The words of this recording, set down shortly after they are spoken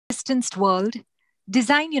distanced world,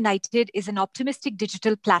 Design United is an optimistic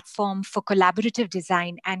digital platform for collaborative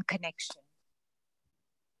design and connection.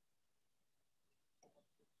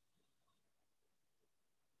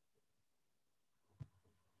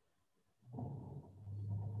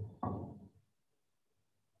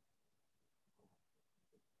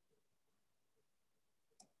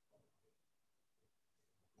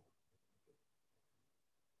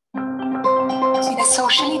 In a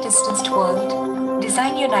socially distanced world,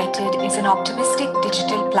 Design United is an optimistic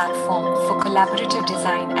digital platform for collaborative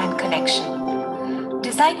design and connection.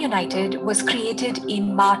 Design United was created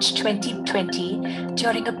in March 2020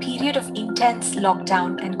 during a period of intense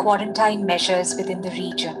lockdown and quarantine measures within the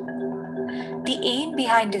region. The aim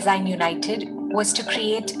behind Design United was to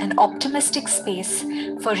create an optimistic space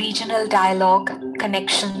for regional dialogue,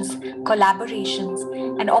 connections, collaborations,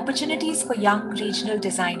 and opportunities for young regional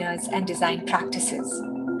designers and design practices.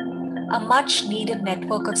 A much needed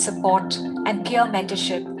network of support and peer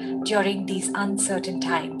mentorship during these uncertain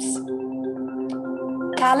times.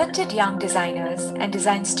 Talented young designers and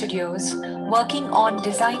design studios working on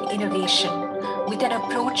design innovation with an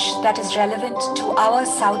approach that is relevant to our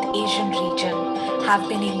South Asian region have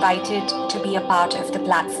been invited to be a part of the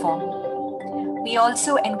platform. We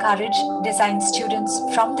also encourage design students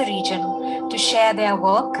from the region to share their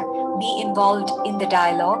work, be involved in the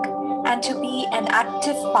dialogue, and to be an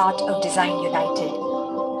active part of Design United.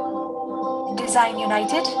 Design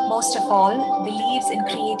United, most of all, believes in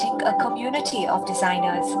creating a community of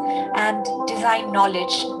designers and design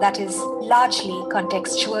knowledge that is largely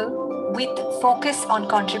contextual, with focus on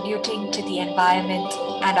contributing to the environment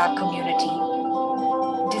and our community.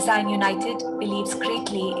 Design United believes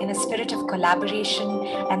greatly in a spirit of collaboration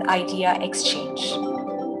and idea exchange.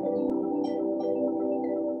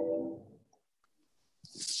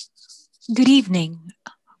 Good evening.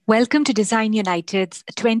 Welcome to Design United's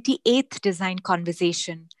 28th Design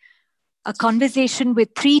Conversation, a conversation with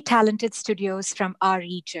 3 talented studios from our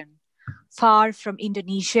region. FAAARRR from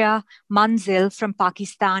Indonesia, Manzil from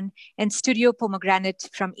Pakistan, and Studio Pomegranate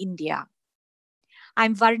from India.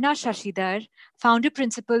 I'm Varna Shashidhar,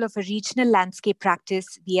 founder-principal of a regional landscape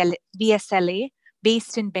practice, VSLA,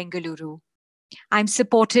 based in Bengaluru. I'm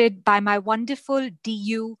supported by my wonderful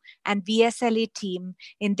DU and VSLA team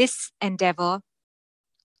in this endeavor,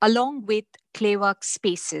 along with Clayworks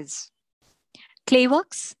Spaces.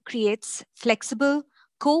 Clayworks creates flexible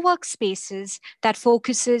co-work spaces that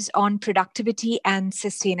focuses on productivity and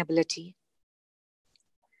sustainability.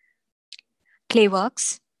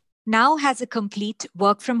 Clayworks now has a complete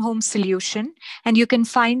work-from-home solution, and you can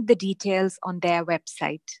find the details on their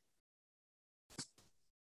website.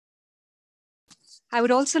 I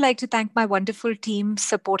would also like to thank my wonderful team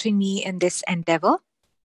supporting me in this endeavor.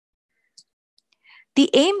 The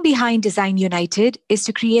aim behind Design United is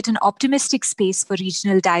to create an optimistic space for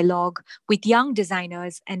regional dialogue with young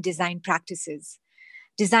designers and design practices.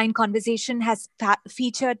 Design Conversation has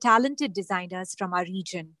featured talented designers from our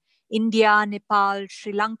region, India, Nepal,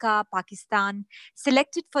 Sri Lanka, Pakistan,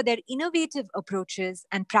 selected for their innovative approaches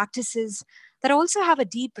and practices that also have a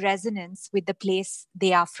deep resonance with the place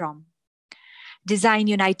they are from. Design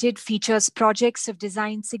United features projects of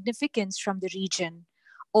design significance from the region,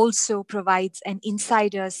 also provides an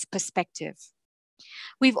insider's perspective.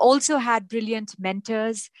 We've also had brilliant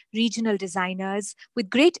mentors, regional designers with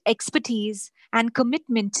great expertise and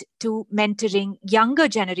commitment to mentoring younger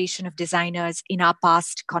generation of designers in our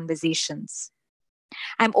past conversations.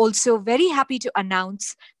 I'm also very happy to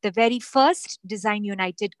announce the very first Design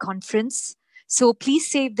United conference. So please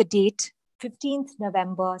save the date, 15th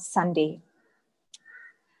November, Sunday.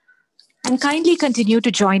 And kindly continue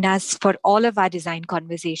to join us for all of our design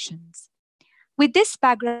conversations. With this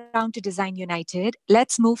background to Design United,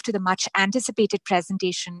 let's move to the much anticipated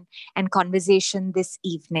presentation and conversation this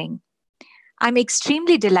evening. I'm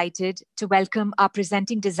extremely delighted to welcome our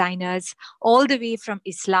presenting designers all the way from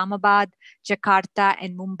Islamabad, Jakarta,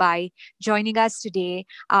 and Mumbai. Joining us today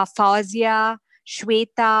are Fauziya,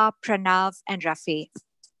 Shweta, Pranav, and Rafeeh.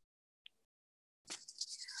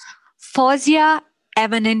 Fauzia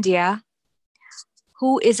Evanindya,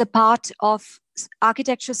 who is a part of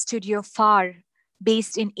architecture studio FAAARRR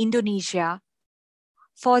based in Indonesia.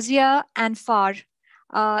 Fauzia and FAAARRR.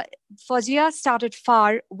 Fauzia started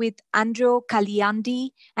FAAARRR with Andro Kaliandi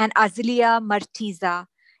and Azalia Maritza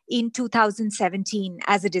in 2017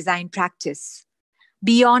 as a design practice.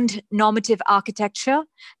 Beyond normative architecture,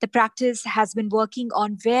 the practice has been working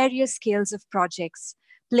on various scales of projects,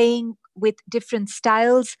 playing with different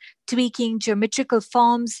styles, tweaking geometrical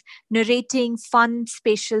forms, narrating fun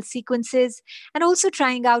spatial sequences, and also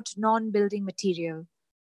trying out non-building material.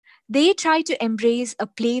 They try to embrace a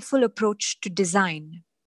playful approach to design.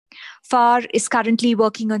 FAR is currently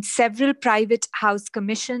working on several private house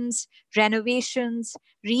commissions, renovations,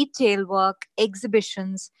 retail work,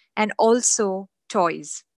 exhibitions, and also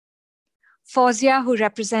toys. Fauzia, who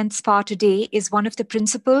represents FAR today, is one of the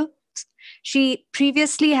principals. She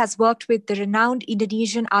previously has worked with the renowned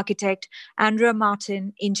Indonesian architect Andro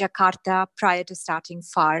Martin in Jakarta prior to starting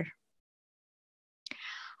FAR.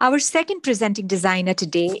 Our second presenting designer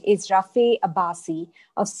today is Rafeeh Abbasi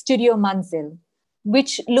of Studio Manzil,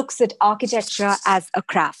 which looks at architecture as a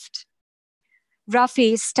craft.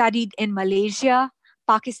 Rafeeh studied in Malaysia,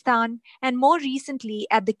 Pakistan, and more recently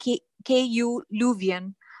at the KU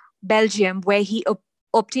Leuven, Belgium, where he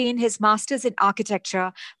obtained his master's in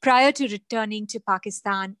architecture prior to returning to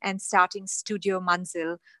Pakistan and starting Studio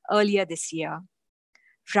Manzil earlier this year.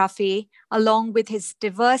 Rafeeh, along with his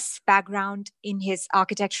diverse background in his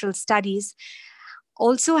architectural studies,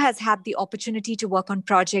 also has had the opportunity to work on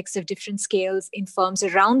projects of different scales in firms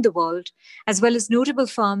around the world, as well as notable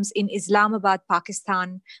firms in Islamabad,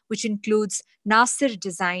 Pakistan, which includes Nasir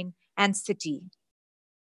Design and City.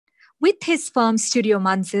 With his firm Studio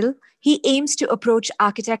Manzil, he aims to approach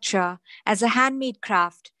architecture as a handmade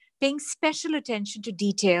craft, paying special attention to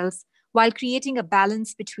details while creating a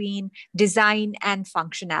balance between design and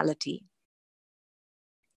functionality.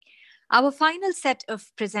 Our final set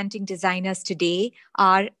of presenting designers today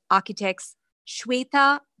are architects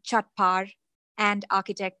Shweta, Chhatpar, and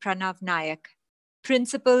architect Pranav Naik,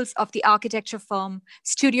 principals of the architecture firm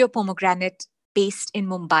Studio Pomegranate, based in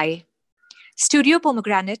Mumbai. Studio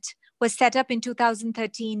Pomegranate was set up in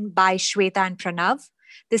 2013 by Shweta and Pranav.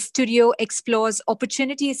 The studio explores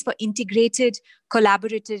opportunities for integrated,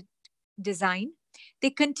 collaborative design.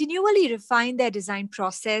 They continually refine their design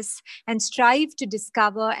process and strive to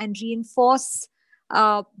discover and reinforce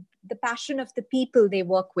the passion of the people they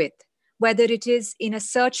work with, whether it is in a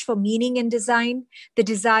search for meaning in design, the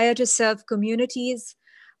desire to serve communities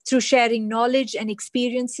through sharing knowledge and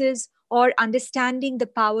experiences, or understanding the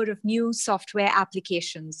power of new software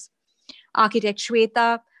applications. Architect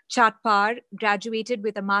Shweta Chhatpar graduated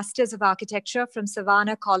with a Master's of Architecture from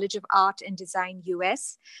Savannah College of Art and Design,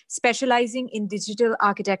 US, specializing in digital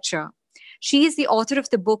architecture. She is the author of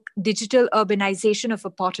the book Digital Urbanization of a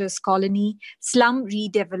Potter's Colony, Slum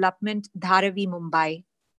Redevelopment, Dharavi, Mumbai.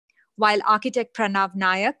 While architect Pranav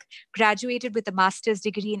Naik graduated with a master's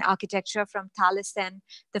degree in architecture from Tallinn,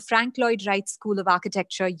 the Frank Lloyd Wright School of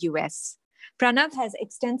Architecture, US. Pranav has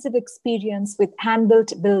extensive experience with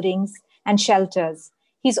hand-built buildings and shelters.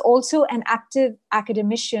 He's also an active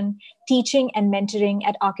academician teaching and mentoring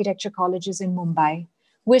at architecture colleges in Mumbai.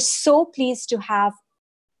 We're so pleased to have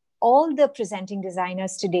all the presenting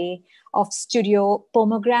designers today of Studio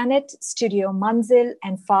Pomegranate, Studio Manzil,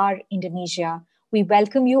 and FAR Indonesia. We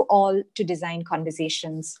welcome you all to Design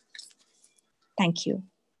Conversations. Thank you.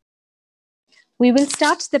 We will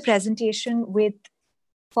start the presentation with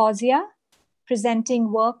Fauziya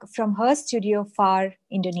presenting work from her studio, FAR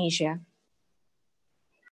Indonesia.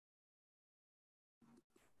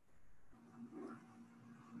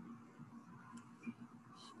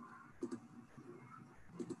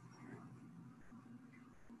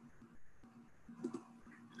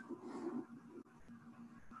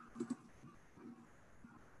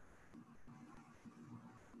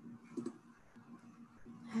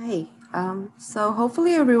 Hi, so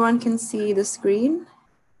hopefully everyone can see the screen.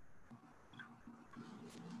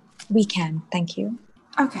 We can, thank you.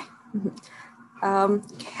 Okay.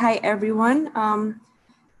 Hi everyone.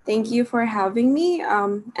 Thank you for having me,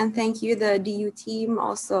 and thank you the DU team,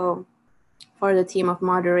 also for the team of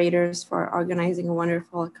moderators for organizing a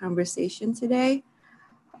wonderful conversation today.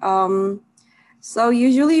 So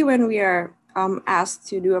usually when we are asked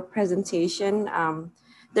to do a presentation,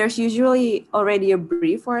 there's usually already a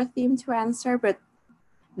brief or a theme to answer, but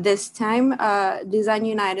this time Design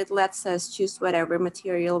United lets us choose whatever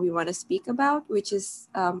material we want to speak about, which is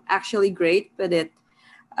actually great, but it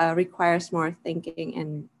requires more thinking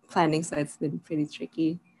and planning, so it's been pretty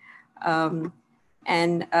tricky.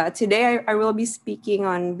 Today I will be speaking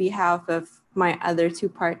on behalf of my other two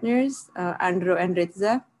partners, Andro and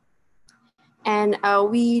Ritza. And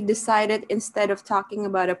we decided, instead of talking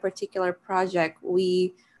about a particular project,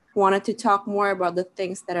 we wanted to talk more about the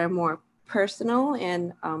things that are more personal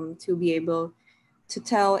and to be able to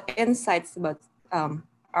tell insights about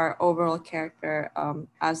our overall character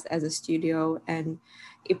as a studio, and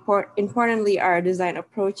importantly, our design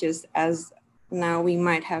approaches, as now we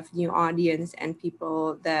might have new audience and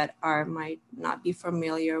people that might not be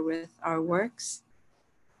familiar with our works.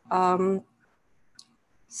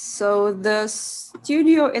 So the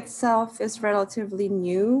studio itself is relatively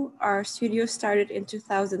new. Our studio started in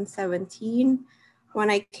 2017 when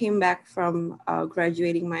I came back from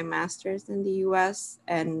graduating my master's in the US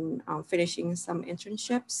and finishing some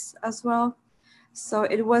internships as well. So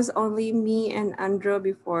it was only me and Andro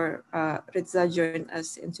before Ritza joined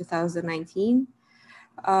us in 2019.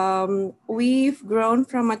 We've grown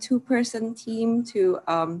from a 2-person team to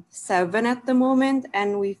 7 at the moment,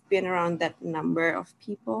 and we've been around that number of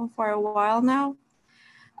people for a while now.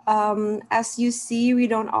 As you see, we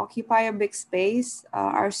don't occupy a big space.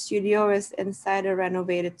 Our studio is inside a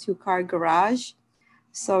renovated 2-car garage.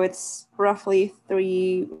 So it's roughly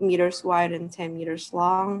 3 meters wide and 10 meters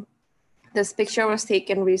long. This picture was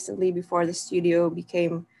taken recently before the studio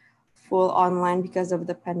became full online because of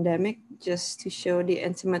the pandemic, just to show the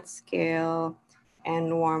intimate scale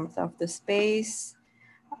and warmth of the space.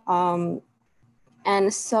 And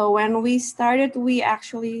so when we started, we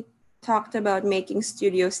actually talked about making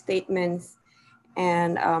studio statements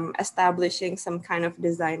and establishing some kind of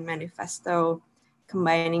design manifesto,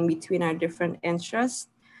 combining between our different interests.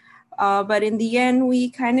 But in the end, we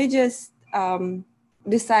kind of just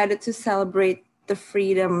decided to celebrate the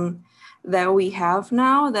freedom that we have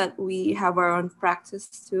now, that we have our own practice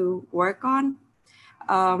to work on.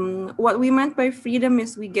 What we meant by freedom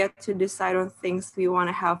is we get to decide on things we want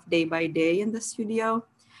to have day by day in the studio.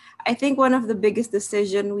 I think one of the biggest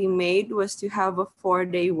decisions we made was to have a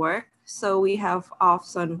 4-day work. So we have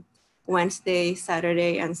offs on Wednesday,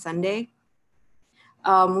 Saturday, and Sunday.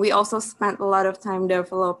 We also spent a lot of time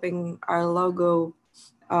developing our logo,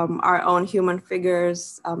 our own human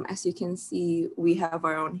figures. As you can see, we have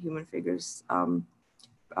our own human figures in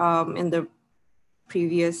the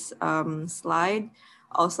previous slide.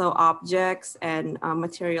 Also objects and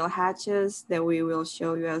material hatches that we will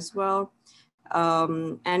show you as well.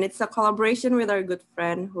 And it's a collaboration with our good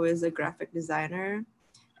friend who is a graphic designer.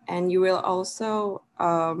 And you will also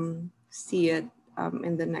see it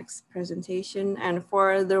in the next presentation. And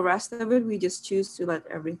for the rest of it, we just choose to let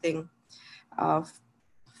everything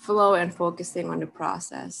flow and focusing on the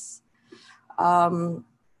process.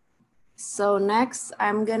 So next,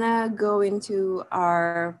 I'm gonna go into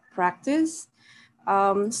our practice.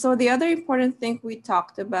 So the other important thing we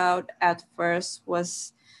talked about at first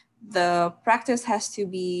was the practice has to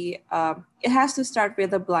be, it has to start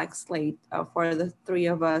with a blank slate for the 3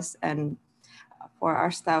 of us and for our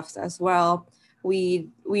staffs as well. We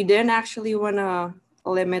didn't actually want to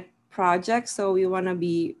limit projects, so we want to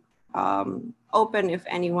be open if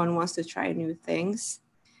anyone wants to try new things.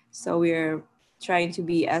 So we're trying to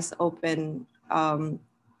be as open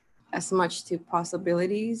as much to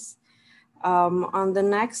possibilities. On the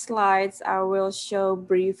next slides, I will show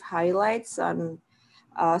brief highlights on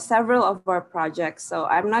several of our projects. So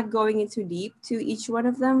I'm not going into deep to each one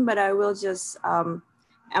of them, but I will just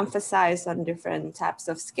emphasize on different types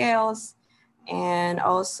of scales and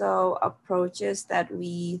also approaches that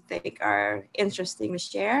we think are interesting to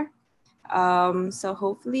share. So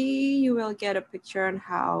hopefully you will get a picture on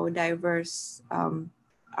how diverse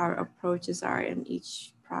our approaches are in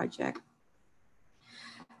each project.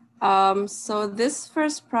 So this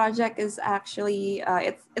first project is actually,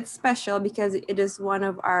 it's special because it is one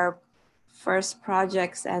of our first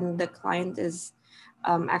projects and the client is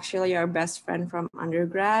actually our best friend from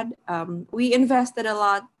undergrad. We invested a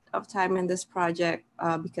lot of time in this project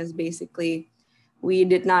because basically we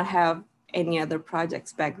did not have any other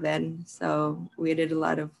projects back then. So we did a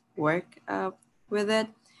lot of work with it.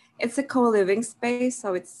 It's a co-living space,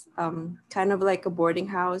 so it's kind of like a boarding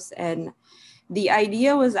house, and the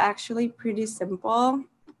idea was actually pretty simple.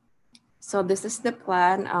 So this is the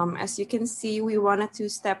plan. As you can see, we wanted to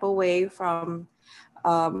step away from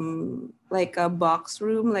like a box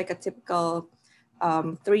room, like a typical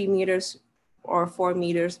 3 meters or 4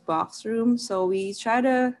 meters box room. So we try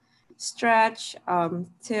to stretch,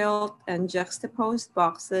 tilt, and juxtapose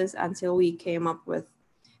boxes until we came up with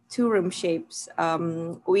 2 room shapes.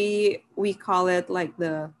 We call it like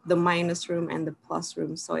the minus room and the plus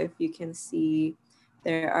room. So if you can see,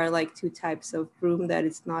 there are like 2 types of room that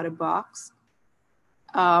is not a box.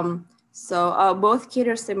 So both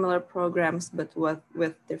cater similar programs, but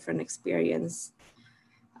with different experience.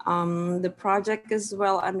 The project is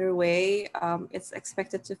well underway. It's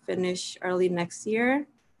expected to finish early next year.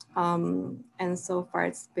 And so far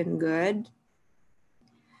it's been good.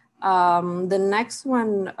 The next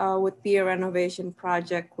one would be a renovation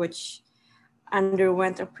project, which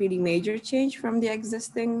underwent a pretty major change from the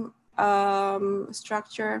existing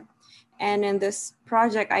structure. And in this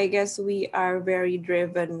project, I guess we are very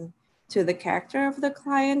driven to the character of the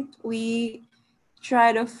client. We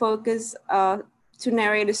try to focus to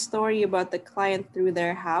narrate a story about the client through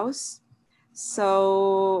their house.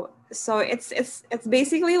 So it's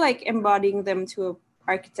basically like embodying them to a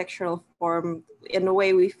architectural form. In a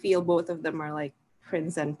way, we feel both of them are like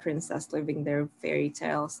prince and princess living their fairy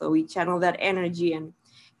tale. So we channel that energy and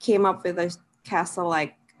came up with a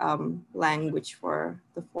castle-like language for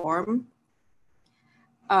the form.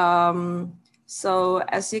 So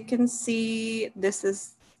as you can see, this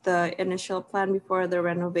is the initial plan before the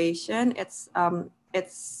renovation. It's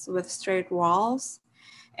with straight walls.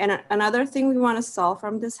 And another thing we want to solve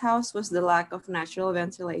from this house was the lack of natural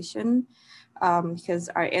ventilation, because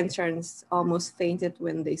our interns almost fainted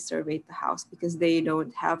when they surveyed the house because they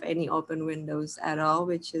don't have any open windows at all,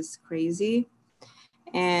 which is crazy.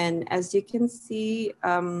 And as you can see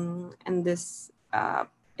in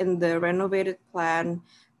the renovated plan,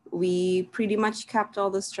 we pretty much kept all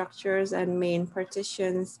the structures and main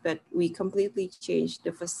partitions, but we completely changed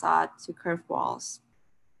the facade to curved walls.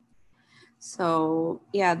 So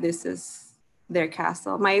yeah, this is their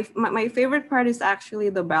castle. My favorite part is actually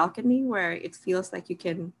the balcony where it feels like you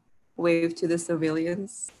can wave to the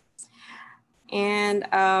civilians. And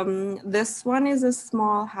this one is a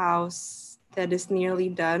small house that is nearly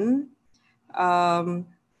done.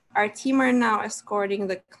 Our team are now escorting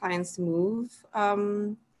the client's move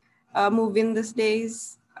in these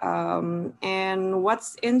days. And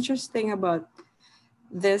what's interesting about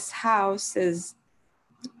this house is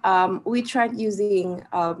we tried using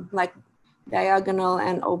like diagonal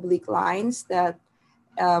and oblique lines that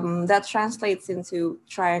translates into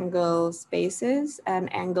triangle spaces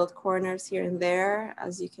and angled corners here and there,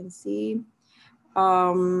 as you can see.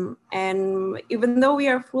 And even though we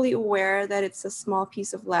are fully aware that it's a small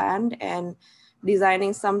piece of land and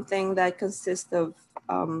designing something that consists of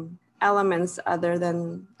elements other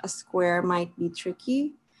than a square might be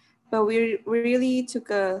tricky, but we really took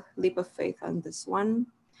a leap of faith on this one.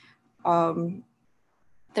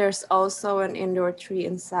 There's also an indoor tree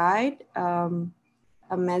inside, a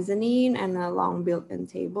mezzanine, and a long built-in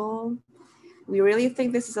table. We really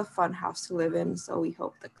think this is a fun house to live in, so we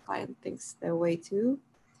hope the client thinks their way too.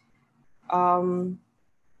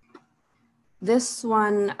 This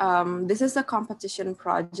one, this is a competition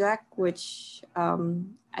project, which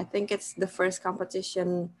I think it's the first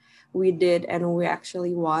competition we did and we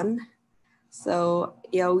actually won. So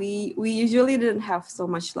yeah, we usually didn't have so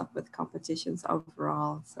much luck with competitions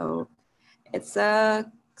overall. So it's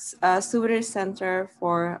a souvenir center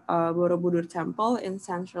for Borobudur Temple in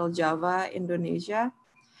Central Java, Indonesia.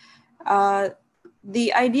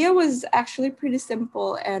 The idea was actually pretty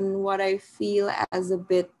simple and what I feel as a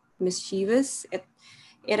bit mischievous.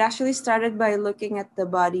 It actually started by looking at the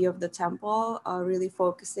body of the temple, really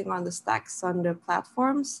focusing on the stacks on the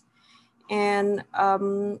platforms. And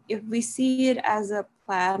if we see it as a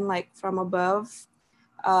plan, like from above,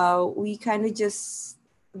 we kind of just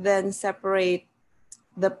then separate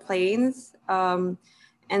the planes and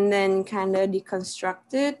then kind of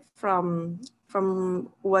deconstruct it from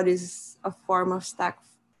what is a form of stack,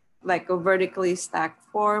 like a vertically stacked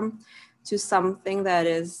form, to something that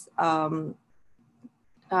is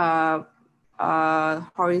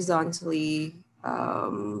horizontally.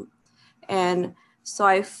 And so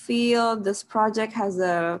I feel this project has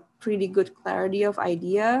a pretty good clarity of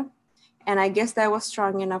idea. And I guess that was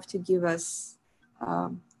strong enough to give us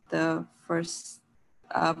the first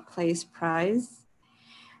place prize.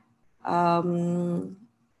 And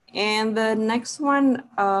the next one,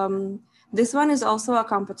 this one is also a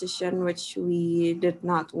competition which we did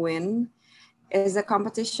not win. Is a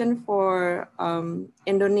competition for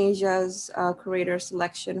Indonesia's curator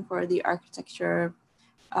selection for the architecture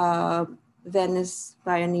Venice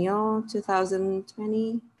Biennial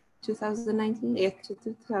 2020, 2019, yeah,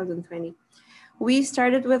 2020. We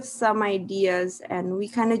started with some ideas and we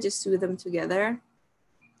kind of just threw them together.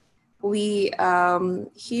 We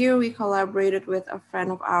here we collaborated with a friend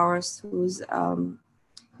of ours who's a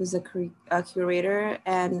curator,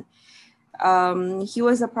 and he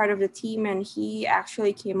was a part of the team, and he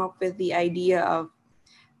actually came up with the idea of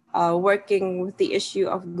working with the issue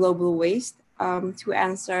of global waste to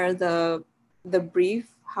answer the brief,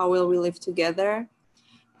 how will we live together?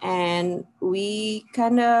 And we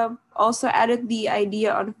kind of also added the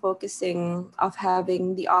idea on focusing of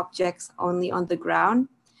having the objects only on the ground.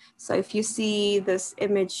 So if you see this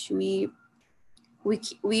image, we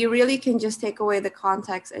really can just take away the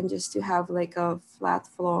context and just to have like a flat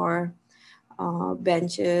floor,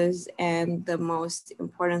 benches, and the most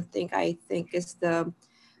important thing I think is the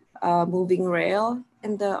moving rail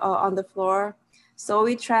in the on the floor. So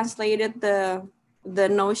we translated the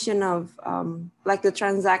notion of like the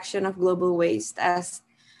transaction of global waste as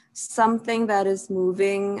something that is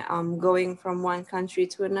moving, going from one country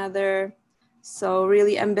to another. So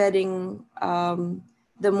really embedding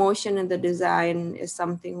the motion in the design is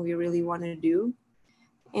something we really want to do.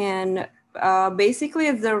 And basically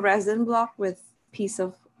it's the resin block with a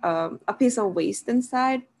piece of waste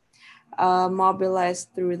inside,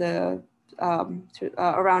 mobilized through the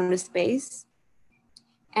around the space.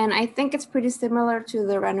 And I think it's pretty similar to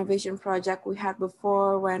the renovation project we had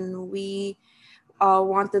before, when we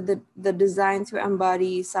wanted the design to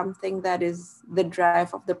embody something that is the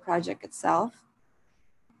drive of the project itself.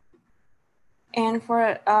 And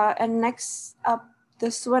for and next up,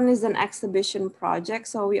 this one is an exhibition project.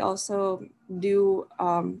 So we also do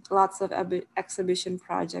lots of exhibition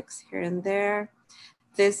projects here and there.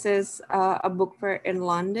 This is a book fair in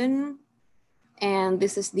London, and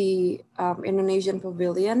this is the Indonesian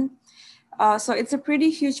pavilion. So it's a pretty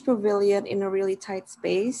huge pavilion in a really tight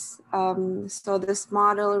space. So this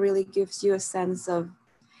model really gives you a sense of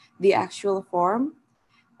the actual form.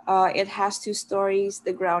 It has 2 stories.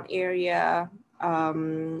 The ground area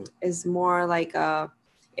is more like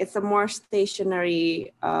it's a more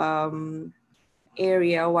stationary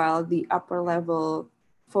area, while the upper level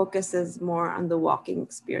focuses more on the walking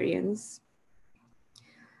experience.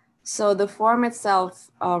 So the form itself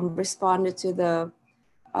responded to the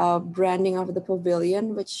branding of the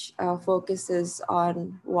pavilion, which focuses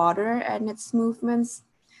on water and its movements.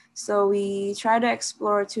 So we try to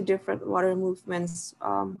explore 2 different water movements.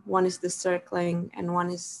 One is the circling, and one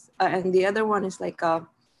is, and the other one is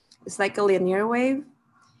it's like a linear wave.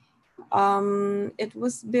 It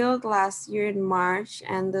was built last year in March,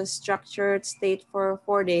 and the structure stayed for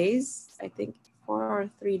 4 days, I think 4 or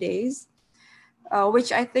 3 days.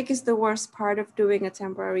 Which I think is the worst part of doing a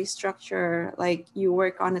temporary structure. Like, you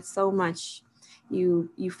work on it so much,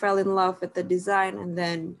 you fell in love with the design, and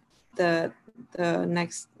then the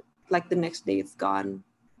next day it's gone.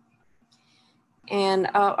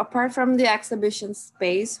 And apart from the exhibition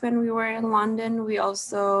space, when we were in London, we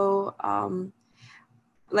also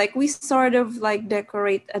we sort of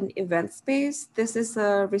decorate an event space. This is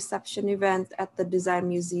a reception event at the Design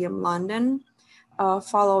Museum London,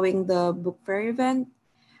 following the book fair event.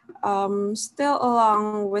 Still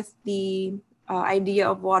along with the idea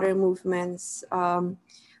of water movements,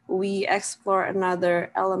 we explore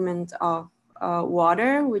another element of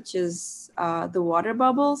water, which is the water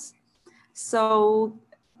bubbles. So,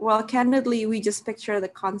 well, candidly, we just picture the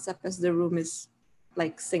concept as the room is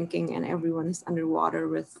sinking and everyone is underwater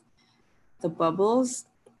with the bubbles.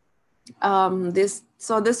 This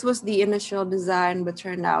was the initial design, but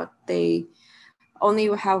turned out they only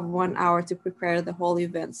have 1 hour to prepare the whole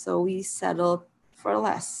event, so we settled for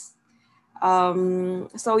less.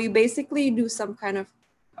 So we basically do some kind of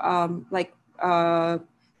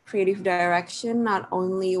creative direction, not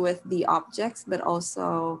only with the objects, but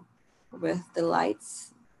also with the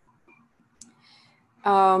lights.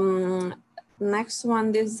 Next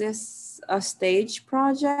one, this is a stage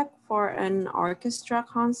project for an orchestra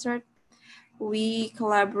concert. We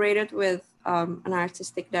collaborated with an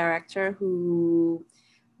artistic director who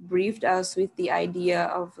briefed us with the idea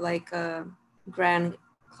of a grand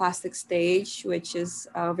classic stage, which is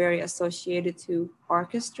very associated to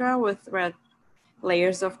orchestra with red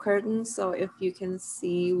layers of curtains. So if you can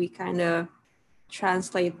see, we kind of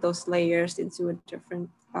translate those layers into a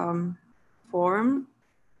different form.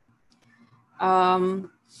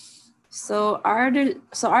 So our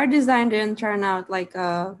design didn't turn out like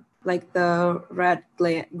the red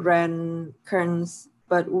grand curtains,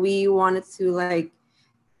 but we wanted to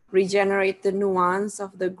regenerate the nuance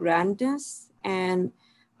of the grandness and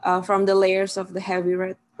from the layers of the heavy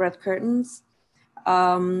red curtains.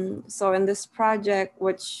 So in this project,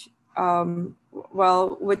 which the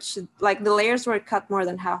layers were cut more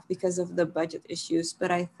than half because of the budget issues,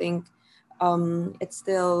 but I think it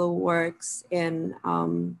still works in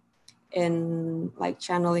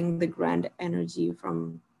channeling the grand energy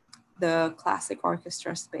from the classic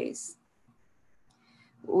orchestra space.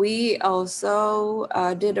 We also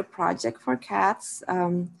did a project for cats.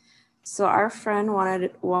 So our friend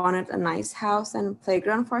wanted a nice house and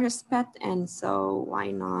playground for his pet, and so why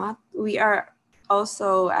not? We are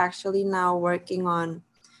also actually now working on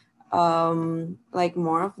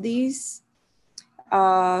more of these.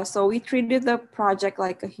 So we treated the project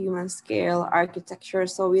like a human scale architecture.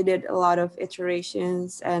 So we did a lot of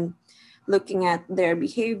iterations and looking at their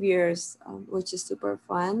behaviors, which is super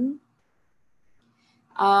fun.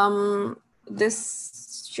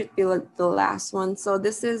 This should be the last one. So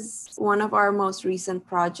this is one of our most recent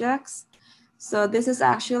projects. So this is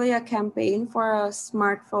actually a campaign for a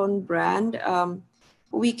smartphone brand.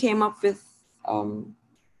 We came up with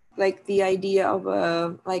like the idea of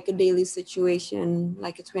like a daily situation,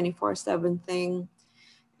 like a 24/7 thing,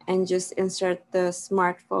 and just insert the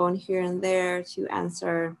smartphone here and there to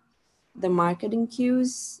answer the marketing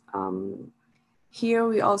cues. Here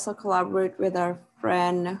we also collaborate with our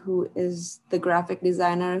friend who is the graphic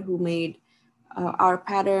designer who made our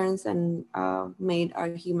patterns and made our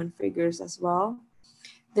human figures as well.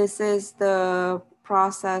 This is the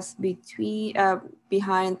process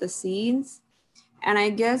behind the scenes. And I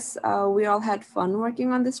guess we all had fun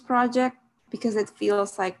working on this project because it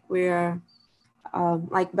feels like we're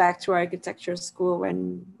like back to architecture school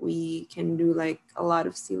when we can do like a lot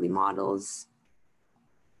of silly models.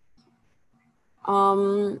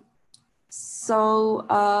 So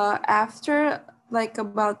after like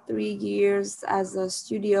about 3 years as a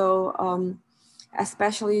studio,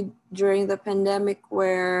 especially during the pandemic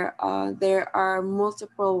where there are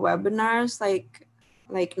multiple webinars like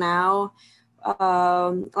now,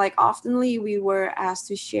 like oftenly we were asked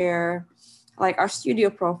to share like our studio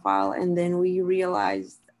profile, and then we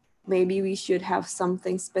realized maybe we should have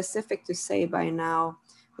something specific to say by now,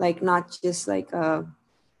 like not just like a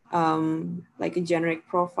generic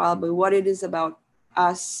profile, but what it is about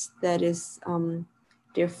us that is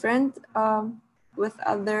different with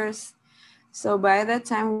others. So by that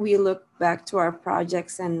time we look back to our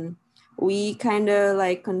projects and we kind of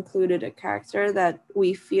like concluded a character that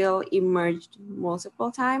we feel emerged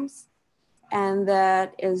multiple times, and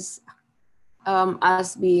that is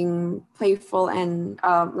us being playful and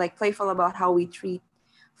like playful about how we treat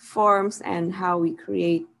forms and how we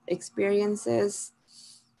create experiences.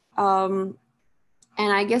 And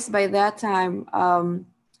I guess by that time,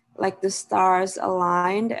 like the stars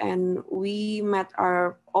aligned and we met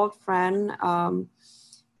our old friend,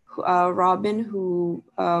 Robin, who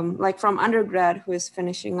like from undergrad, who is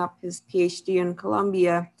finishing up his PhD in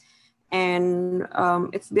Columbia. And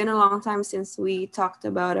it's been a long time since we talked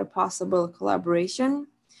about a possible collaboration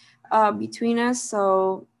between us.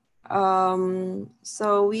 So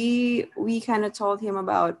we kind of told him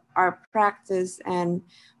about our practice and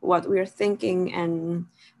what we're thinking, and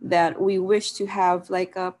that we wish to have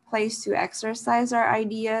like a place to exercise our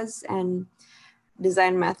ideas and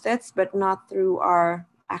design methods, but not through our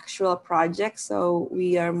actual project. So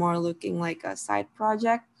we are more looking like a side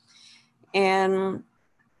project. And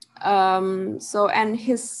and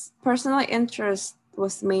his personal interest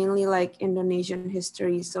was mainly like Indonesian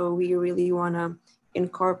history. So we really want to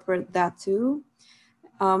incorporate that too.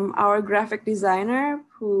 Our graphic designer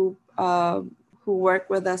who worked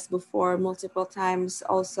with us before multiple times,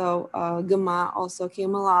 also Gema, also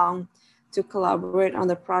came along to collaborate on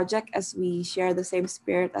the project as we share the same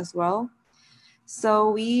spirit as well.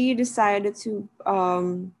 So we decided to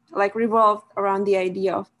like revolve around the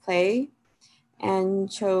idea of play, and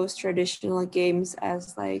chose traditional games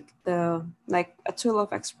as like a tool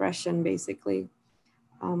of expression, basically.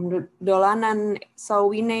 Dolanan. So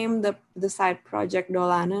we named the side project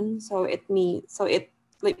Dolanan. So it means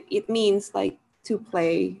like to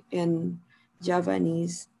play in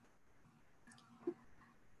Javanese.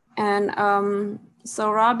 And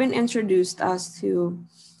so Robin introduced us to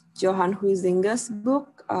Johan Huizinga's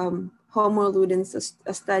book, Homo Ludens,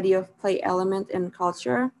 a study of play element in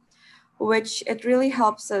culture, which it really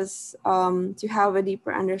helps us to have a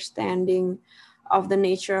deeper understanding of the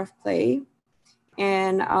nature of play.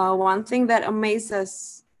 And one thing that amazes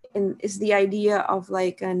us is the idea of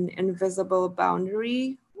like an invisible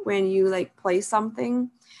boundary when you like play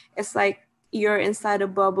something. It's like you're inside a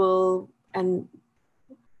bubble, and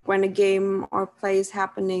when a game or play is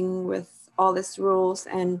happening with all these rules,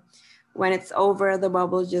 and when it's over, the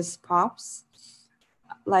bubble just pops.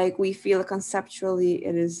 Like we feel conceptually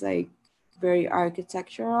it is like very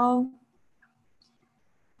architectural.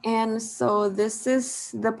 And so this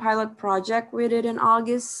is the pilot project we did in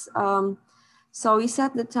August. So we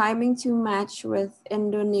set the timing to match with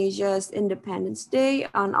Indonesia's Independence Day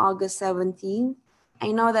on August 17th.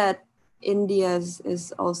 I know that India's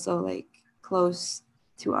is also like close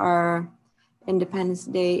to our Independence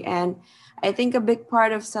Day. And I think a big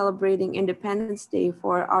part of celebrating Independence Day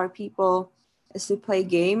for our people is to play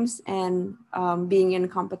games and being in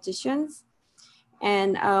competitions.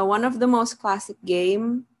 And one of the most classic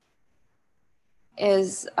game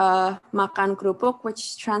is makan kerupuk,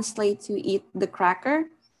 which translates to eat the cracker.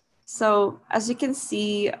 So as you can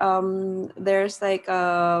see, there's like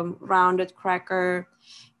a rounded cracker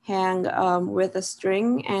hang with a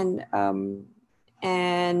string, and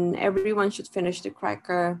everyone should finish the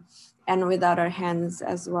cracker, and without our hands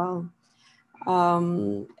as well.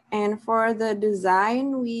 And for the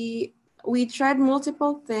design, we tried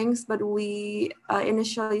multiple things, but we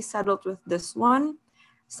initially settled with this one.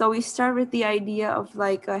 So we start with the idea of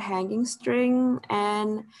like a hanging string,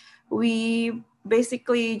 and we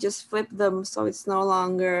basically just flip them so it's no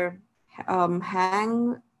longer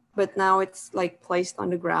hang, but now it's like placed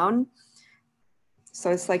on the ground. So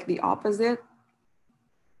it's like the opposite.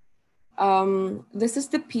 This is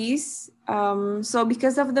the piece. So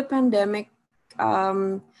because of the pandemic,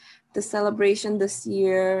 the celebration this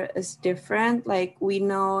year is different. Like, we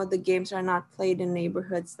know the games are not played in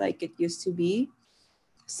neighborhoods like it used to be.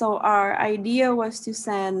 So our idea was to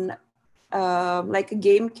send like a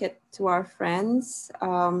game kit to our friends,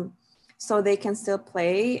 so they can still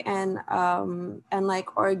play, and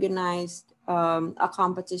like organized a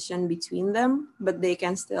competition between them, but they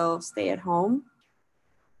can still stay at home.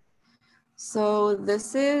 So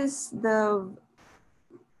this is the,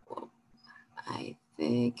 I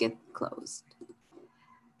think it closed.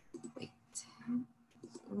 Wait.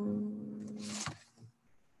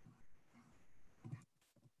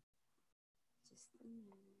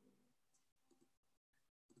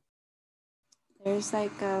 There's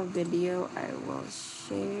like a video I will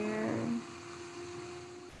share.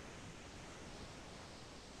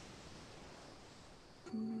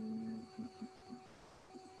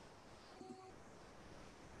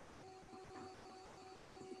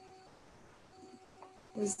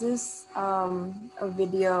 Is this a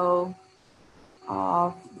video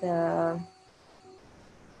of the,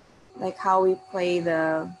 like, how we play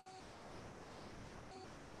the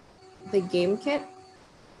game kit?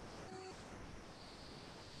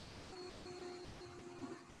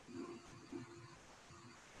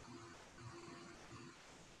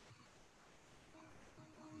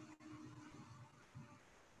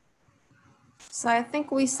 So I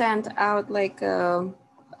think we sent out like a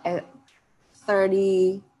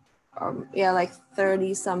 30, yeah, like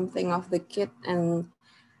 30 something of the kit, and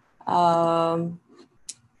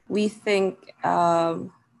we think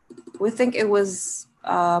it was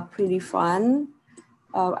pretty fun,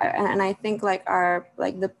 and I think like our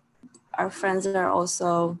friends are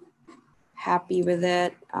also happy with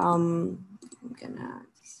it. I'm gonna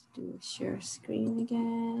just do share screen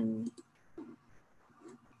again.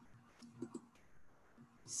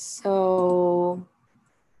 So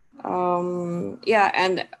yeah,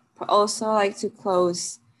 and also like to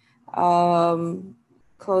close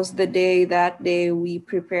the day. That day we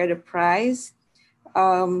prepared a prize,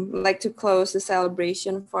 like to close the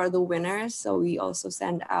celebration for the winners. So we also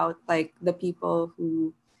send out like the people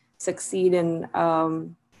who succeed in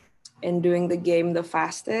doing the game the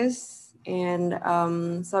fastest.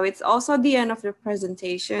 And so it's also the end of the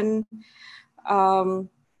presentation.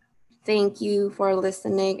 Thank you for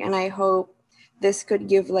listening, and I hope this could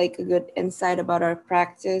give like a good insight about our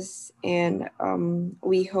practice, and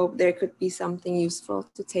we hope there could be something useful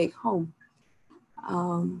to take home.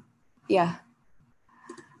 Yeah,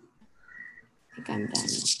 I think I'm done.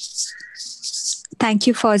 Thank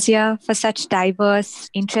you, Fauzia, for such diverse,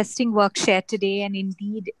 interesting work shared today, and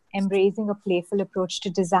indeed embracing a playful approach to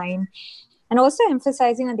design, and also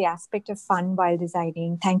emphasizing on the aspect of fun while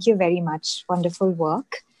designing. Thank you very much. Wonderful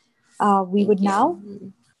work. We would now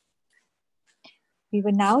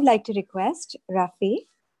like to request Rafeeh.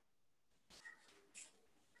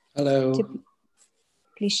 Hello. To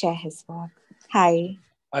please share his work. Hi.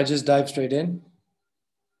 I just dive straight in.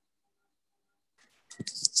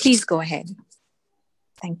 Please go ahead.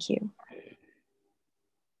 Thank you.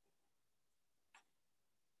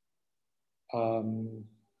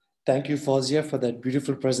 Thank you, Fauzia, for that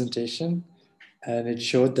beautiful presentation. And it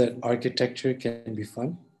showed that architecture can be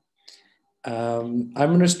fun. I'm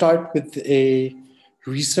going to start with a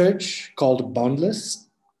research called Boundless.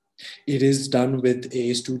 It is done with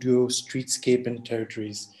a studio, Streetscape and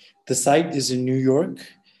Territories. The site is in New York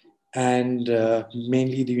and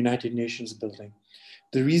mainly the United Nations building.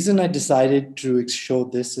 The reason I decided to show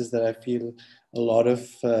this is that I feel a lot of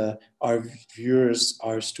our viewers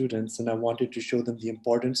are students, and I wanted to show them the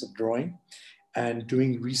importance of drawing and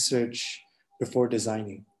doing research before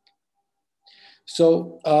designing.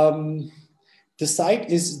 So the site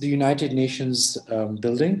is the United Nations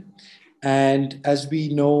building. And as we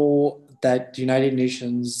know that the United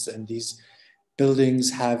Nations and these buildings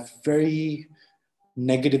have very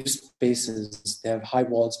negative spaces. They have high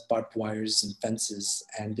walls, barbed wires, and fences,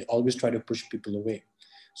 and they always try to push people away.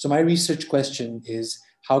 So my research question is,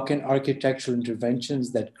 how can architectural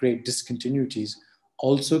interventions that create discontinuities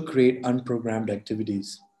also create unprogrammed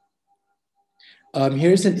activities?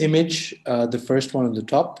 Here's an image, the first one on the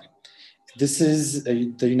top. This is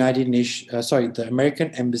the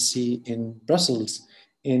American Embassy in Brussels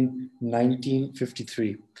in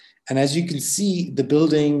 1953. And as you can see, the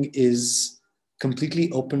building is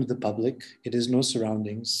completely open to the public. It has no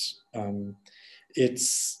surroundings.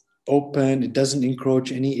 It's open, it doesn't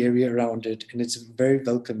encroach any area around it, and it's a very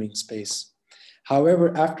welcoming space. However,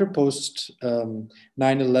 after post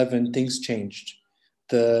 9/11, things changed.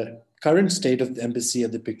 The current state of the embassy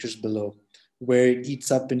are the pictures below, where it eats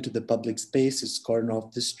up into the public space, it's cornered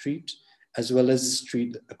off the street, as well as the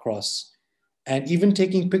street across. And even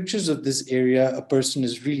taking pictures of this area, a person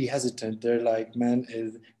is really hesitant. They're like, man,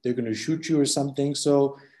 they're going to shoot you or something.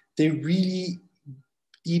 So they really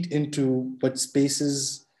eat into what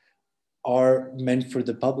spaces are meant for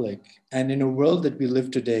the public. And in a world that we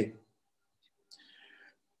live today,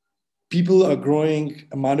 people are growing,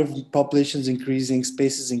 amount of populations increasing,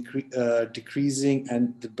 spaces decreasing,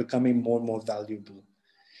 and they're becoming more and more valuable.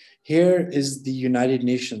 Here is the United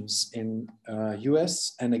Nations in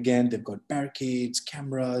US. And again, they've got barricades,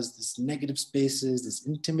 cameras, this negative spaces, this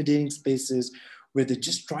intimidating spaces where they're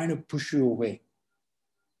just trying to push you away.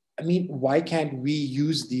 I mean, why can't we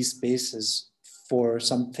use these spaces for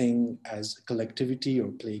something as collectivity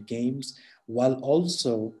or play games while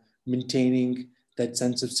also maintaining that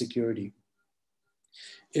sense of security?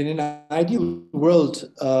 In an ideal world,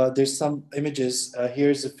 there's some images.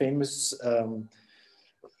 Here's a famous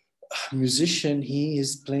musician. He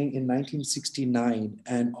is playing in 1969,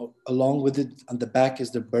 and along with it on the back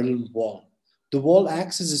is the Berlin Wall. The wall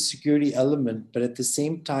acts as a security element, but at the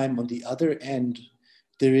same time, on the other end,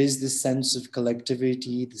 there is this sense of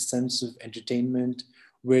collectivity, the sense of entertainment,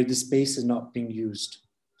 where the space is not being used.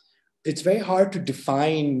 It's very hard to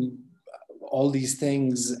define all these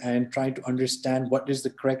things and trying to understand what is the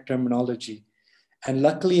correct terminology. And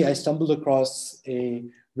luckily, I stumbled across a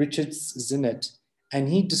Richard Zinnett, and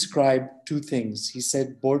he described two things. He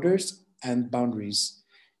said borders and boundaries.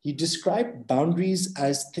 He described boundaries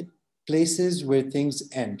as places where things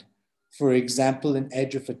end. For example, an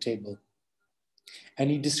edge of a table. And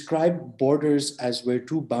he described borders as where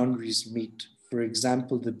two boundaries meet. For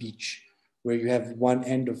example, the beach, where you have one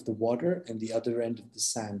end of the water and the other end of the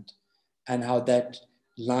sand, and how that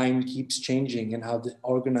line keeps changing and how the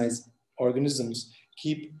organisms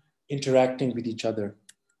keep interacting with each other.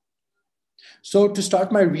 So to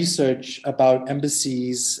start my research about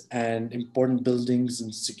embassies and important buildings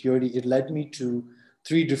and security, it led me to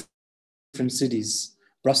three different cities: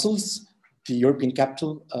 Brussels, the European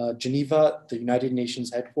capital, Geneva, the United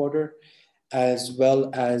Nations headquarters, as well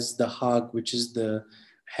as The Hague, which is the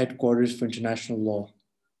headquarters for international law.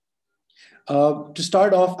 To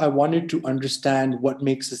start off, I wanted to understand what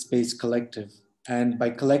makes a space collective. And by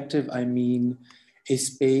collective, I mean a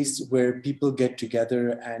space where people get together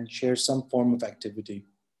and share some form of activity.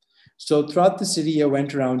 So throughout the city, I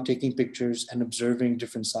went around taking pictures and observing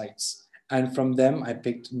different sites. And from them, I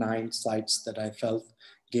picked 9 sites that I felt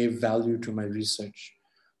gave value to my research.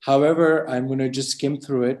 However, I'm going to just skim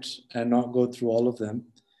through it and not go through all of them.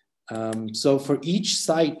 So for each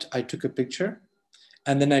site, I took a picture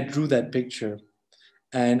and then I drew that picture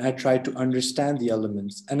and I tried to understand the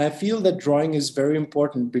elements. And I feel that drawing is very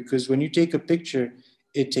important because when you take a picture,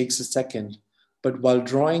 it takes a second. But while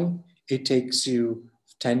drawing, it takes you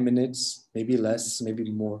 10 minutes, maybe less, maybe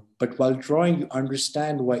more. But while drawing, you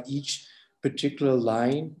understand why each particular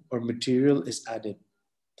line or material is added.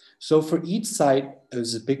 So for each side,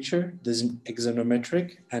 there's a picture, there's an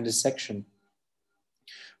axonometric and a section.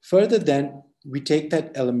 Further then, we take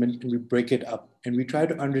that element and we break it up and we try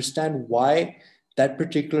to understand why that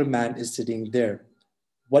particular man is sitting there.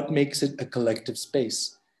 What makes it a collective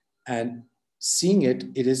space? And seeing it,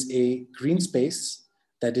 it is a green space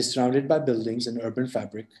that is surrounded by buildings and urban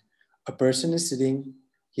fabric. A person is sitting,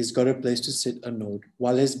 he's got a place to sit, a node,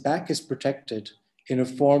 while his back is protected in a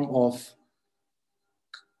form of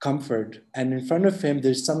comfort. And in front of him,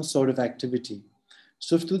 there's some sort of activity.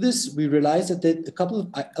 So through this, we realized that there a couple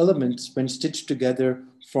of elements, when stitched together,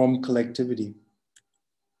 form collectivity.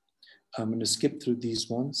 I'm going to skip through these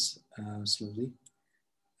ones slowly.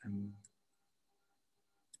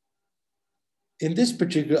 In this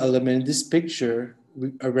particular element, in this picture,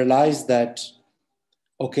 I realized that,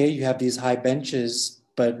 okay, you have these high benches,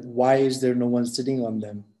 but why is there no one sitting on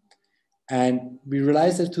them? And we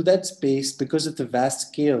realized that through that space, because of the vast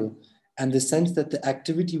scale and the sense that the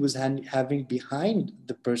activity was having behind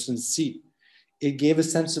the person's seat, it gave a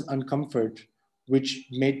sense of uncomfort, which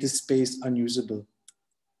made the space unusable.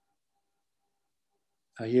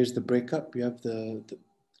 Here's the breakup. You have the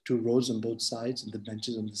 2 rows on both sides and the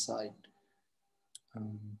benches on the side.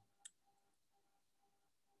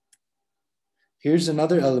 Here's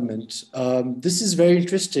another element. This is very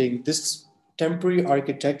interesting. This temporary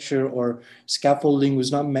architecture or scaffolding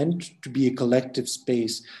was not meant to be a collective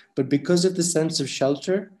space, but because of the sense of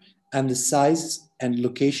shelter and the size and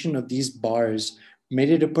location of these bars made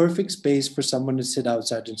it a perfect space for someone to sit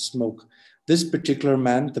outside and smoke. This particular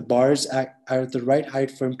man, the bars are at the right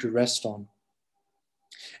height for him to rest on.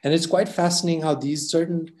 And it's quite fascinating how these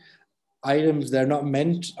certain items that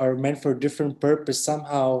are meant for a different purpose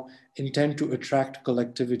somehow intend to attract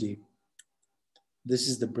collectivity. This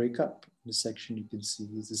is the breakup. The section you can see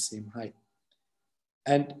is the same height.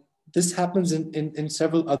 And this happens in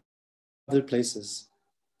several other places.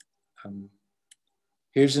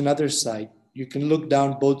 Here's another site. You can look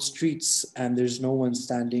down both streets and there's no one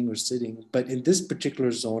standing or sitting. But in this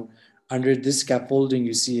particular zone, under this scaffolding,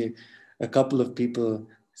 you see a couple of people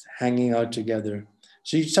hanging out together.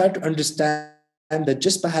 So you start to understand that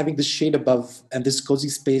just by having this shade above and this cozy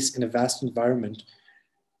space in a vast environment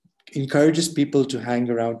encourages people to hang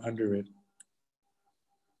around under it.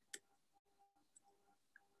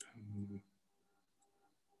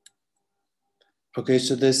 Okay,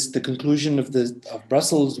 so the conclusion of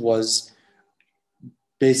Brussels was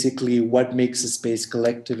basically what makes a space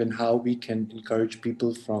collective and how we can encourage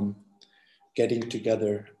people from getting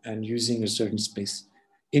together and using a certain space.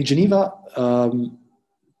 In Geneva,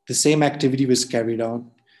 the same activity was carried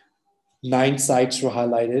on. 9 sites were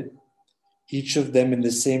highlighted, each of them in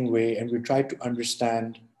the same way, and we tried to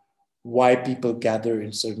understand why people gather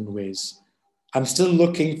in certain ways. I'm still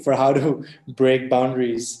looking for how to break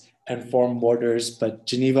boundaries and form borders, but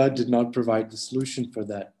Geneva did not provide the solution for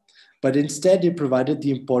that. But instead, it provided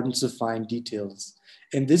the importance of fine details.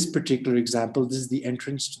 In this particular example, this is the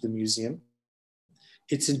entrance to the museum.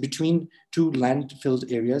 It's in between 2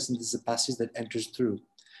 land-filled areas, and there's a passage that enters through.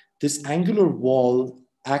 This angular wall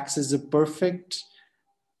acts as a perfect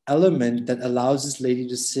element that allows this lady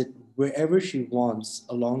to sit wherever she wants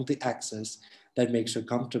along the axis that makes her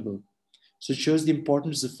comfortable. So it shows the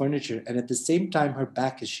importance of furniture, and at the same time, her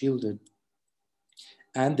back is shielded.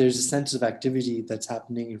 And there's a sense of activity that's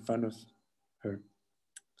happening in front of her.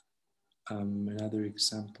 Another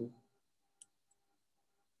example.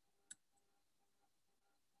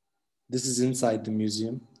 This is inside the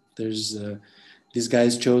museum. There's these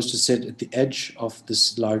guys chose to sit at the edge of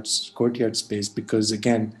this large courtyard space because,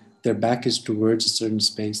 again, their back is towards a certain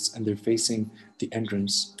space and they're facing the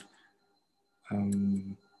entrance.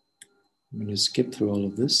 I'm going to skip through all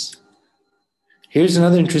of this. Here's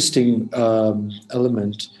another interesting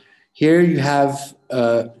element. Here you have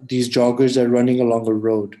these joggers that are running along a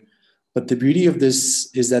road. But the beauty of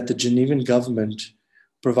this is that the Genevan government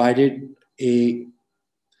provided a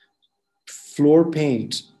floor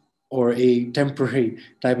paint or a temporary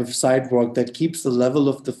type of sidewalk that keeps the level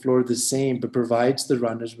of the floor the same, but provides the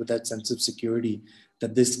runners with that sense of security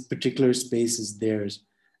that this particular space is theirs.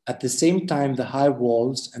 At the same time, the high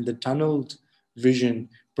walls and the tunneled vision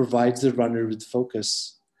provides the runner with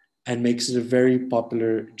focus and makes it a very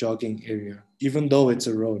popular jogging area, even though it's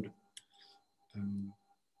a road.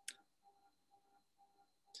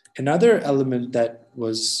 Another element that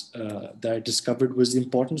I discovered was the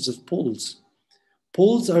importance of poles.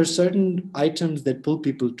 Poles are certain items that pull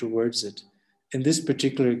people towards it. In this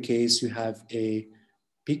particular case, you have a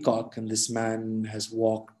peacock, and this man has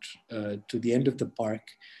walked to the end of the park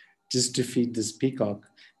just to feed this peacock.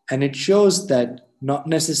 And it shows that not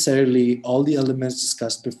necessarily all the elements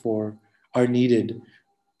discussed before are needed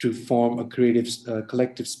to form a creative,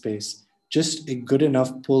 collective space. Just a good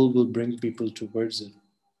enough pull will bring people towards it.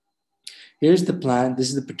 Here's the plan. This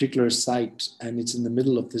is the particular site, and it's in the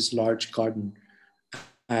middle of this large garden.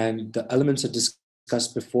 And the elements I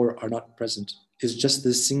discussed before are not present. It's just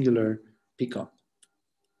this singular peacock.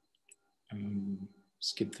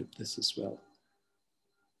 Skip through this as well.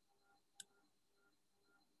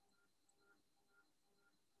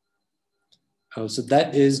 Oh, so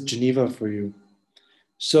that is Geneva for you.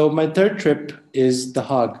 So my third trip is The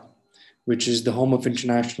Hague, which is the home of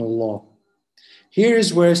international law. Here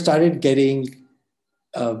is where I started getting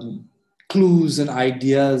clues and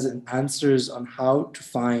ideas and answers on how to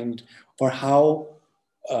find or how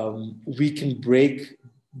we can break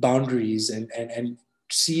boundaries and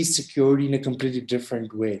see security in a completely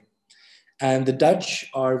different way. And the Dutch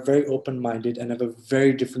are very open-minded and have a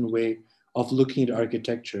very different way of looking at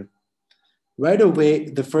architecture. Right away,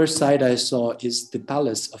 the first site I saw is the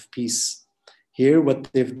Palace of Peace. Here,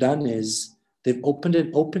 what they've done is they've opened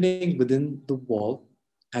an opening within the wall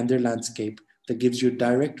and their landscape that gives you a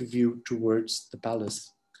direct view towards the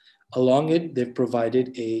palace. Along it, they've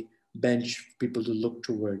provided a bench for people to look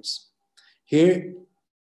towards. Here,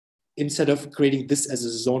 instead of creating this as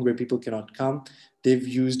a zone where people cannot come, they've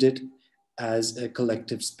used it as a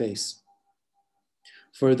collective space.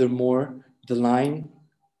 Furthermore, the line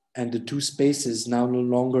And the two spaces now no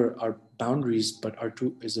longer are boundaries, but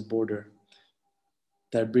is a border.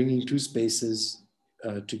 They're bringing two spaces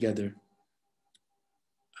together.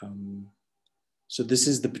 So this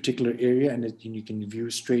is the particular area, and you can view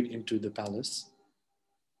straight into the palace.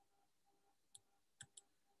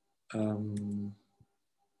 I'm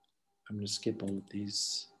going to skip all of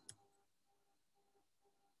these.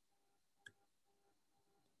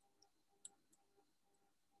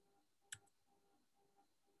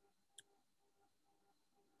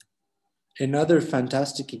 Another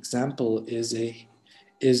fantastic example is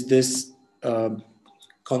this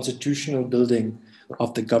constitutional building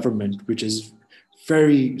of the government, which is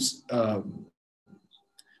very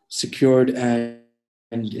secured, and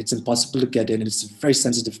it's impossible to get in. It's a very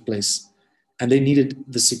sensitive place, and they needed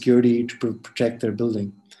the security to protect their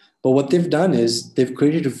building. But what they've done is they've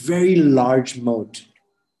created a very large moat,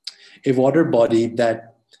 a water body that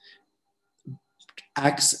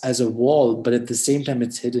acts as a wall, but at the same time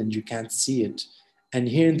it's hidden. You can't see it. And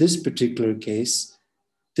here in this particular case,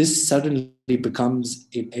 this suddenly becomes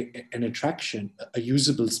an attraction, a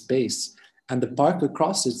usable space, and the park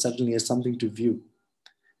across it suddenly has something to view.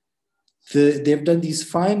 They've done these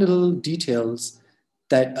fine little details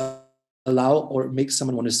that allow or make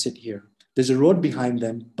someone want to sit here. There's a road behind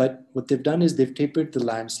them, but what they've done is they've tapered the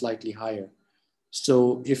land slightly higher.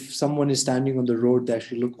 So if someone is standing on the road, they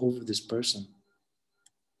actually look over this person.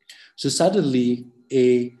 So suddenly,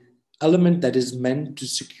 a element that is meant to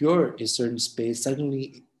secure a certain space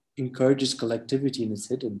suddenly encourages collectivity and is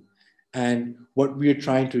hidden. And what we are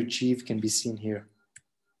trying to achieve can be seen here.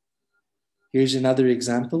 Here's another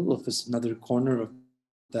example of another corner of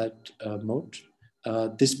that moat.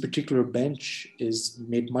 This particular bench is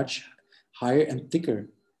made much higher and thicker,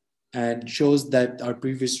 and shows that our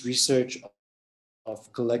previous research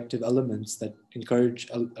of collective elements that encourage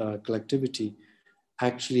collectivity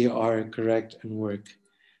actually are correct and work.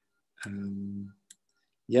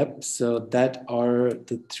 Yep, so that are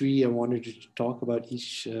the three I wanted to talk about,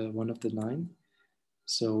 each one of the 9.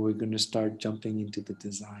 So we're going to start jumping into the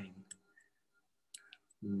design.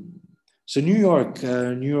 So New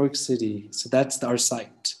York City, so that's our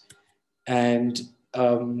site. And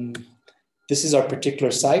this is our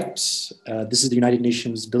particular site. This is the United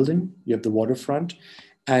Nations building. You have the waterfront,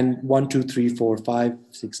 and 1, 2, 3, 4, 5,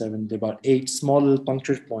 6, 7, there are about 8 small little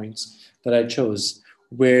puncture points that I chose,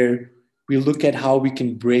 where we look at how we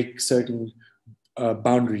can break certain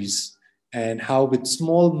boundaries and how with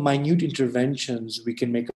small, minute interventions, we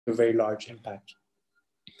can make a very large impact.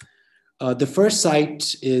 The first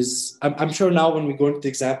site is, I'm sure now when we go into the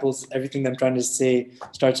examples, everything I'm trying to say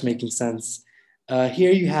starts making sense.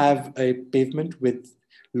 Here you have a pavement with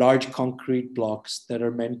large concrete blocks that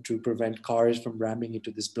are meant to prevent cars from ramming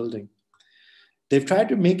into this building. They've tried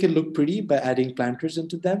to make it look pretty by adding planters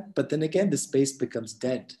into them, but then again, the space becomes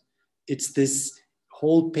dead. It's this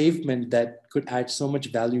whole pavement that could add so much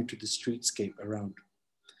value to the streetscape around.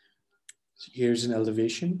 So here's an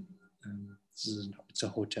elevation. It's a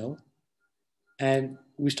hotel. And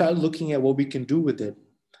we started looking at what we can do with it.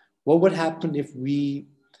 What would happen if we,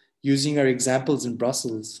 using our examples in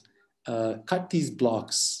Brussels, cut these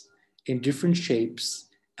blocks in different shapes,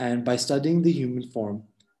 and by studying the human form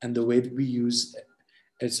and the way that we use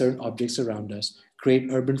certain objects around us, create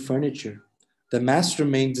urban furniture. The mass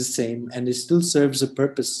remains the same, and it still serves a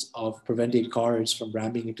purpose of preventing cars from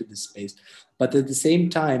ramming into this space. But at the same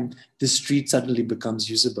time, the street suddenly becomes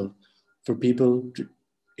usable for people to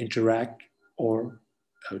interact or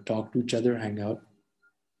talk to each other, hang out,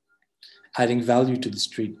 adding value to the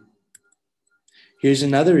street. Here's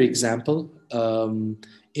another example.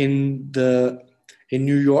 In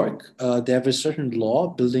New York, they have a certain law,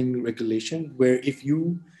 building regulation, where if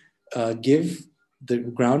you give the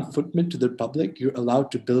ground footprint to the public, you're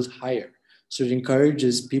allowed to build higher. So it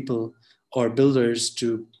encourages people or builders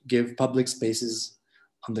to give public spaces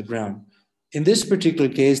on the ground. In this particular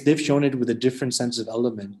case, they've shown it with a different sense of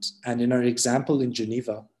element. And in our example in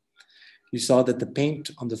Geneva, you saw that the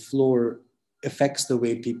paint on the floor affects the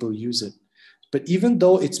way people use it. But even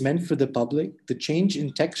though it's meant for the public, the change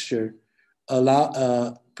in texture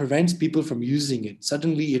prevents people from using it.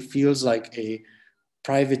 Suddenly it feels like a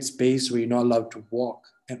private space where you're not allowed to walk.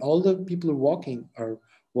 And all the people who are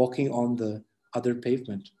walking on the other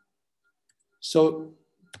pavement. So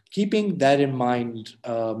keeping that in mind,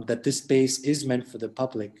 that this space is meant for the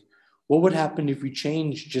public, what would happen if we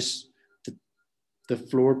change just the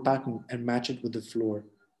floor pattern and match it with the floor,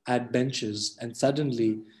 add benches, and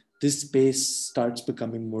suddenly this space starts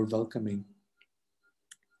becoming more welcoming.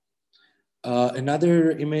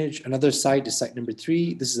 Another site is site number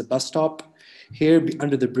 3. This is a bus stop. Here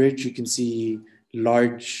under the bridge, you can see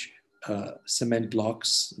large cement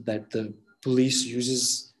blocks that the police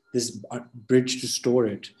uses this bridge to store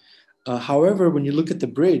it. However, when you look at the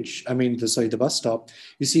bridge, the bus stop,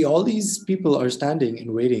 you see all these people are standing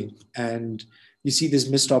and waiting, and you see this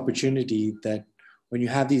missed opportunity that when you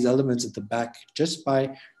have these elements at the back, just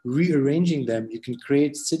by rearranging them, you can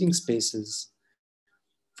create sitting spaces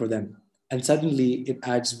for them. And suddenly it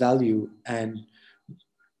adds value and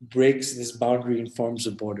breaks this boundary and forms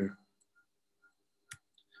a border.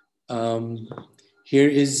 Here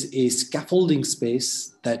is a scaffolding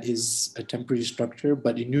space that is a temporary structure,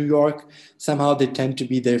 but in New York, somehow they tend to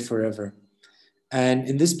be there forever. And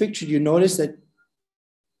in this picture, you notice that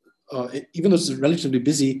even though it's relatively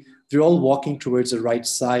busy, they're all walking towards the right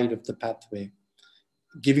side of the pathway,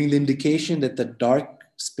 giving the indication that the dark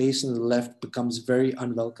space on the left becomes very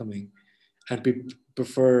unwelcoming and people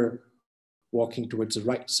prefer walking towards the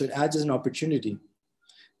right. So it adds as an opportunity.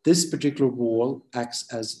 This particular wall acts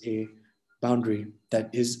as a boundary that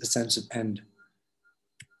is a sense of end.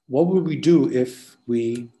 What would we do if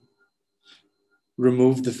we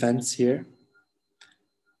remove the fence here,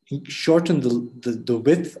 shorten the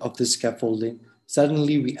width of the scaffolding?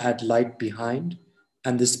 Suddenly we add light behind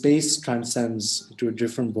and the space transcends into a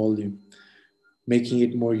different volume, making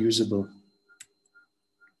it more usable.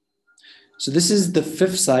 So this is the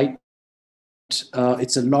fifth site.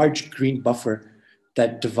 It's a large green buffer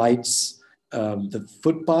that divides the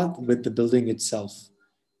footpath with the building itself.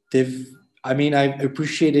 I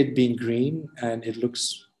appreciate it being green and it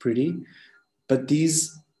looks pretty, but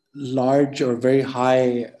these large or very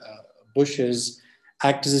high bushes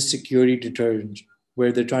act as a security deterrent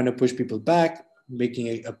where they're trying to push people back,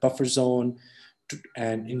 making a buffer zone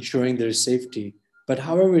and ensuring their safety. But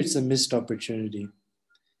however, it's a missed opportunity.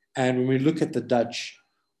 And when we look at the Dutch,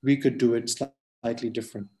 we could do it slightly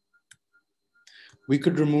different. We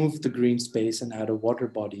could remove the green space and add a water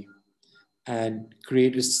body and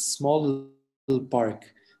create a small little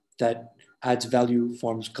park that adds value,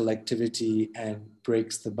 forms collectivity, and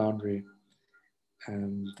breaks the boundary.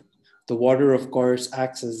 And the water, of course,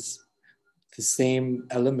 acts as the same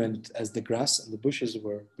element as the grass and the bushes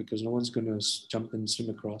were, because no one's going to jump and swim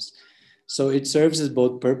across. So it serves as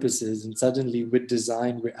both purposes, and suddenly with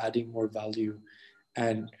design, we're adding more value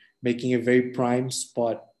and making a very prime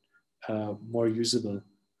spot more usable.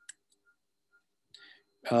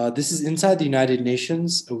 This is inside the United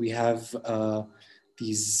Nations. We have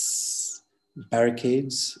these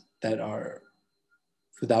barricades that are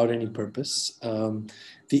without any purpose.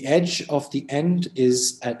 The edge of the end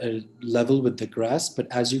is at a level with the grass, but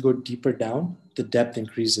as you go deeper down, the depth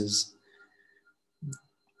increases.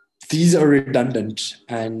 These are redundant,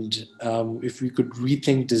 and if we could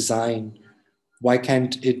rethink design, why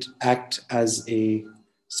can't it act as a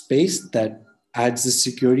space that adds the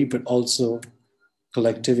security, but also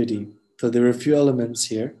collectivity? So there are a few elements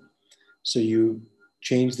here. So you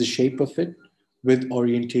change the shape of it with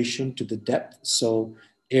orientation to the depth. So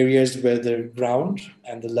areas where the ground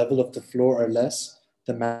and the level of the floor are less,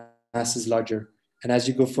 the mass is larger. And as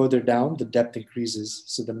you go further down, the depth increases.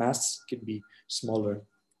 So the mass can be smaller.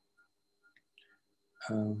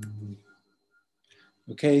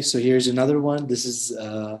 Okay, so here's another one. This is,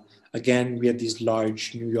 again, we have these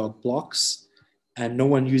large New York blocks and no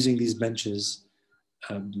one using these benches.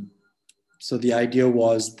 So the idea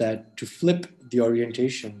was that to flip the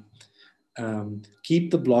orientation,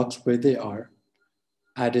 keep the blocks where they are,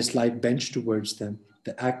 add a slight bench towards them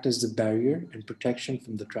that act as the barrier and protection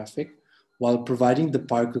from the traffic, while providing the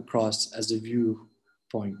park across as a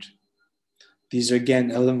viewpoint. These are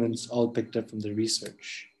again elements all picked up from the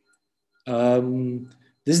research.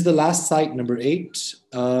 This is the last site, number 8.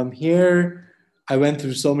 Here, I went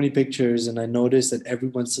through so many pictures and I noticed that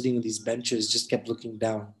everyone sitting on these benches just kept looking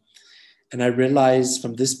down. And I realized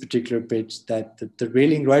from this particular pitch that the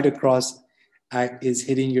railing right across is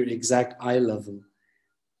hitting your exact eye level.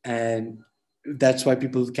 And that's why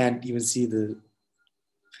people can't even see the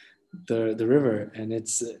river. And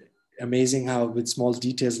it's amazing how with small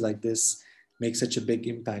details like this make such a big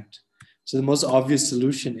impact. So the most obvious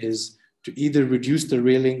solution is to either reduce the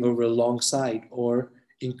railing over alongside or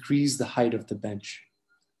increase the height of the bench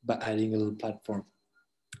by adding a little platform.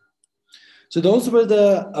 So those were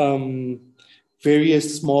the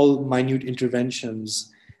various small, minute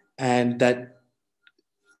interventions, and that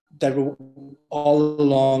were all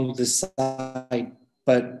along the site.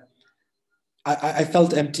 But I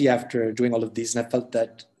felt empty after doing all of these, and I felt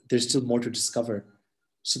that there's still more to discover.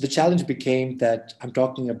 So the challenge became that I'm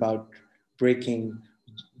talking about breaking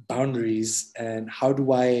boundaries, and how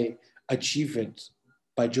do I achieve it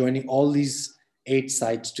by joining all these 8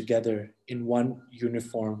 sites together in one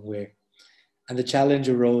uniform way? And the challenge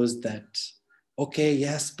arose that, okay,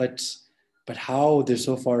 yes, but how? They're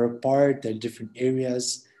so far apart, they're in different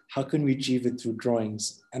areas. How can we achieve it through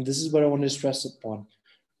drawings? And this is what I want to stress upon.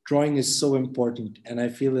 Drawing is so important. And I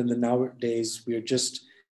feel in the nowadays, we're just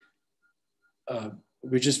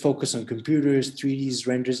focused on computers, 3Ds,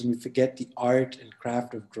 renders, and we forget the art and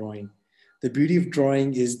craft of drawing. The beauty of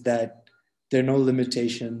drawing is that there are no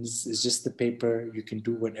limitations. It's just the paper. You can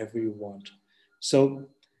do whatever you want. So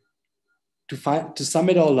to sum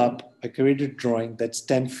it all up, I created a drawing that's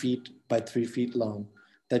 10 feet by 3 feet long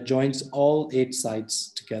that joins all 8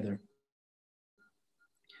 sides together.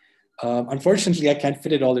 Unfortunately, I can't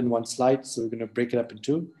fit it all in one slide, so we're going to break it up in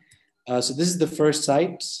 2. So this is the first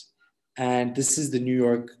site, and this is the New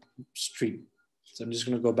York street. So I'm just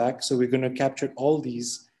going to go back. So we're going to capture all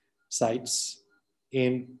these sites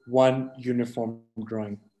in one uniform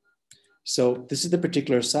drawing. So this is the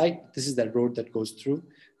particular site. This is that road that goes through.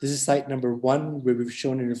 This is site number 1, where we've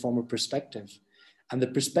shown a uniform perspective. And the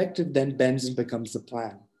perspective then bends and becomes the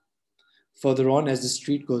plan. Further on, as the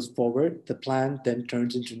street goes forward, the plan then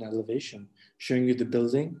turns into an elevation, showing you the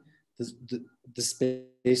building, the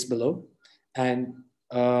space below. And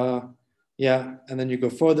yeah, and then you go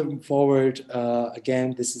further forward.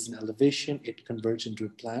 Again, this is an elevation. It converts into a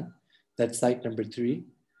plan. That's site number 3.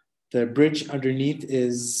 The bridge underneath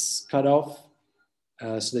is cut off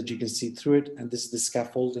so that you can see through it. And this is the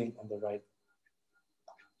scaffolding on the right.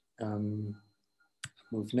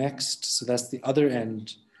 Move next. So that's the other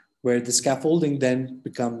end, where the scaffolding then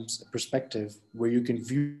becomes a perspective where you can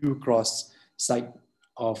view across site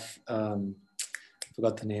of,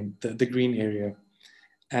 forgot the name, the green area.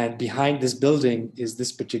 And behind this building is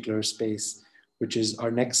this particular space, which is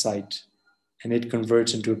our next site. And it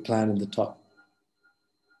converts into a plan in the top.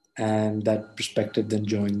 And that perspective then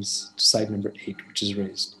joins to site number 8, which is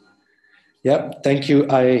raised. Yep, thank you.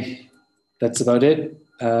 That's about it.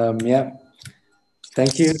 Yeah,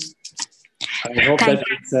 thank you. I hope that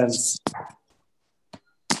makes sense.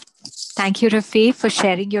 Thank you, Rafeeh, for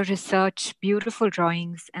sharing your research, beautiful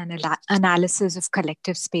drawings, and analysis of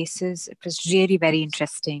collective spaces. It was really very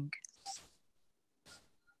interesting.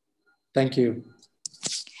 Thank you.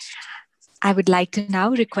 I would like to now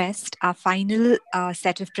request our final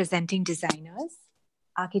set of presenting designers,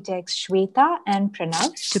 architects Shweta and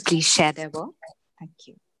Pranav, to please share their work. Thank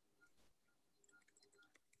you.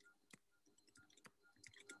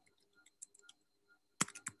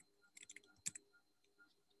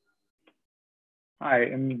 Hi,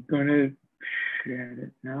 I'm going to share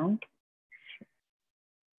it now.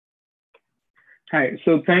 Hi,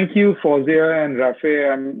 so thank you, Fauzia and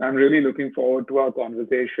Rafeeh. I'm really looking forward to our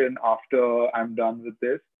conversation after I'm done with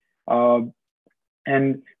this.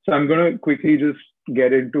 And so I'm going to quickly just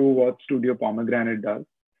get into what Studio Pomegranate does.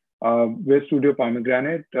 We're Studio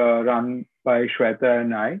Pomegranate, run by Shweta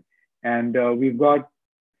and I. And we've got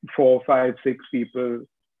 4, 5, 6 people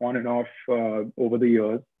on and off over the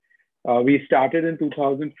years. We started in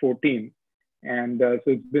 2014. And so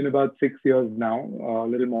it's been about 6 years now, a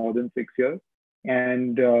little more than 6 years.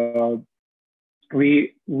 And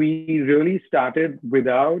we really started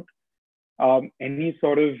without any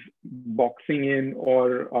sort of boxing in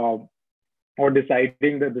or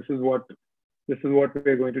deciding that this is what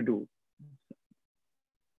we're going to do.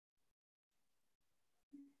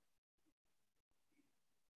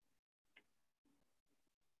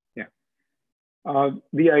 Yeah.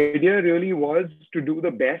 The idea really was to do the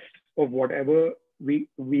best of whatever we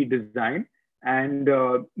design, and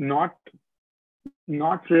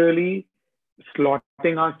not really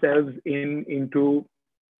slotting ourselves into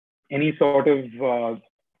any sort of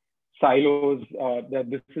silos that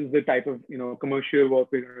this is the type of commercial work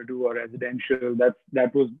we're going to do or residential.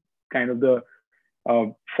 That was kind of the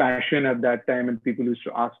fashion at that time, and people used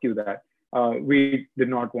to ask you that. We did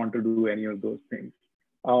not want to do any of those things.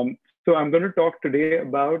 So I'm going to talk today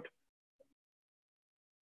about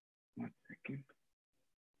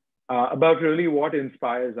about really what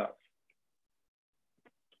inspires us.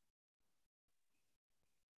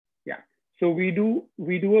 So we do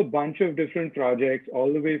a bunch of different projects,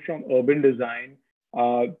 all the way from urban design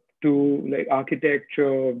to like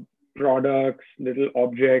architecture, products, little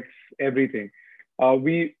objects, everything.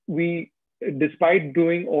 We despite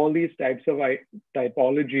doing all these types of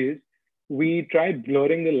typologies, we try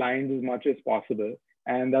blurring the lines as much as possible,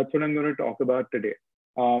 and that's what I'm going to talk about today.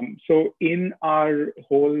 So in our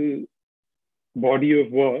whole body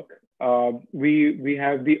of work, we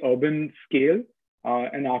have the urban scale.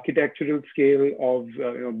 An architectural scale of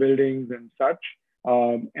buildings and such,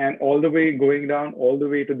 and all the way going down all the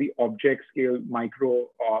way to the object scale, micro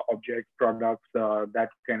object products, that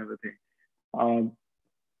kind of a thing.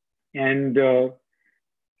 And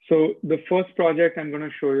so the first project I'm going to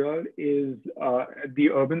show you all is the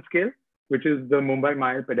urban scale, which is the Mumbai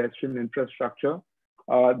Mile pedestrian infrastructure.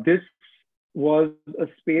 This was a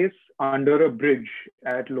space under a bridge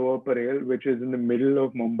at Lower Parel, which is in the middle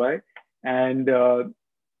of Mumbai. And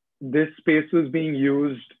this space was being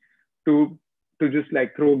used to just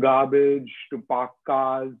like throw garbage, to park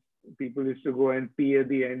cars. People used to go and pee at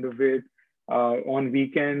the end of it. On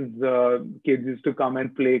weekends, kids used to come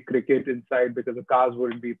and play cricket inside because the cars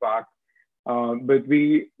wouldn't be parked. But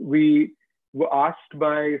we were asked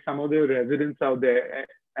by some of the residents out there,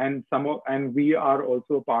 and we are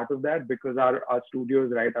also a part of that because our studio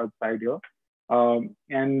is right outside here.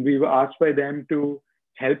 And we were asked by them to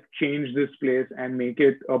help change this place and make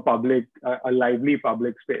it a lively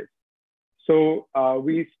public space. So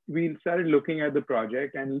we started looking at the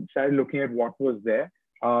project and started looking at what was there.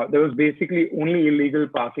 There was basically only illegal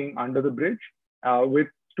parking under the bridge with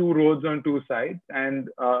 2 roads on 2 sides and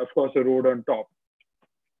of course a road on top.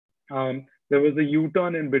 There was a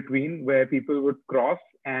U-turn in between where people would cross,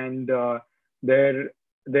 and there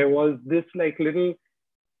was this like little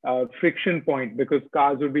friction point because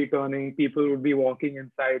cars would be turning, people would be walking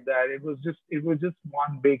inside that. It was just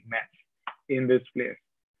one big mess in this place.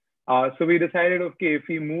 So we decided, okay, if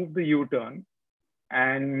we move the U-turn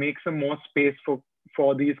and make some more space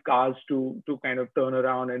for these cars to kind of turn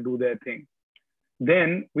around and do their thing,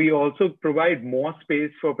 then we also provide more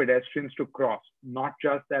space for pedestrians to cross, not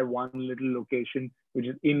just that one little location which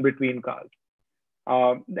is in between cars.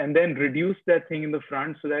 And then reduce that thing in the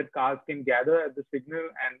front so that cars can gather at the signal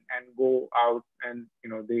and go out and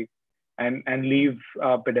and leave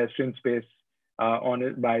pedestrian space on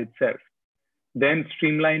it by itself. Then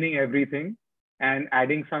streamlining everything and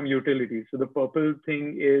adding some utilities. So the purple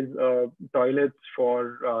thing is toilets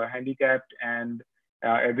for handicapped and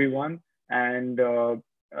everyone, and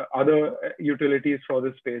other utilities for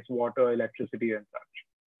the space, water, electricity, and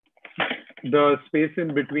such. The space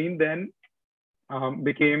in between then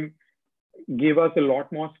gave us a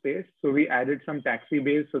lot more space. So we added some taxi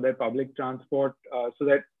bays so that public transport, so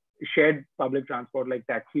that shared public transport like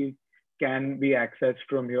taxis can be accessed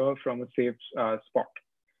from here from a safe spot.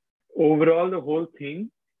 Overall, the whole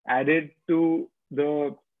thing added to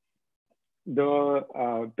the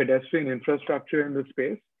pedestrian infrastructure in the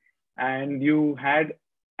space, and you had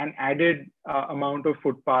an added amount of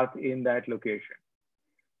footpath in that location.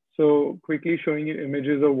 So quickly showing you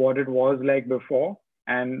images of what it was like before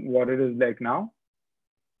and what it is like now.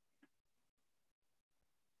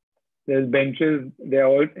 There's benches, they're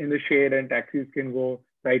all in the shade and taxis can go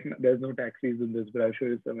right now. There's no taxis in this, but I'll show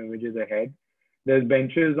you some images ahead. There's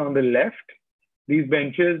benches on the left. These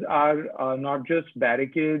benches are not just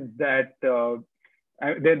barricades that,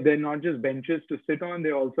 they're not just benches to sit on,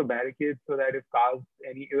 they're also barricades so that if cars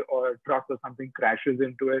or a truck or something crashes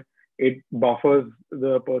into it, it buffers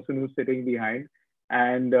the person who's sitting behind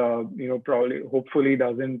and hopefully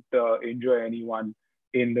doesn't injure anyone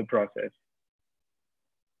in the process.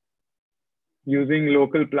 Using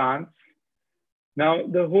local plants. Now,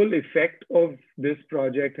 the whole effect of this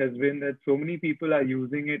project has been that so many people are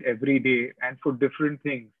using it every day and for different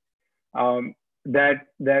things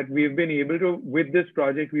that we've been able to, with this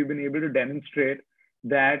project, we've been able to demonstrate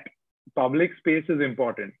that public space is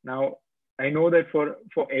important. Now, I know that for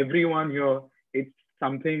everyone here, it's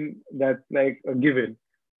something that's like a given,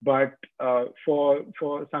 but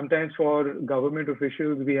sometimes for government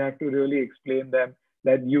officials, we have to really explain them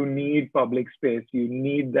that you need public space. You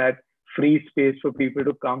need that free space for people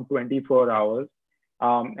to come 24 hours.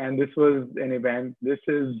 And this was an event. This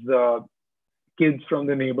is kids from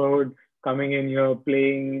the neighborhood coming in here,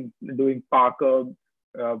 playing, doing parkour,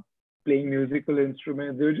 playing musical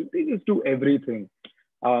instruments. They just do everything.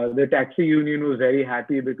 The taxi union was very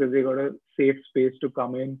happy because they got a safe space to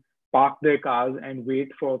come in, park their cars and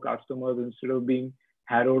wait for customers instead of being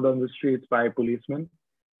harrowed on the streets by policemen.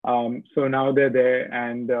 So now they're there,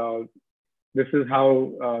 and this is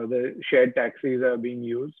how the shared taxis are being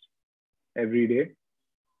used every day.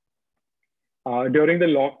 During the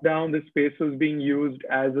lockdown, the space was being used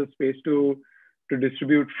as a space to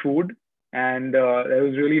distribute food. And it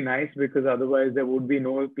was really nice because otherwise there would be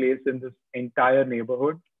no place in this entire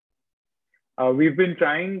neighborhood. We've been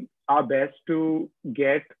trying our best to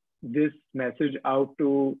get this message out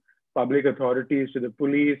to public authorities, to the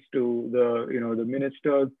police, to the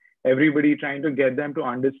ministers, everybody, trying to get them to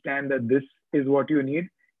understand that this is what you need.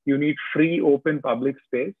 You need free, open public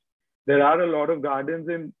space. There are a lot of gardens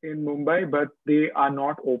in Mumbai, but they are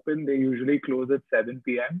not open. They usually close at 7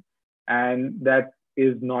 p.m. and that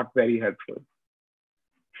is not very helpful.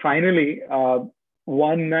 Finally,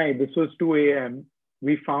 one night, this was 2 a.m.,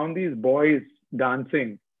 we found these boys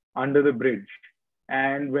dancing under the bridge.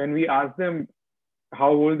 And when we asked them how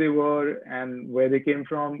old they were and where they came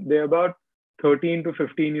from, they're about 13 to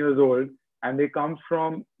 15 years old, and they come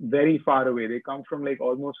from very far away. They come from like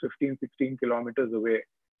almost 15, 16 kilometers away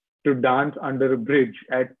to dance under a bridge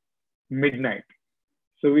at midnight.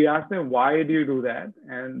 So we asked them, why do you do that?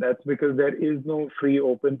 And that's because there is no free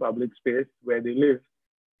open public space where they live.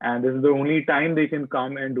 And this is the only time they can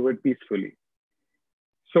come and do it peacefully.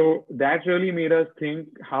 So that really made us think,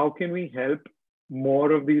 how can we help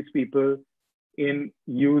more of these people in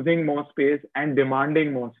using more space and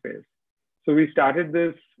demanding more space? So we started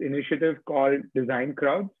this initiative called Design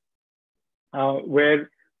Crowds, where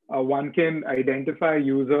one can identify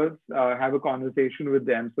users, have a conversation with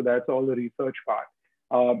them. So that's all the research part.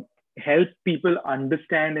 Help people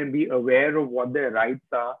understand and be aware of what their rights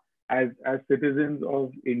are as citizens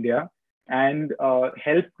of India, and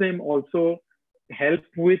help them also help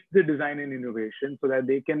with the design and innovation, so that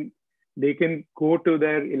they can go to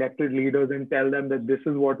their elected leaders and tell them that this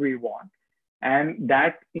is what we want. And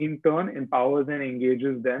that in turn empowers and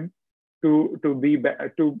engages them to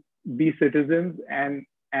be citizens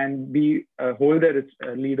and be hold their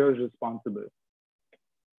leaders responsible.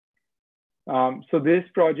 So this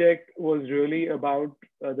project was really about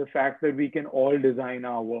the fact that we can all design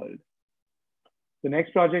our world. The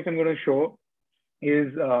next project I'm going to show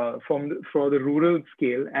is for the rural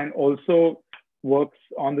scale, and also works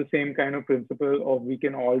on the same kind of principle of we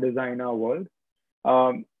can all design our world.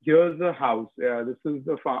 Here's a house. This is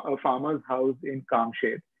a farmer's house in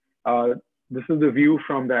Kamshed. This is the view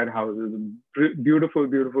from that house. It's a beautiful,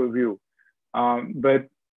 beautiful view. But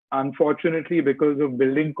unfortunately, because of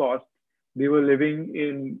building costs, they were living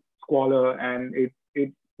in squalor, and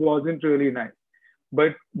it wasn't really nice.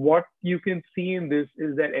 But what you can see in this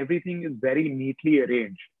is that everything is very neatly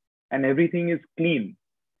arranged and everything is clean.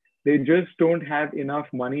 They just don't have enough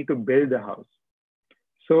money to build the house.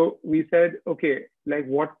 So we said, okay, like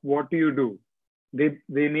what do you do?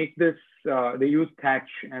 They make this, they use thatch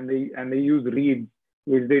and they use reeds,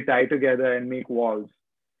 which they tie together and make walls.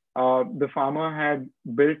 The farmer had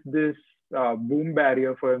built this boom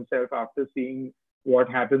barrier for himself after seeing what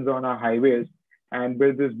happens on our highways, and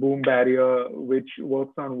built this boom barrier which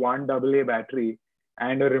works on one AA battery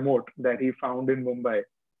and a remote that he found in Mumbai.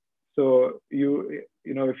 So you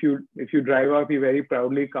know, if you drive up, he very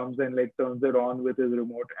proudly comes and like turns it on with his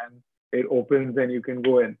remote, and it opens and you can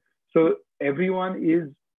go in. So everyone is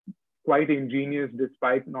quite ingenious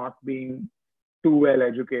despite not being too well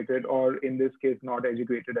educated, or in this case, not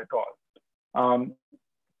educated at all.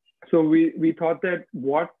 So we thought that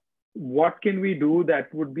what can we do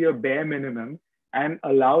that would be a bare minimum and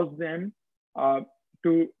allows them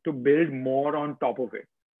to build more on top of it.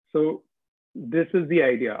 So this is the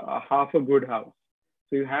idea, half a good house.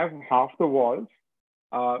 So you have half the walls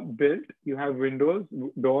built, you have windows,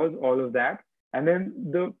 doors, all of that. And then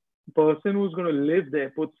the person who's going to live there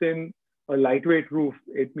puts in a lightweight roof.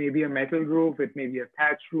 It may be a metal roof, it may be a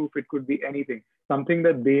thatch roof, it could be anything, something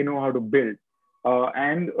that they know how to build.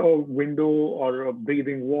 And a window or a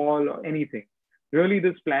breathing wall or anything. Really,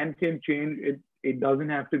 this plan can change. It doesn't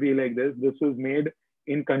have to be like this. This was made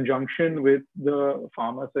in conjunction with the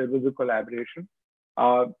farmer, so it was a collaboration.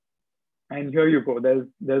 And here you go.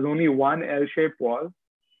 There's only one L-shaped wall,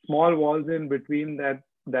 small walls in between that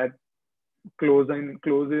close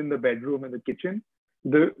in the bedroom and the kitchen.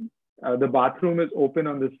 The bathroom is open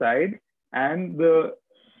on the side, and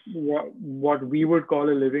what we would call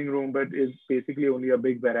a living room, but is basically only a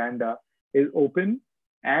big veranda, is open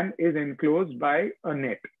and is enclosed by a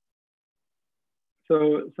net.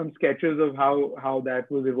 So some sketches of how that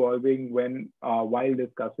was evolving while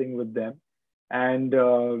discussing with them, and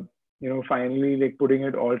finally like putting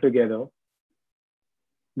it all together.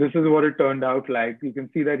 This is what it turned out like. You can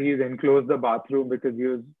see that he's enclosed the bathroom because he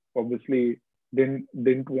was obviously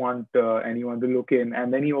didn't want anyone to look in,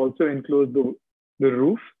 and then he also enclosed the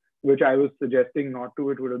roof, which I was suggesting not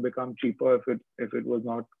to. It would have become cheaper if it was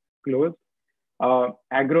not closed.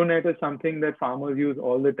 Agronet is something that farmers use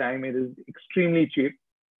all the time. It is extremely cheap,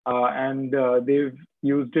 and they've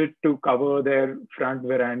used it to cover their front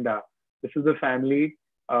veranda. This is a family.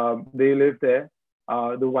 They live there.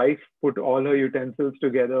 The wife put all her utensils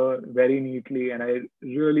together very neatly, and I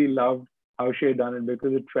really loved how she had done it,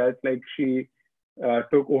 because it felt like she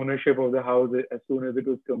took ownership of the house as soon as it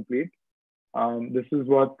was complete. This is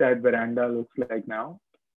what that veranda looks like now.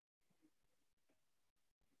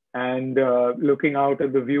 And looking out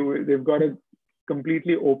at the view, they've got a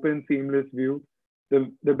completely open, seamless view.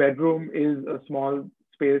 The bedroom is a small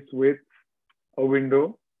space with a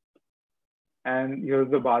window. And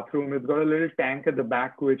here's the bathroom. It's got a little tank at the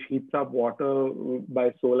back which heats up water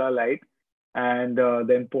by solar light, and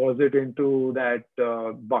then pours it into that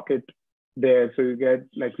bucket there. So you get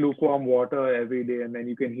like lukewarm water every day, and then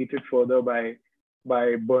you can heat it further by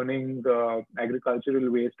burning the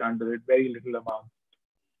agricultural waste under it, very little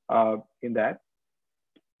amount in that.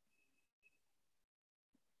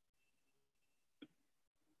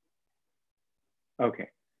 Okay.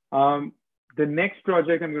 The next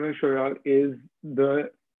project I'm going to show you is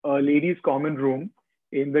the ladies' common room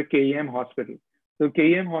in the KEM hospital. So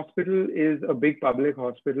KEM hospital is a big public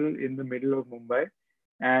hospital in the middle of Mumbai,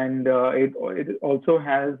 and it also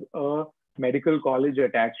has a medical college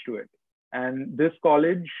attached to it. And this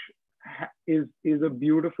college is a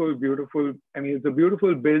beautiful, beautiful, I mean, it's a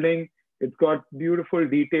beautiful building. It's got beautiful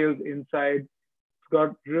details inside. It's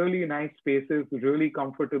got really nice spaces, really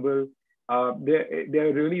comfortable.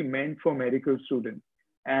 They're really meant for medical students.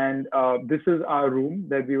 And this is our room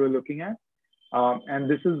that we were looking at. And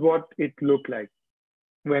this is what it looked like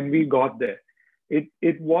when we got there.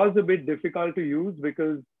 It was a bit difficult to use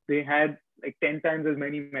because they had like 10 times as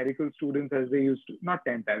many medical students as they used to, not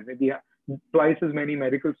 10 times, maybe twice as many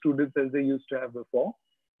medical students as they used to have before.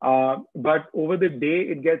 But over the day,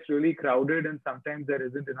 it gets really crowded and sometimes there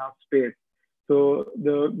isn't enough space. So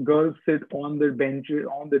the girls sit on the benches,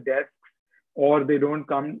 on the desks, or they don't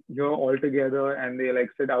come here all together and they like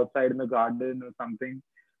sit outside in the garden or something.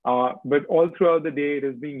 But all throughout the day, it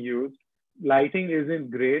is being used. Lighting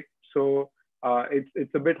isn't great, so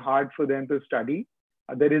it's a bit hard for them to study.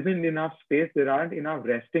 There isn't enough space. There aren't enough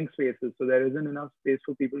resting spaces, so there isn't enough space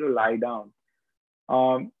for people to lie down.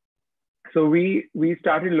 So we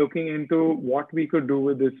started looking into what we could do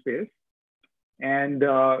with this space, and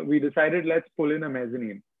we decided let's pull in a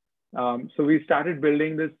mezzanine. So we started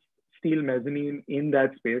building this steel mezzanine in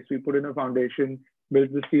that space. We put in a foundation,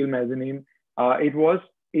 built the steel mezzanine.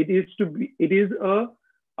 It is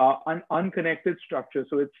an unconnected structure,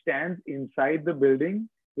 so it stands inside the building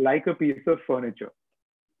like a piece of furniture.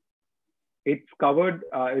 It's covered.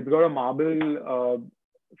 It's got a marble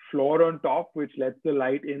floor on top, which lets the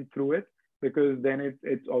light in through it, because then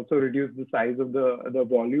it's also reduced the size of the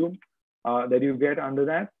volume that you get under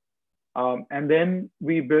that. And then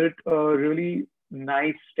we built a really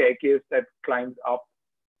nice staircase that climbs up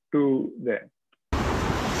to there. In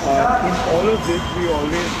all of this, we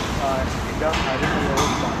always end up having a lot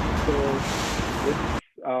of fun. So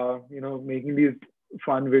it's making these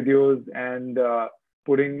fun videos and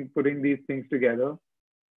putting these things together.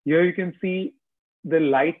 Here you can see the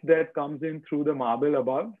light that comes in through the marble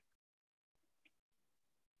above.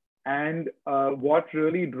 And what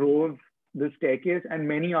really drove the staircase and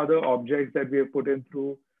many other objects that we have put in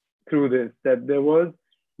through this, that there was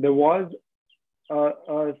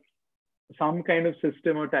some kind of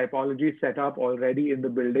system or typology set up already in the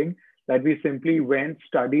building that we simply went,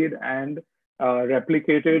 studied, and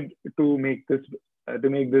replicated to make this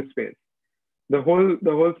space. The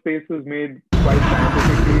whole space was made quite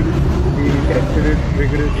scientifically. We tested it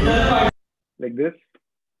rigorously, like this,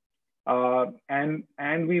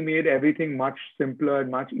 and we made everything much simpler and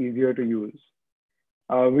much easier to use.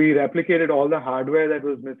 We replicated all the hardware that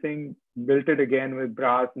was missing, built it again with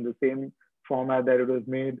brass in the same format that it was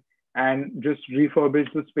made, and just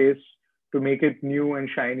refurbished the space to make it new and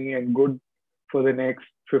shiny and good for the next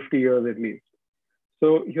 50 years at least.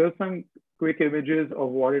 So here's some quick images of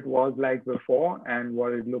what it was like before and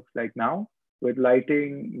what it looks like now, with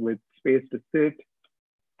lighting, with space to sit,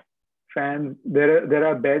 fans. There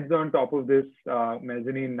are beds on top of this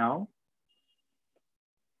mezzanine now.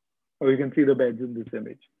 Or you can see the beds in this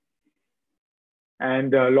image.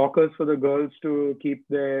 And lockers for the girls to keep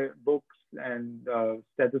their books and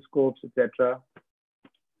stethoscopes, etc.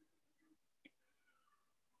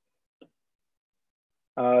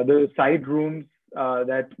 The side rooms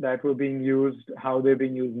that were being used, how they're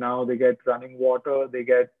being used now, they get running water, they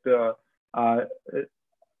get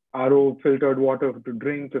RO filtered water to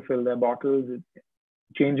drink, to fill their bottles,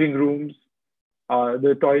 changing rooms.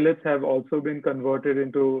 The toilets have also been converted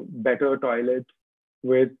into better toilets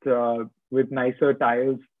with nicer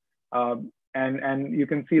tiles. And you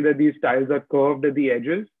can see that these tiles are curved at the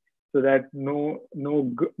edges so that no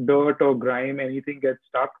dirt or grime, anything gets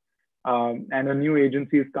stuck. And a new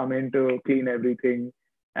agencies come in to clean everything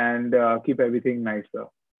and keep everything nicer.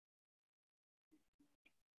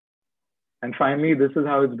 And finally, this is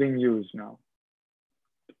how it's being used now.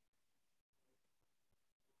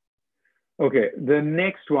 Okay, the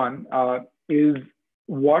next one is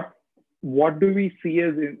what do we see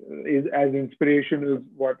as inspiration is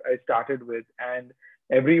what I started with. And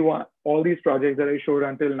all these projects that I showed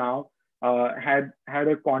until now had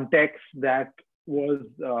a context that was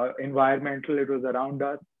environmental. It was around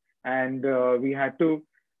us, and we had to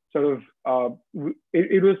sort of,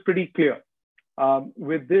 it was pretty clear.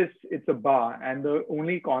 With this, it's a bar, and the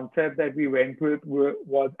only concept that we went with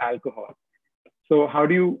was alcohol. So how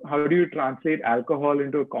do you translate alcohol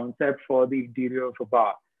into a concept for the interior of a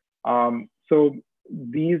bar? So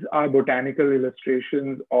these are botanical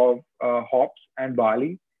illustrations of hops and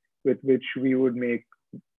barley with which we would make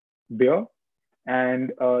beer.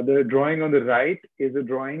 And the drawing on the right is a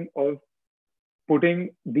drawing of putting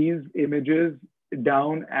these images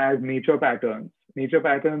down as nature patterns. Nature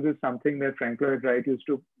patterns is something that Frank Lloyd Wright used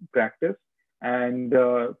to practice, and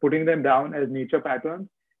putting them down as nature patterns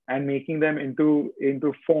and making them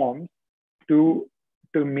into forms to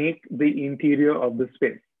make the interior of the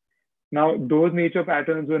space. Now, those nature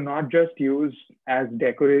patterns were not just used as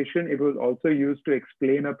decoration, it was also used to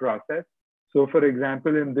explain a process. So for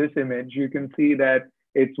example, in this image, you can see that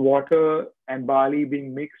it's water and barley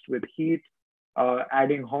being mixed with heat,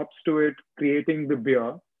 adding hops to it, creating the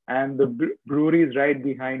beer, and the brewery is right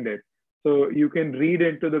behind it. So you can read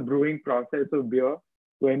into the brewing process of beer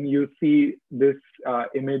when you see this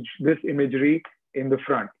imagery in the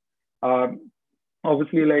front.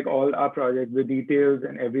 Obviously, like all our projects, the details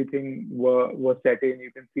and everything were set in.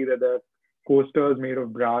 You can see that the coasters made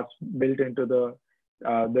of brass built into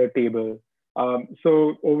the table.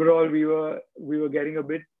 So overall, we're getting a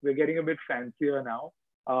bit fancier now,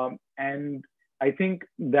 and I think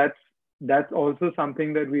that's also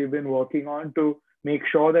something that we've been working on to make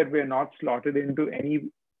sure that we're not slotted into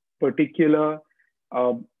any particular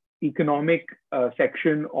economic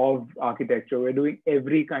section of architecture. We're doing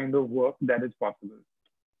every kind of work that is possible.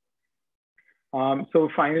 So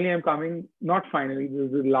finally, not finally,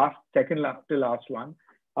 this is the second to last one,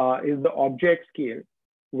 is the object scale,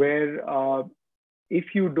 where if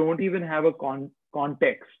you don't even have a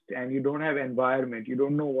context and you don't have environment, you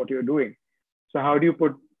don't know what you're doing. So how do you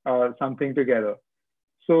put something together?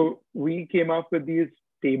 So we came up with these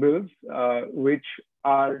tables, which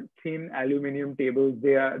are thin aluminum tables.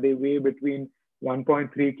 They weigh between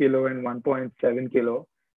 1.3 kilo and 1.7 kilo.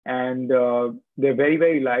 And they're very,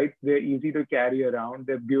 very light. They're easy to carry around.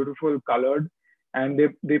 They're beautiful colored, and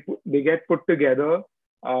they get put together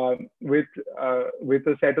with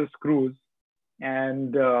a set of screws.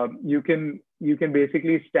 And you can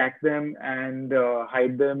basically stack them and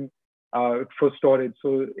hide them for storage.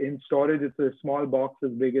 So in storage, it's a small box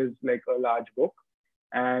as big as like a large book.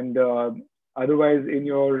 And otherwise in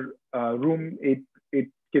your room, it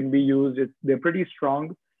can be used. They're pretty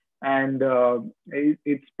strong, and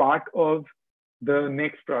it's part of the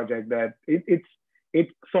next project that it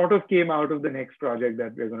sort of came out of the next project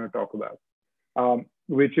that we're going to talk about,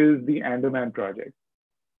 which is the Andaman project.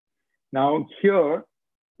 Now here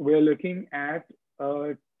we're looking at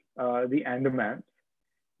the Andaman,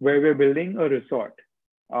 where we're building a resort.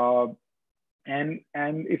 And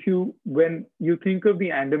when you think of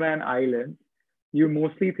the Andaman Islands, you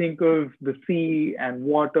mostly think of the sea and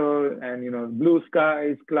water and blue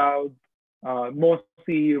skies, clouds, more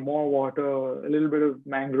sea, more water, a little bit of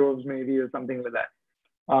mangroves maybe or something like that.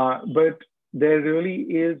 But there really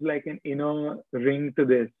is like an inner ring to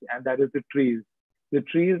this, and that is the trees. The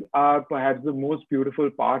trees are perhaps the most beautiful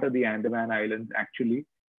part of the Andaman Islands, actually.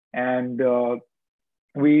 And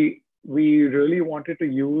we really wanted to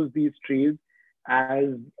use these trees as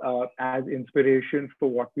inspiration for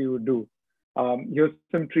what we would do. Here's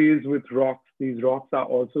some trees with rocks. These rocks are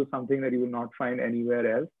also something that you will not find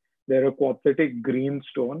anywhere else. They're a quartzitic green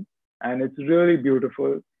stone, and it's really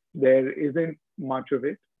beautiful. There isn't much of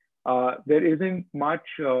it. There isn't much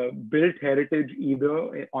built heritage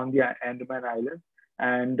either on the Andaman Islands.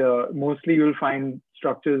 And mostly you'll find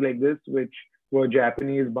structures like this, which were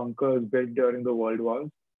Japanese bunkers built during the World Wars.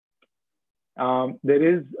 There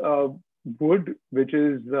is wood, which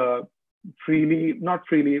is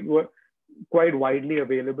quite widely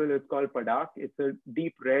available. It's called padak. It's a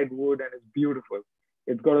deep red wood and it's beautiful.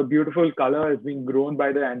 It's got a beautiful color. It's being grown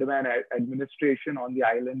by the Andaman administration on the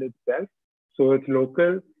island itself. So it's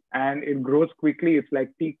local and it grows quickly. It's like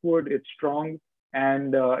teak wood. It's strong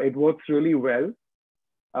and it works really well.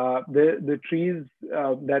 The trees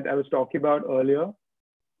that I was talking about earlier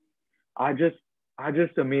are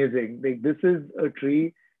just amazing. Like, this is a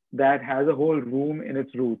tree that has a whole room in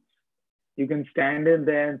its roots. You can stand in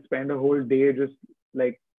there and spend a whole day just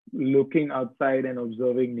like looking outside and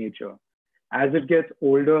observing nature. As it gets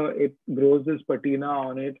older, it grows this patina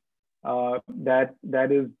on it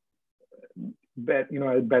that is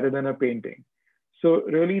better than a painting. So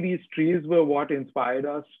really, these trees were what inspired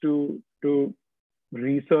us to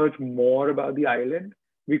research more about the island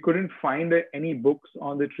we couldn't find any books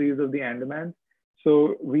on the trees of the Andamans.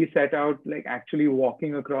 So we set out like actually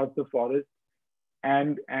walking across the forest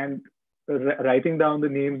and writing down the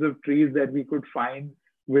names of trees that we could find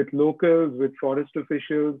with locals, with forest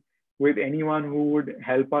officials, with anyone who would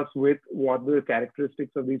help us with what the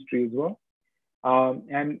characteristics of these trees were.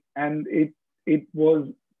 And it was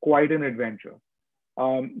quite an adventure.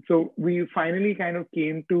 So we finally kind of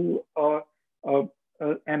came to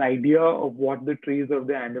an idea of what the trees of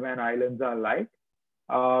the Andaman Islands are like.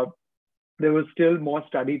 There was still more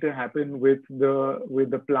study to happen with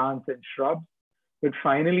the plants and shrubs, but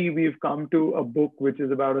finally we've come to a book which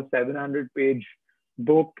is about a 700-page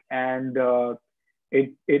book, and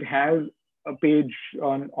it has a page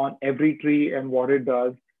on every tree and what it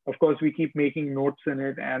does. Of course, we keep making notes in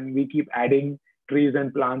it, and we keep adding trees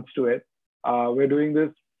and plants to it. We're doing this,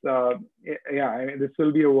 yeah, I mean, this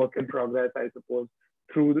will be a work in progress, I suppose,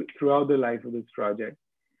 throughout the life of this project.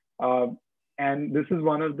 And this is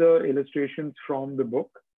one of the illustrations from the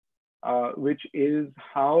book, which is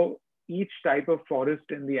how each type of forest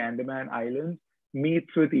in the Andaman Islands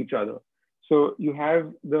meets with each other. So you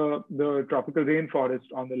have the tropical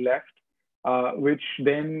rainforest on the left, which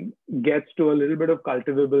then gets to a little bit of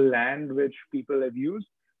cultivable land, which people have used.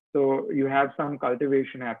 So you have some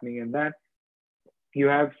cultivation happening in that. You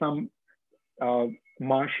have some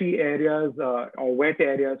marshy areas or wet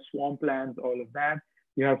areas, swamplands, all of that.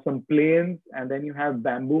 You have some plains, and then you have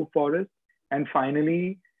bamboo forests, and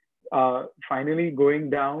finally going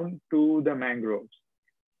down to the mangroves.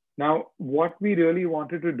 Now, what we really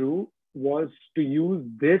wanted to do was to use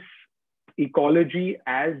this ecology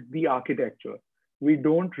as the architecture. We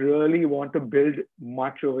don't really want to build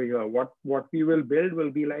much over here. What we will build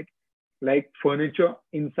will be like furniture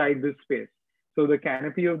inside this space. So the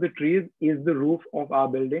canopy of the trees is the roof of our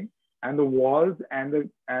building, and the walls and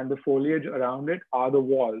the foliage around it are the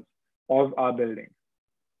walls of our building.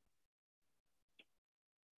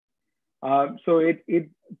 So it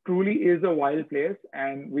truly is a wild place,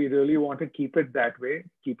 and we really want to keep it that way,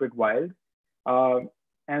 keep it wild.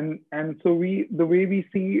 And so the way we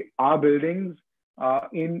see our buildings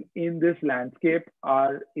in this landscape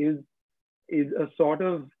is a sort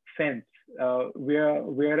of fence.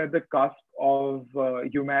 We're at the cusp of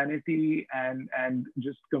humanity and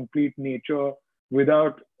just complete nature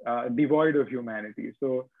without devoid of humanity.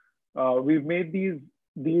 So we've made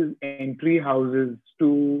these entry houses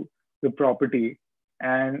to the property,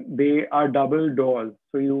 and they are double doors.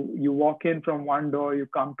 So you walk in from one door, you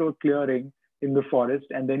come to a clearing in the forest,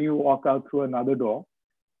 and then you walk out through another door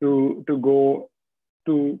to go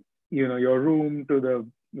to your room, to the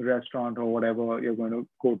restaurant or whatever you're going to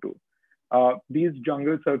go to. These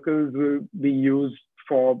jungle circles will be used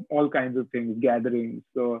for all kinds of things, gatherings.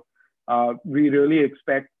 So we really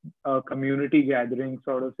expect a community gathering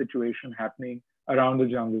sort of situation happening around the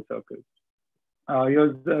jungle circles.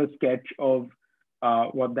 Here's a sketch of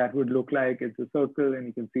what that would look like. It's a circle, and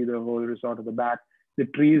you can see the whole resort at the back. The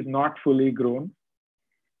tree is not fully grown.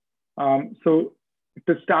 So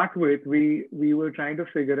to start with, we were trying to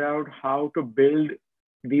figure out how to build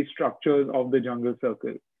these structures of the jungle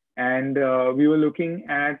circle. And we were looking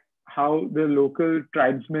at how the local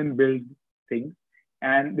tribesmen build things,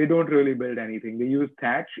 and they don't really build anything. They use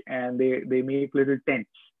thatch, and they make little tents.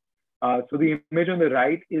 So the image on the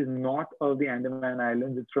right is not of the Andaman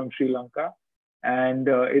Islands, it's from Sri Lanka. And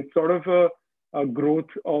it's sort of a growth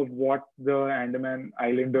of what the Andaman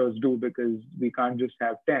Islanders do, because we can't just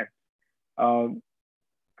have tents.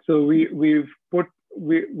 So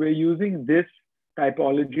we're using this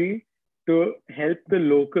typology to help the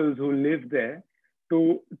locals who live there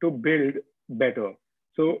to build better.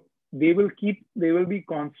 So they will be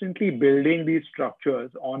constantly building these structures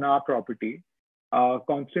on our property,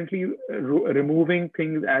 constantly removing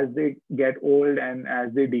things as they get old and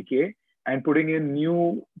as they decay, and putting in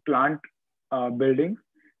new plant buildings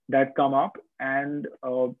that come up. And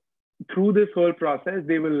through this whole process,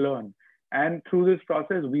 they will learn. And through this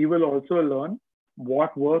process, we will also learn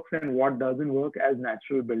what works and what doesn't work as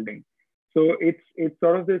natural building. So it's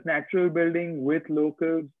sort of this natural building with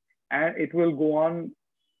locals, and it will go on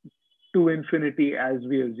to infinity as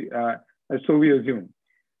we assume.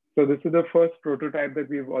 So this is the first prototype that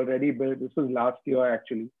we've already built. This was last year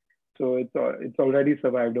actually. So it's already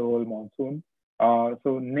survived a whole monsoon.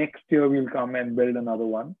 So next year we'll come and build another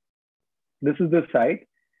one. This is the site,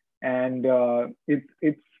 and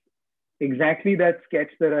it's exactly that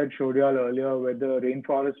sketch that I showed you all earlier, with the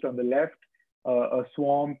rainforest on the left, a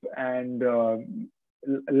swamp and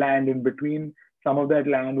land in between. Some of that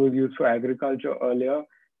land was used for agriculture earlier.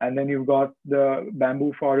 And then you've got the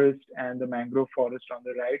bamboo forest and the mangrove forest on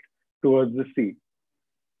the right towards the sea.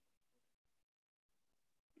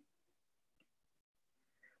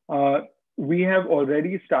 We have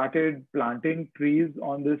already started planting trees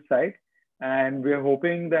on this site, and we're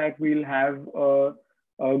hoping that we'll have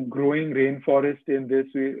a growing rainforest in this.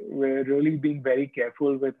 We're really being very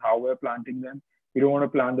careful with how we're planting them. We don't want to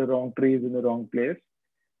plant the wrong trees in the wrong place.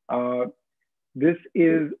 This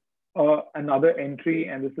is another entry,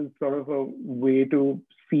 and this is sort of a way to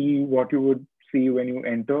see what you would see when you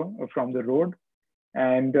enter from the road,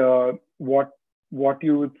 and what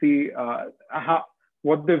you would see,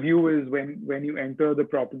 what the view is when you enter the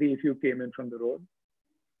property if you came in from the road.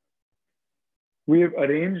 We have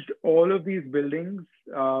arranged all of these buildings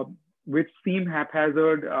which seem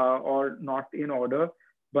haphazard or not in order,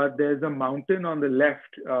 but there's a mountain on the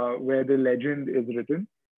left where the legend is written,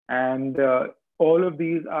 and all of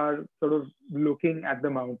these are sort of looking at the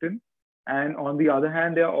mountain. And on the other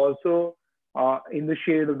hand, they're also in the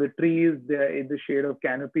shade of the trees, they're in the shade of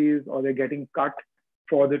canopies, or they're getting cut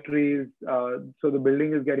for the trees. So the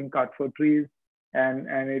building is getting cut for trees, and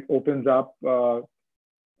it opens up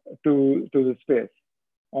to the space.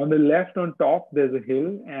 On the left on top, there's a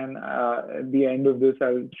hill, and at the end of this,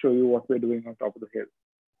 I'll show you what we're doing on top of the hill.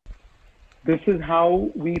 This is how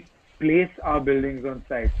we place our buildings on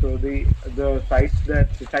site. So the site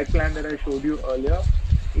plan that I showed you earlier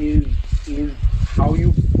is how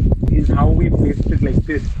we placed it like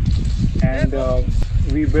this. And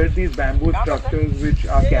we built these bamboo structures which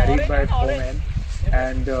are carried by 4 men,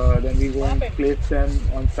 and then we go and place them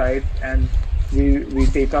on site, and we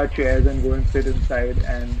take our chairs and go and sit inside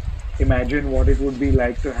and imagine what it would be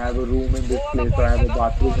like to have a room in this place, or have a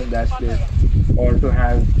bathroom in that place, or to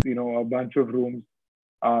have, you know, a bunch of rooms.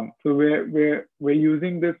 So we're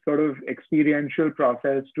using this sort of experiential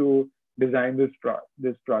process to design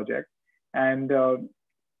this project. And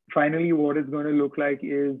finally, what it's going to look like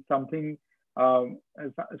is something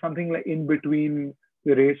like in between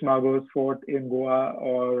the Reis Magos Fort in Goa,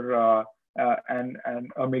 or and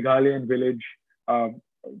a Meghalayan village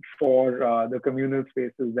for the communal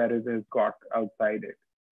spaces that it has got outside it.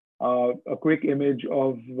 A quick image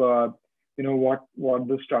of you know, what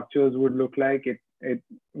the structures would look like.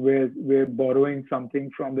 We're borrowing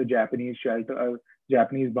something from the Japanese shelter,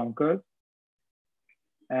 Japanese bunkers.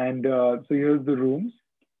 And so here's the rooms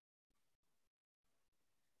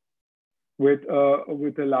with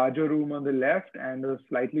a larger room on the left and a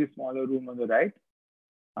slightly smaller room on the right.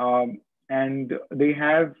 And they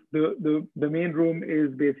have the main room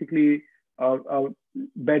is basically a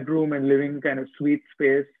bedroom and living kind of suite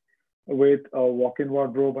space with a walk-in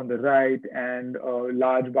wardrobe on the right and a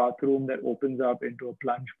large bathroom that opens up into a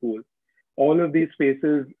plunge pool. All of these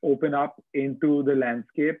spaces open up into the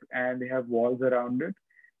landscape, and they have walls around it.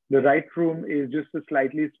 The right room is just a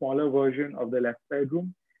slightly smaller version of the left side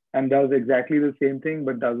room, and does exactly the same thing,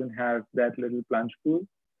 but doesn't have that little plunge pool.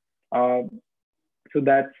 So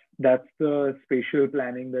that's the spatial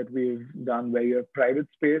planning that we've done, where you have private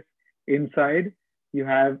space inside, you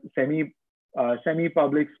have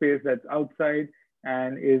semi-public space that's outside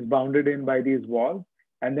and is bounded in by these walls.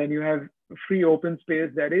 And then you have free open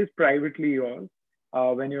space that is privately yours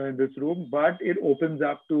when you're in this room, but it opens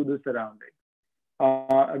up to the surrounding.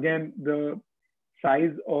 Again, the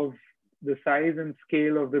size and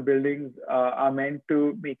scale of the buildings are meant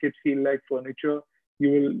to make it feel like furniture.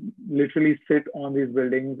 You will literally sit on these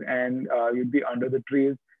buildings, and you'll be under the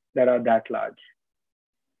trees that are that large.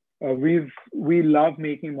 We love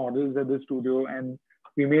making models at the studio, and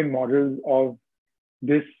we made models of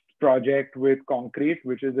this project with concrete,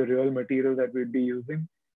 which is the real material that we'd be using.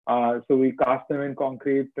 So we cast them in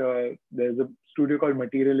concrete. There's a studio called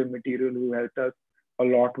Material in Material who helped us a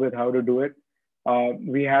lot with how to do it.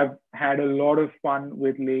 We have had a lot of fun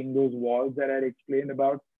with laying those walls that I explained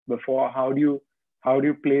about before. How do you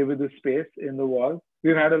play with the space in the walls?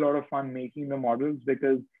 We've had a lot of fun making the models,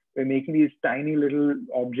 because we're making these tiny little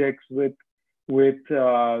objects with wood,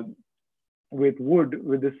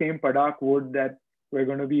 with the same padak wood that we're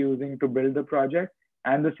going to be using to build the project,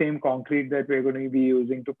 and the same concrete that we're going to be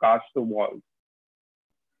using to cast the walls.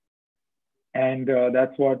 And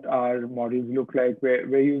that's what our models look like.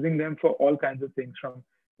 We're using them for all kinds of things, from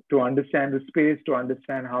to understand the space, to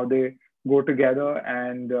understand how they go together,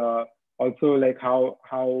 and also like how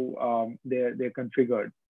they're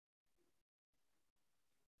configured.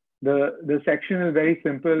 The section is very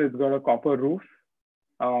simple. It's got a copper roof,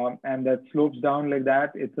 and that slopes down like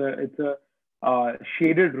that. It's a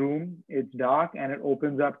shaded room. It's dark, and it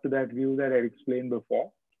opens up to that view that I explained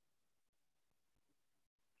before.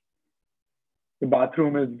 The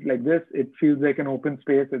bathroom is like this. It feels like an open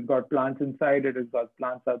space. It's got plants inside it. It's got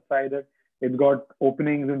plants outside it. It's got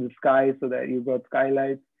openings in the sky so that you've got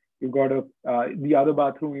skylights. You've got the other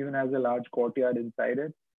bathroom even has a large courtyard inside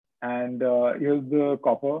it. And here's the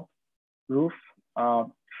copper roof.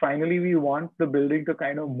 Finally, we want the building to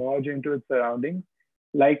kind of merge into its surroundings,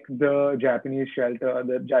 like the Japanese shelter,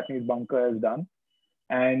 the Japanese bunker has done,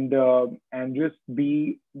 and just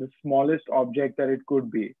be the smallest object that it could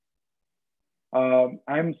be.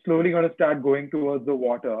 I'm slowly going to start going towards the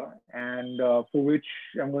water, and for which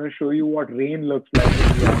I'm going to show you what rain looks like in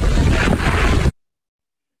the afternoon.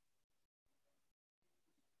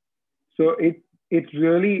 So it's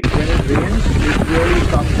really, when it rains, it really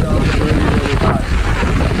comes down really, really hard.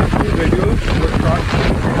 These videos were shot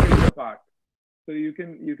 10 seconds apart. So you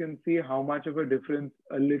can see how much of a difference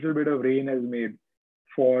a little bit of rain has made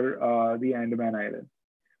for the Andaman Islands.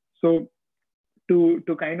 So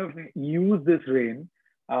to kind of use this rain,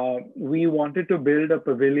 we wanted to build a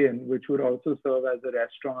pavilion which would also serve as a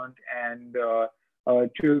restaurant and a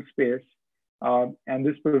chill space. And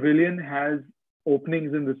this pavilion has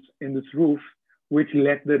openings in this roof which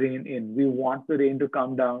let the rain in. We want the rain to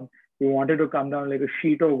come down. We want it to come down like a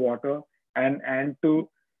sheet of water, and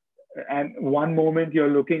one moment you're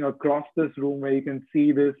looking across this room where you can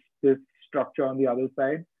see this structure on the other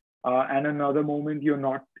side, and another moment you're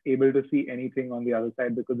not able to see anything on the other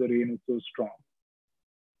side because the rain is so strong.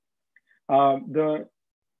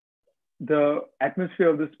 The atmosphere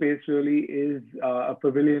of the space really is a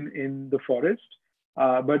pavilion in the forest,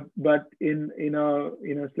 but in a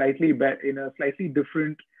slightly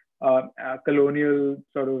different colonial,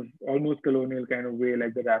 sort of almost colonial kind of way,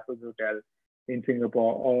 like the Raffles Hotel in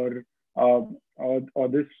Singapore, or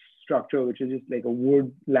this structure which is just like a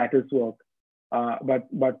wood lattice work,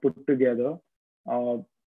 but put together.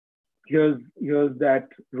 Here's that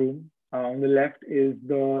room. On the left is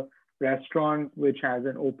the restaurant, which has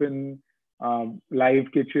an open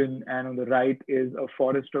live kitchen, and on the right is a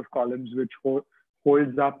forest of columns which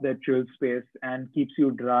holds up that chill space and keeps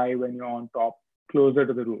you dry when you're on top, closer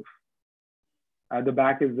to the roof. At the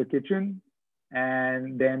back is the kitchen,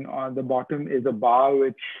 and then on the bottom is a bar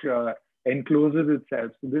which encloses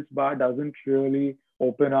itself. So this bar doesn't really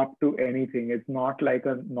open up to anything. It's not like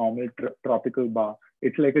a normal tropical bar.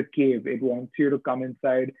 It's like a cave. It wants you to come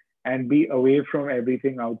inside and be away from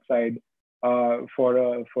everything outside for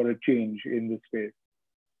a change in the space.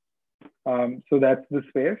 So that's the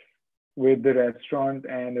space with the restaurant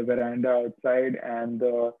and a veranda outside, and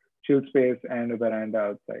the chill space and a veranda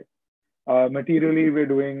outside. Materially, we're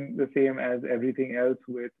doing the same as everything else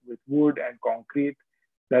with wood and concrete.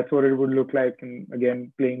 That's what it would look like, and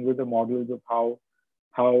again, playing with the models of how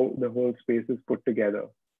the whole space is put together.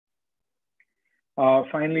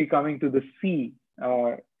 Finally, coming to the sea.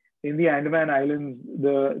 In the Andaman Islands,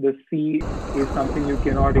 the sea is something you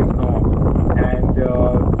cannot ignore, and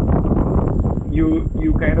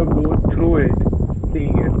you kind of go through it,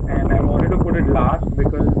 seeing it. And I wanted to put it last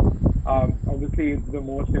because obviously it's the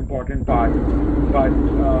most important part. But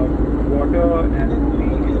water and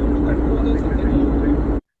sea is something that you're using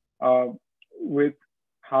with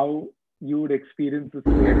how you would experience the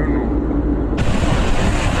space.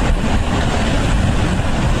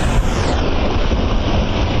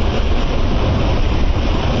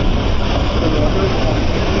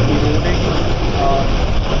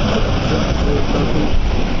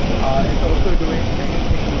 It's also doing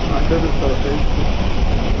anything under the surface.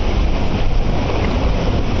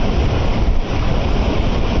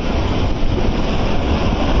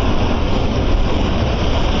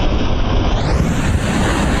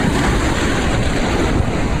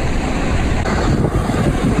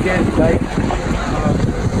 Again,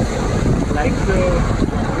 like the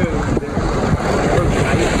jungle, there's a lot of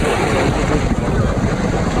life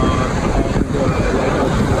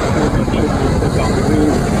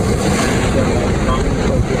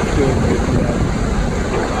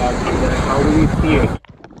how do we see it?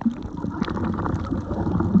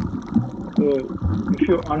 So if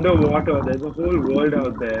you're underwater, there's a whole world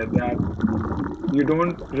out there that you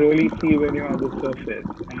don't really see when you're on the surface.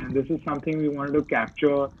 And this is something we wanted to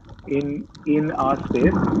capture in our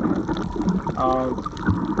space.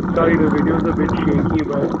 Sorry, the video is a bit shaky,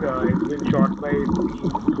 but it's been shot by me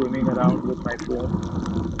swimming around with my phone.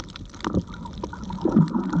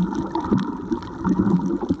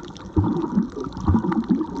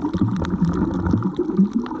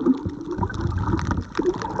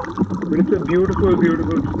 But it's a beautiful,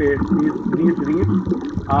 beautiful space. These reefs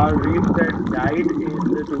are reefs that died in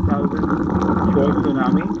the 2004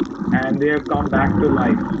 tsunami, and they have come back to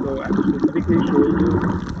life. So I'm specifically showing you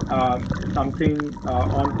something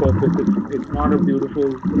on purpose. It's not a beautiful,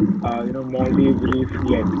 Maldives reef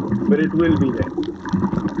yet, but it will be there.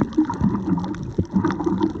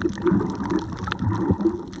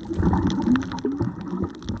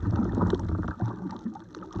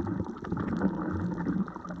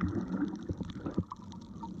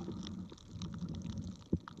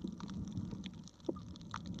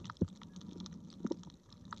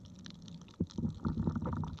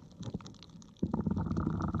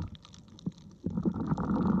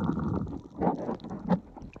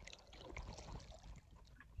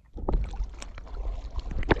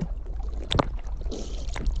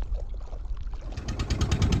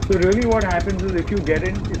 So really what happens is if you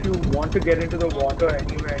want to get into the water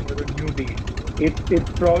anywhere and you're a newbie, it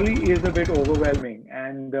probably is a bit overwhelming,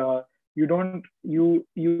 and you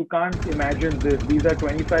can't imagine this. These are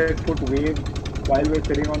 25-foot waves while we're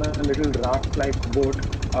sitting on a little raft-like boat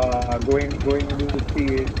going into the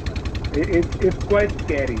sea. It's quite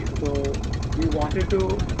scary. So we wanted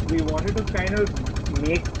to kind of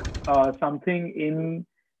make something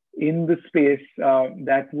in the space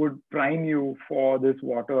that would prime you for this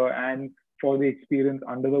water and for the experience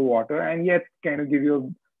under the water, and yet kind of give you a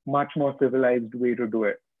much more civilized way to do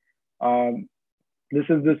it. Um, this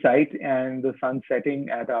is the site and the sun setting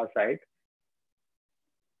at our site.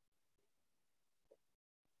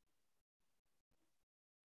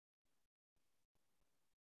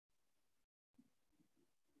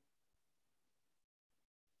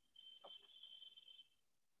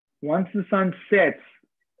 Once the sun sets,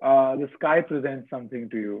 the sky presents something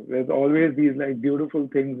to you. There's always these like beautiful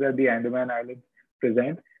things that the Andaman Islands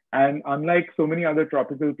present. And unlike so many other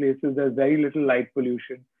tropical places, there's very little light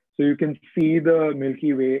pollution. So you can see the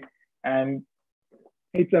Milky Way, and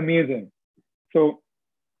it's amazing. So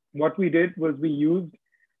what we did was we used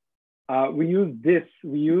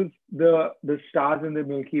the stars in the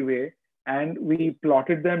Milky Way, and we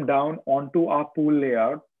plotted them down onto our pool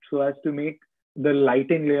layout so as to make the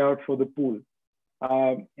lighting layout for the pool.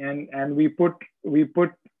 And we put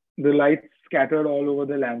the lights scattered all over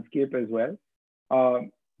the landscape as well.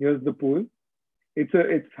 Here's the pool. It's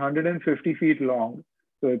 150 feet long,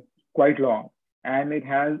 so it's quite long, and it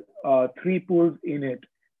has 3 pools in it.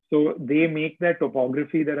 So they make that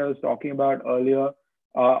topography that I was talking about earlier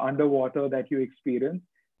underwater that you experience.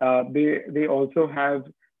 They also have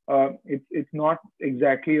it's not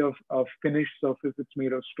exactly a finished surface. It's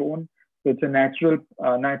made of stone, so it's a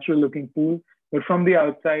natural looking pool. But from the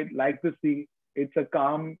outside, like the sea, it's a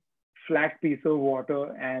calm, flat piece of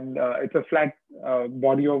water, and it's a flat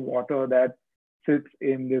body of water that sits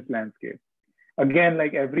in this landscape. Again,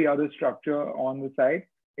 like every other structure on the site,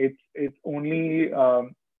 it's only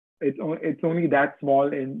that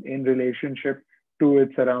small in relationship to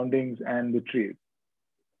its surroundings and the trees.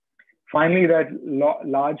 Finally, that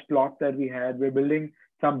large plot that we had, we're building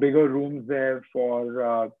some bigger rooms there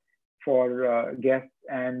for guests,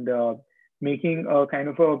 and making a kind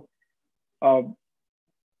of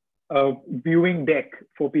a viewing deck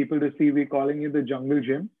for people to see. We're calling it the jungle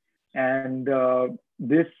gym. And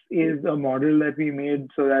this is a model that we made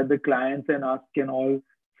so that the clients and us can all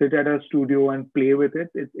sit at our studio and play with it.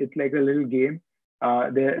 It's like a little game.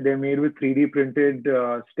 They're made with 3D printed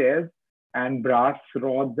stairs and brass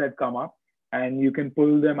rods that come up, and you can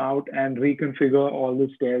pull them out and reconfigure all the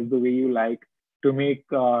stairs the way you like to make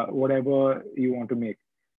whatever you want to make.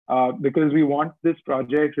 Because we want this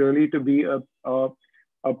project really to be a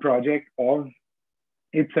project of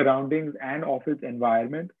its surroundings and of its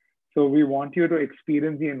environment. So we want you to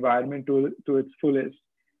experience the environment to its fullest.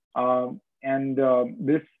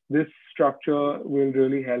 This structure will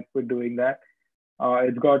really help with doing that.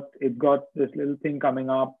 It's got this little thing coming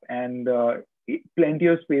up, and plenty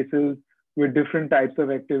of spaces with different types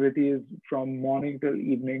of activities from morning till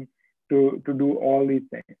evening to do all these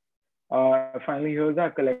things. Finally, here's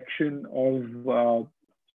our collection of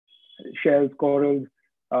shells, corals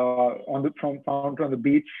found from the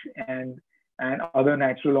beach, and other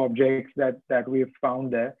natural objects that we have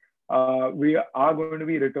found there. We are going to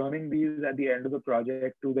be returning these at the end of the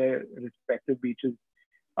project to their respective beaches.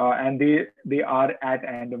 And they are at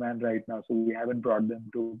Andaman right now, so we haven't brought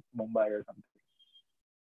them to Mumbai or something.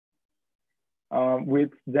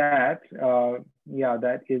 With that, yeah,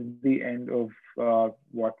 that is the end of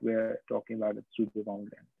what we're talking about at Studio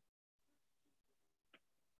Pomegranate.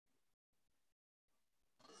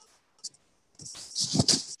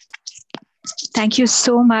 Thank you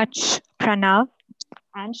so much, Pranav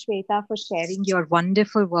and Shweta, for sharing your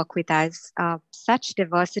wonderful work with us. Such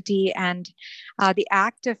diversity, and the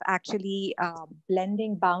act of actually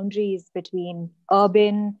blending boundaries between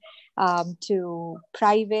urban to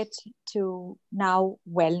private to now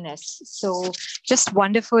wellness. So just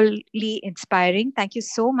wonderfully inspiring. Thank you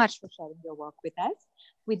so much for sharing your work with us.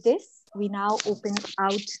 With this, we now open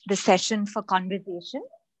out the session for conversation.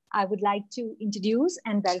 I would like to introduce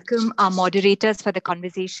and welcome our moderators for the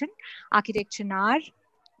conversation. Architect Chinar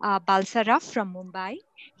Balsaraf from Mumbai.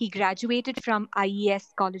 He graduated from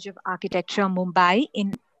IES College of Architecture, Mumbai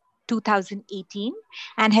in 2018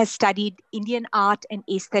 and has studied Indian art and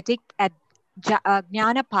aesthetic at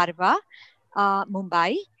Jnana Parva,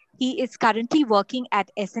 Mumbai. He is currently working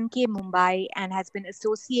at SNK Mumbai and has been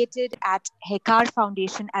associated at Hekar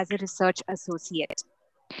Foundation as a research associate.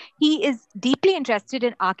 He is deeply interested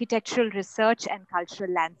in architectural research and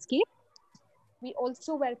cultural landscape. We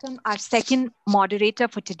also welcome our second moderator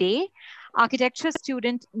for today, architecture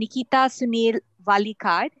student Nikita Sunil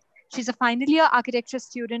Valikar. She's a final year architecture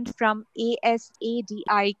student from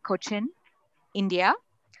ASADI Cochin, India.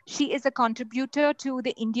 She is a contributor to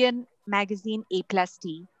the Indian magazine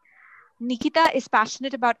A+T. Nikita is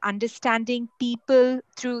passionate about understanding people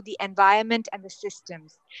through the environment and the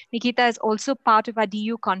systems. Nikita is also part of our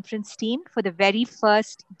DU conference team for the very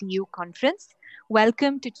first DU conference.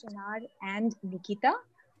 Welcome to Chinar and Nikita.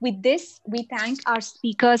 With this, we thank our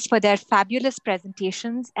speakers for their fabulous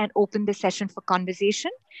presentations and open the session for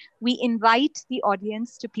conversation. We invite the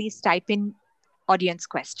audience to please type in audience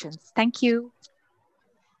questions. Thank you.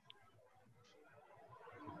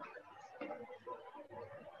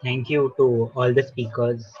 Thank you to all the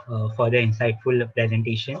speakers for the insightful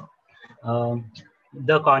presentation.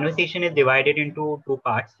 The conversation is divided into two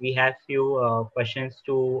parts. We have few questions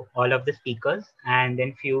to all of the speakers and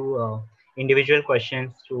then few individual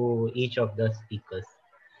questions to each of the speakers.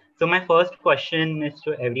 So my first question is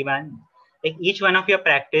to everyone. Like each one of your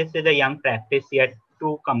practice is a young practice yet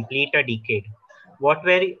to complete a decade. What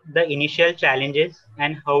were the initial challenges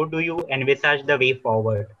and how do you envisage the way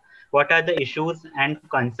forward? What are the issues and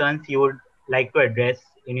concerns you would like to address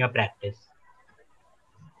in your practice?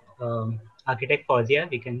 Architect Fauziya,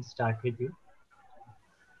 we can start with you.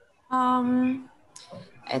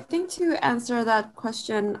 I think to answer that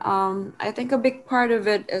question, I think a big part of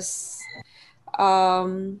it is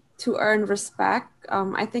to earn respect.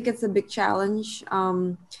 I think it's a big challenge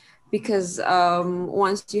because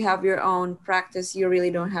once you have your own practice, you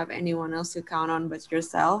really don't have anyone else to count on but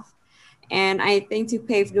yourself. And I think to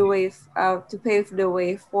pave the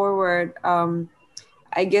way forward,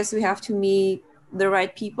 I guess we have to meet the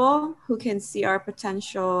right people who can see our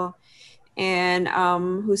potential and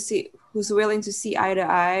who's willing to see eye to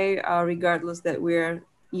eye, regardless that we're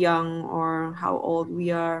young or how old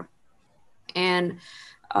we are. And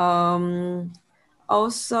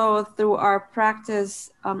also through our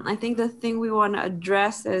practice, I think the thing we want to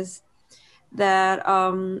address is that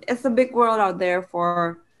it's a big world out there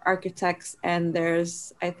for architects, and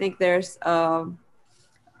I think there's a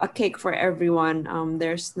cake for everyone.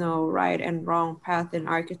 There's no right and wrong path in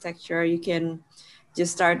architecture. You can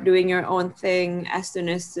just start doing your own thing as soon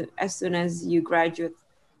as you graduate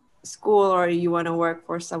school, or you want to work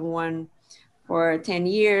for someone for 10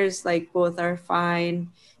 years, like both are fine.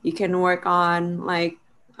 You can work on like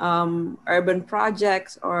urban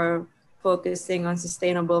projects or focusing on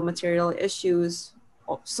sustainable material issues,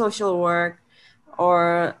 social work,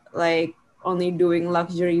 or like only doing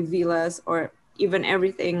luxury villas, or even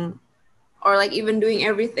everything, or like even doing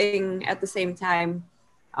everything at the same time.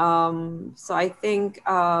 So I think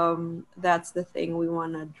that's the thing we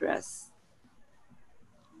want to address.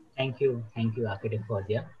 Thank you, Architect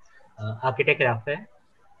Fauziya. Architect Rafeeh.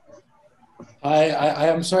 I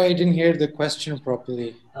am sorry, I didn't hear the question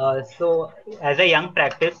properly. So as a young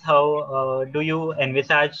practice, how do you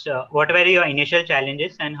envisage, what were your initial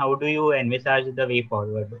challenges and how do you envisage the way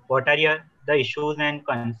forward? What are the issues and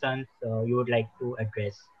concerns you would like to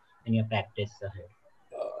address in your practice ahead?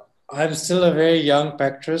 I'm still a very young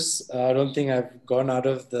practice. I don't think I've gone out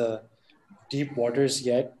of the deep waters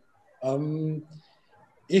yet.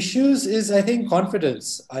 Issues is, I think,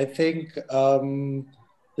 confidence. I think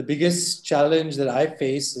the biggest challenge that I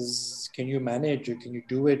face is, can you manage or can you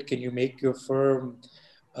do it? Can you make your firm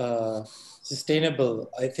sustainable?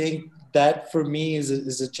 I think that for me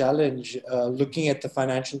is a challenge, looking at the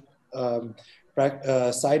financial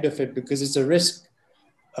side of it, because it's a risk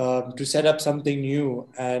to set up something new.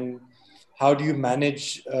 And how do you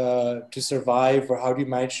manage to survive, or how do you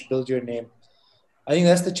manage to build your name? I think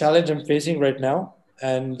that's the challenge I'm facing right now.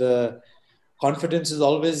 And confidence is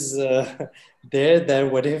always there,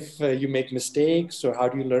 that what if you make mistakes, or how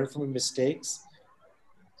do you learn from your mistakes?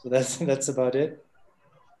 So that's about it.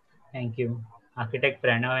 Thank you. Architect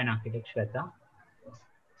Pranav and Architect Shweta.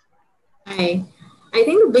 Hi. I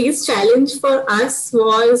think the biggest challenge for us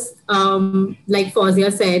was, like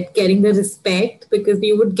Fauzia said, getting the respect, because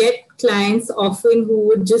we would get clients often who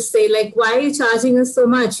would just say like, why are you charging us so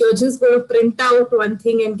much? You're just going to print out one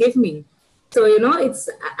thing and give me. So,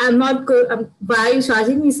 I'm not good. Why are you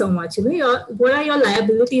charging me so much? What are your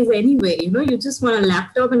liabilities anyway? You just want a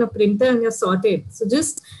laptop and a printer and you're sorted. So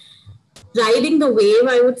just riding the wave,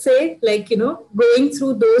 I would say, like, going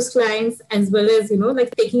through those clients, as well as,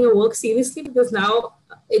 like taking your work seriously, because now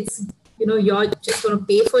it's, you're just going to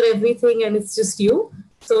pay for everything and it's just you.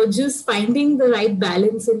 So just finding the right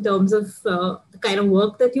balance in terms of the kind of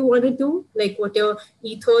work that you want to do, like what your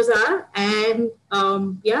ethos are, and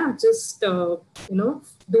just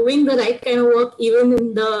doing the right kind of work even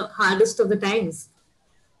in the hardest of the times.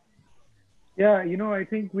 Yeah, I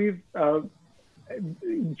think we've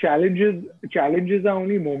challenges are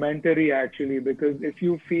only momentary actually, because if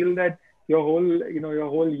you feel that your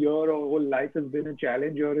whole year or whole life has been a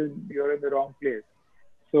challenge, you're in the wrong place.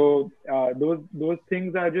 So those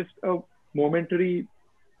things are just a momentary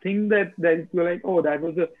thing that you're like, oh, that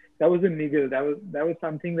was a niggle, that was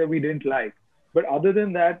something that we didn't like. But other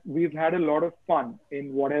than that, we've had a lot of fun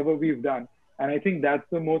in whatever we've done, and I think that's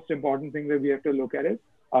the most important thing that we have to look at it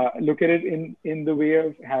in the way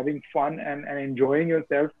of having fun and enjoying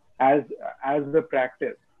yourself as the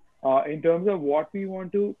practice. In terms of what we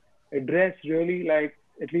want to address, really, like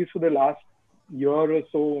at least for the last year or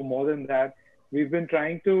so, or more than that, we've been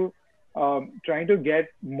trying to get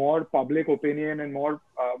more public opinion and more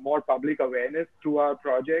public awareness through our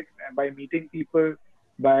projects, and by meeting people,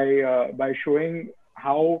 by showing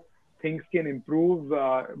how things can improve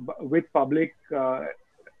with public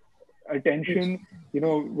attention,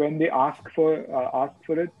 when they ask for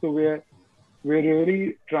it. So we're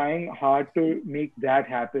really trying hard to make that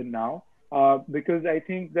happen now, because I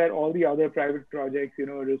think that all the other private projects,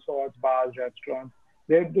 resorts, bars, restaurants,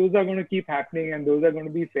 those are going to keep happening, and those are going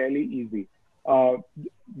to be fairly easy.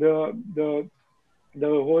 The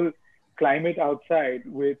whole climate outside,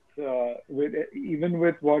 with even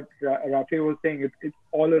with what Rafeeh was saying, it's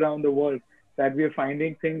all around the world that we are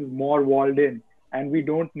finding things more walled in, and we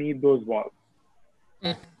don't need those walls.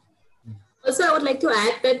 Yeah. Also, I would like to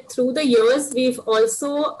add that through the years, we've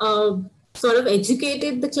also sort of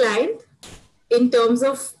educated the client in terms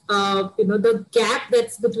of the gap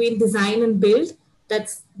that's between design and build.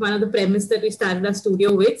 That's one of the premise that we started our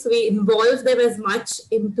studio with. So we involve them as much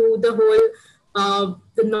into the whole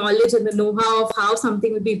the knowledge and the know-how of how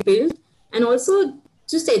something will be built, and also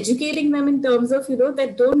just educating them in terms of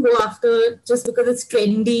that don't go after just because it's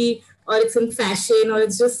trendy or it's in fashion or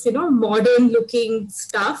it's just modern looking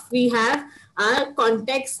stuff. We have our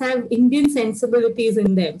contexts have Indian sensibilities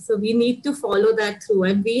in them, so we need to follow that through,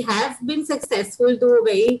 and we have been successful to a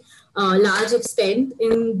very large extent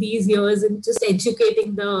in these years in just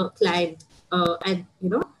educating the client and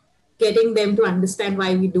getting them to understand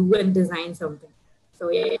why we do and design something. So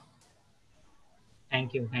yeah.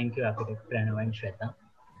 Thank you, architect Pranav and Shweta.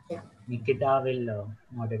 Yeah. Nikita will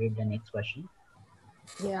moderate the next question.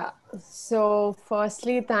 Yeah. So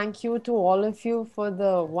firstly, thank you to all of you for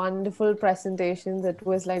the wonderful presentations. It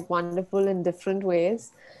was like wonderful in different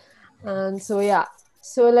ways. And so, yeah.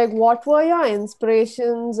 So like, what were your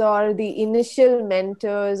inspirations or the initial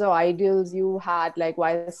mentors or ideals you had, like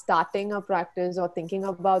while starting a practice or thinking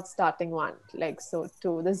about starting one? Like, so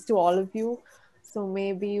this is to all of you. So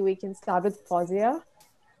maybe we can start with Fauziya.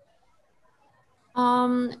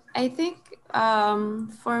 I think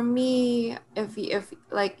for me, if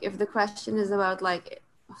the question is about like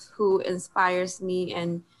who inspires me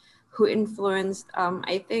and who influenced,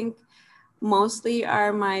 I think mostly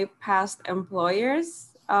are my past employers.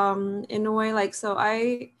 In a way, like, so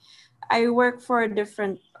I work for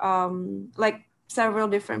different like several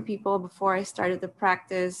different people before I started the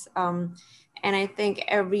practice, and I think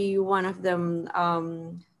every one of them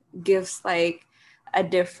gives like a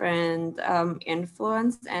different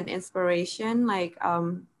influence and inspiration. Like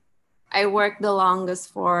I worked the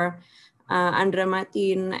longest for Andro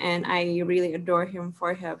Martin, and I really adore him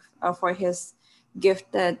for his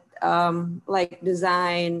gifted like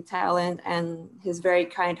design talent and his very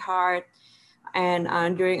kind heart.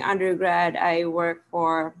 And during undergrad, I worked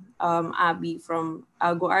for Abby from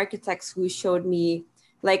Go Architects, who showed me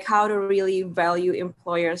like how to really value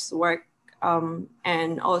employers' work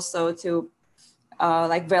and also to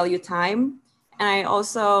like value time. And I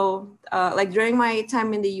also like during my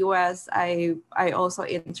time in the US, I also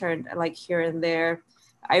interned like here and there.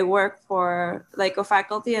 I worked for like a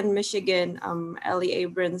faculty in Michigan, Ellie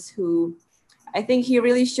Abrams, who I think he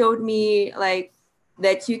really showed me like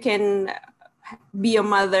that you can be a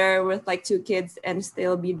mother with like 2 kids and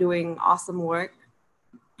still be doing awesome work.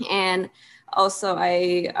 And also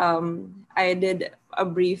I did a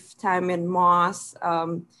brief time in Moss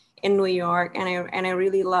in New York, and I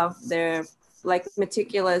really love their like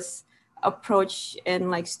meticulous approach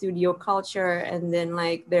in like studio culture, and then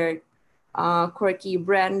like their quirky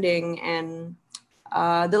branding. And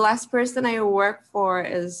the last person I worked for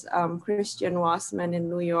is Christian Wassman in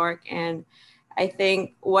New York, and I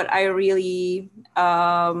think what I really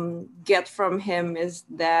get from him is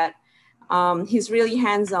that he's really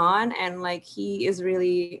hands-on, and like he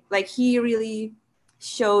really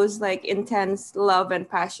shows like intense love and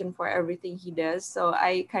passion for everything he does. So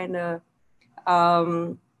I kind of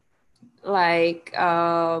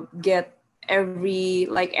get every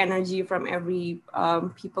like energy from every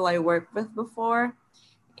people I worked with before,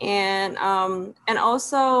 and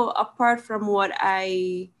also apart from what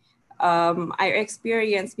I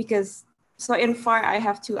experienced, because so in FAR I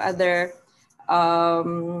have two other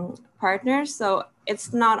partners, so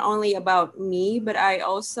it's not only about me, but I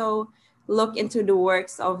also look into the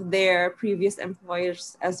works of their previous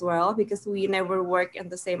employers as well, because we never work in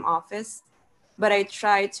the same office, but I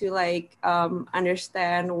try to like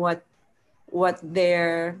understand what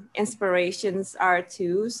their inspirations are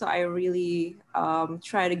too. So I really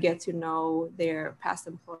try to get to know their past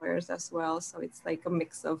employers as well. So it's like a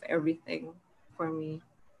mix of everything for me.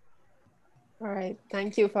 All right.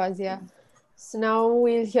 Thank you, Fauzia. So now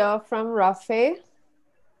we'll hear from Rafeeh.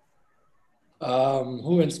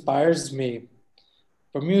 Who inspires me?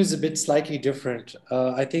 For me, it's a bit slightly different.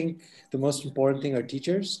 I think the most important thing are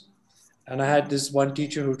teachers. And I had this one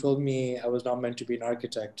teacher who told me I was not meant to be an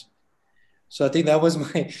architect. So I think that was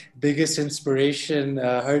my biggest inspiration,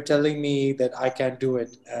 her telling me that I can't do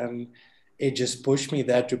it. And it just pushed me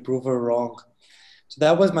there to prove her wrong. So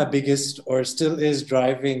that was my biggest, or still is,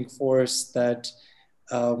 driving force, that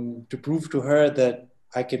to prove to her that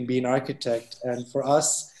I can be an architect. And for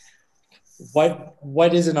us,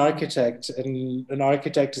 what is an architect? And an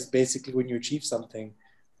architect is basically when you achieve something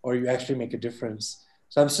or you actually make a difference.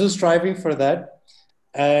 So I'm still striving for that.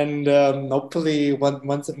 And hopefully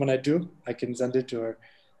once when I do, I can send it to her.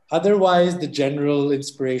 Otherwise, the general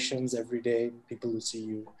inspirations every day, people who see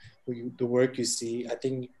you, the work you see, I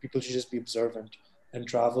think people should just be observant and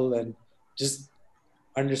travel and just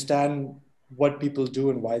understand what people do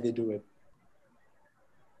and why they do it.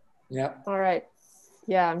 Yeah. All right.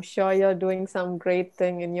 Yeah, I'm sure you're doing some great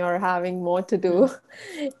thing and you're having more to do.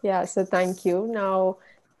 Yeah, so thank you. Now,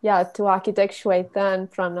 yeah, to architect Shweta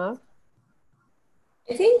and Pranav.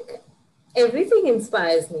 I think everything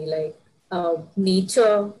inspires me, like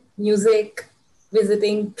nature, music,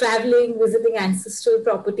 traveling, visiting ancestral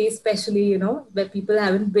properties, especially, where people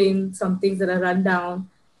haven't been, some things that are run down,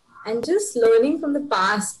 and just learning from the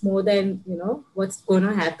past more than, what's going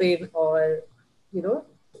to happen, or, you know,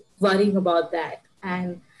 worrying about that.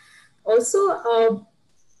 And also,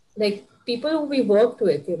 like people who we worked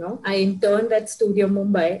with, I interned at Studio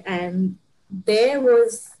Mumbai, and there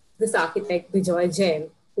was this architect, Bijoy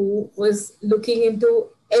Jain, who was looking into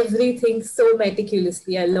everything so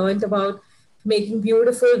meticulously. I learned about making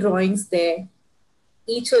beautiful drawings there.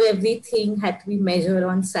 Each or everything had to be measured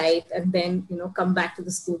on site and then, come back to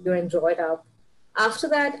the studio and draw it up. After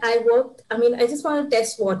that, I just wanted to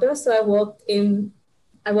test water. So I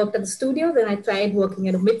worked at the studio, then I tried working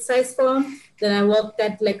at a mid-sized firm, then I worked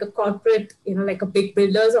at like a corporate, like a big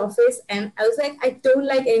builder's office. And I was like, I don't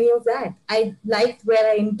like any of that. I liked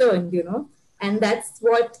where I interned, and that's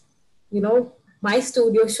what, my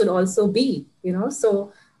studio should also be,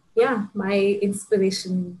 So yeah, my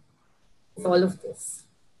inspiration is all of this.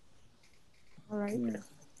 All right. Yeah.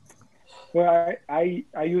 Well,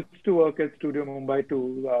 I used to work at Studio Mumbai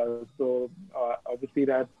too, so obviously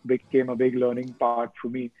that became a big learning part for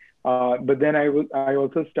me. But then I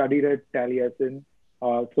also studied at Taliesin,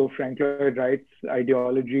 so Frank Lloyd Wright's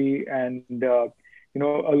ideology, and a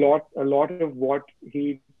lot of what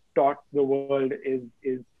he taught the world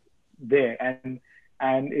is there, and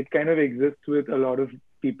it kind of exists with a lot of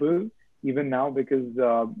people even now, because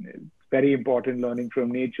it's very important learning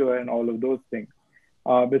from nature and all of those things.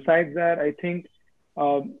 Besides that, I think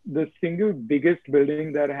the single biggest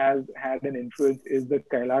building that has had an influence is the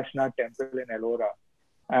Kailashnath temple in Ellora.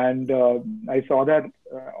 And I saw that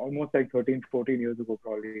almost like 13, 14 years ago,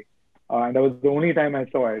 probably. And that was the only time I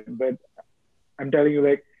saw it. But I'm telling you,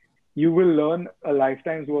 like, you will learn a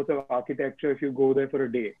lifetime's worth of architecture if you go there for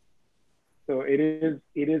a day. So it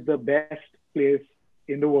is the best place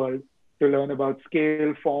in the world to learn about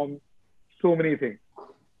scale, form, so many things.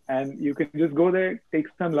 And you can just go there, take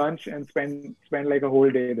some lunch, and spend like a whole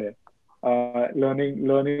day there,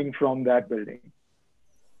 learning from that building.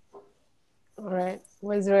 All right. It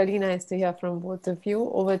was really nice to hear from both of you.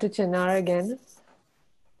 Over to Chinar again.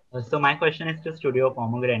 So my question is to Studio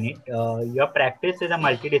Pomegranate. Your practice is a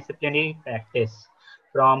multidisciplinary practice,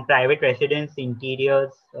 from private residence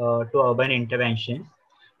interiors to urban interventions.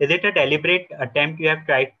 Is it a deliberate attempt you have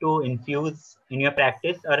tried to infuse in your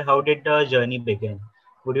practice, or how did the journey begin?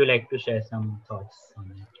 Would you like to share some thoughts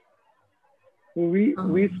on it?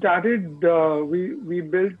 We started, we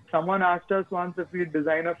built, someone asked us once if we'd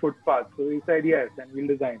design a footpath. So we said yes, and we'll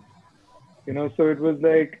design. So it was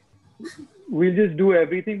like we'll just do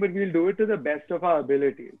everything, but we'll do it to the best of our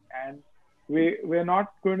abilities. And we're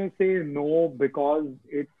not going to say no because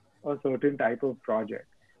it's a certain type of project.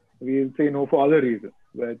 We'll say no for other reasons,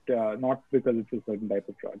 but not because it's a certain type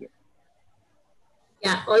of project.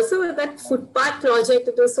 Yeah, also with that footpath project,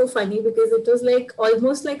 it was so funny because it was like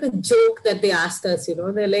almost like a joke that they asked us,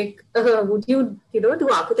 they're like, would you, do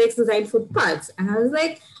architects design footpaths? And I was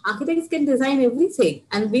like, architects can design everything.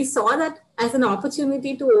 And we saw that as an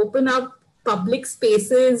opportunity to open up public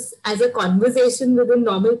spaces as a conversation within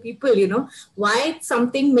normal people, why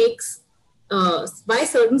something makes, why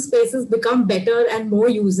certain spaces become better and more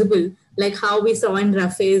usable, like how we saw in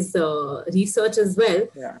Rafeeh's research as well.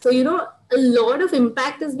 Yeah. So, a lot of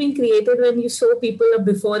impact is being created when you show people a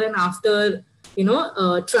before and after,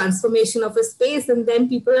 transformation of a space, and then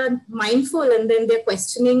people are mindful and then they're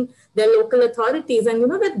questioning their local authorities. And,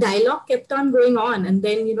 the dialogue kept on going on. And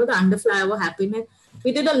then, the underflyover happened. And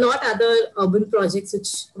we did a lot other urban projects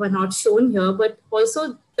which were not shown here, but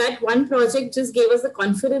also that one project just gave us the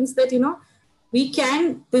confidence that, we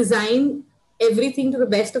can design everything to the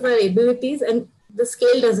best of our abilities and the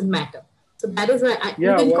scale doesn't matter. So that is why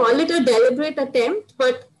you can call it a deliberate attempt,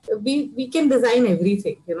 but we can design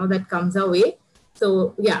everything, that comes our way.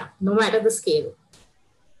 So yeah, no matter the scale.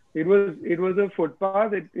 It was a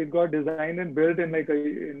footpath. It got designed and built in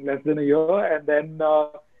in less than a year, and then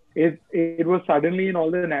it was suddenly in all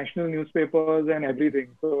the national newspapers and everything.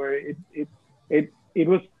 So it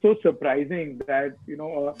was so surprising that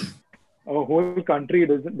a whole country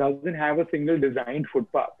doesn't have a single designed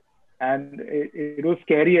footpath, and it was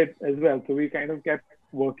scary as well. So we kind of kept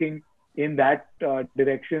working in that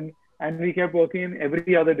direction, and we kept working in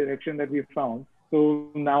every other direction that we found. So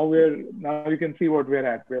now you can see what we're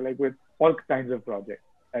at. We're like with all kinds of projects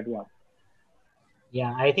at once.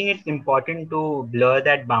 Yeah, I think it's important to blur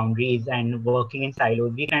that boundaries and working in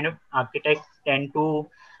silos. We kind of architects tend to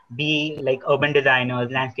be like urban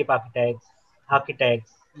designers, landscape architects,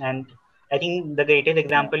 and I think the greatest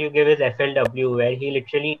example you give is FLW, where he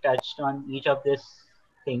literally touched on each of these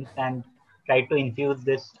things and tried to infuse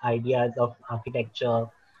this ideas of architecture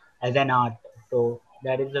as an art. So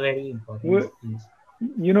that is a very important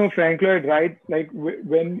thing. Frank Lloyd Wright, like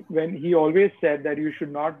when he always said that you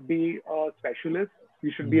should not be a specialist,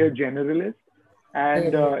 you should be a generalist.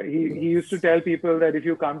 And he used to tell people that if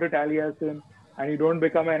you come to Taliesin and you don't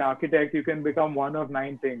become an architect, you can become one of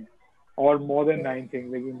 9 things or more than 9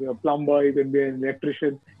 things. Like you can be a plumber, you can be an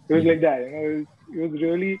electrician. It was like that. He was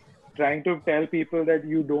really trying to tell people that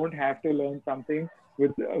you don't have to learn something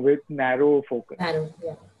with narrow focus.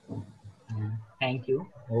 Thank you.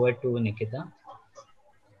 Over to Nikita.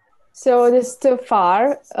 So this is too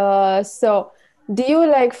far. So do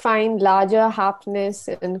you find larger happiness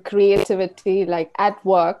and creativity at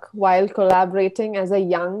work while collaborating as a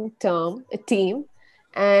young team?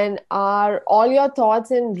 And are all your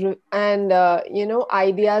thoughts and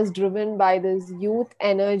ideas driven by this youth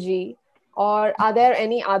energy, or are there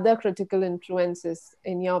any other critical influences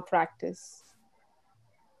in your practice?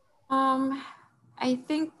 I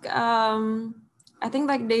think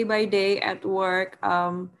like day by day at work,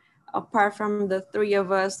 apart from the 3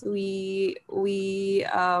 of us, we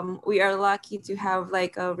are lucky to have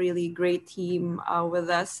like a really great team with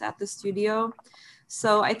us at the studio.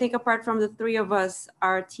 So I think apart from the 3 of us,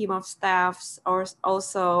 our team of staffs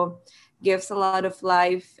also gives a lot of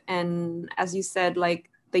life, and as you said, like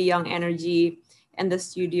the young energy in the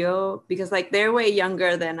studio, because like they're way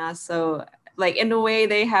younger than us, so like in a way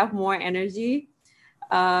they have more energy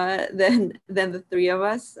than the 3 of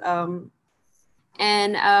us.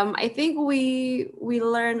 And I think we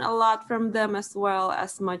learn a lot from them as well,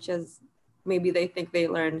 as much as maybe they think they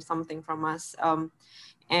learn something from us.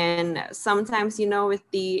 And sometimes, with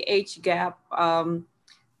the age gap,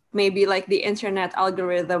 maybe like the internet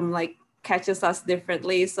algorithm like catches us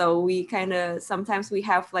differently. So we sometimes we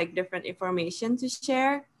have like different information to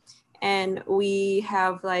share, and we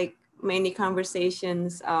have like many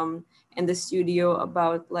conversations in the studio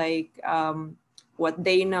about like what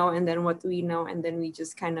they know and then what we know, and then we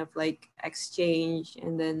just kind of like exchange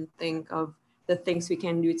and then think of the things we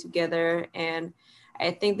can do together. And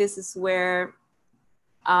I think this is where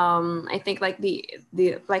I think like the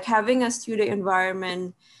like having a studio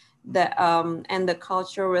environment that and the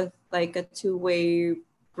culture with like a two-way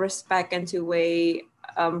respect and two-way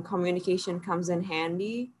communication comes in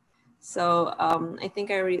handy. So I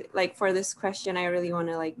think like for this question, I really want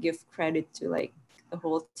to like give credit to like the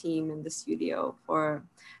whole team in the studio for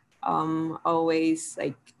always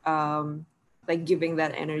like giving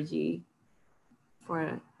that energy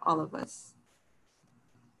for all of us.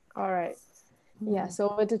 All right. Yeah, so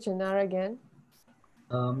over to Chinnar again.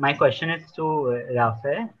 My question is to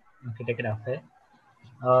Rafeeh, architect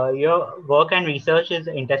Rafeeh. Your work and research is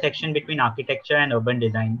the intersection between architecture and urban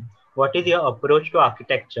design. What is your approach to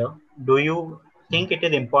architecture? Do you think it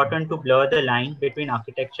is important to blur the line between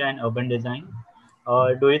architecture and urban design?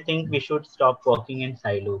 Or do you think we should stop working in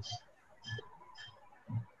silos?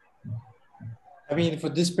 I mean, for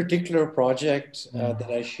this particular project that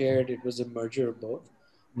I shared, it was a merger of both.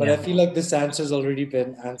 But I Yeah. feel like this answer has already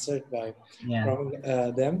been answered by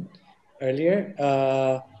Yeah. them earlier.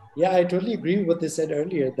 Yeah, I totally agree with what they said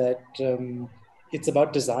earlier, that it's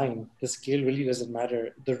about design. The scale really doesn't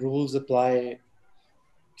matter. The rules apply,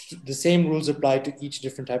 the same rules apply to each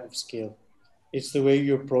different type of scale. It's the way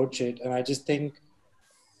you approach it. And I just think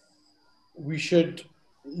we should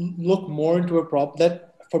look more into a problem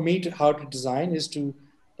that, for me, to how to design is to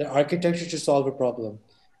the architecture to solve a problem,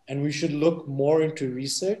 and we should look more into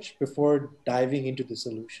research before diving into the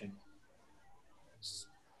solution.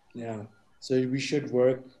 Yeah, so we should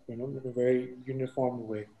work, in a very uniform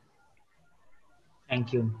way.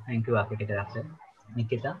 Thank you, architect Rafeeh.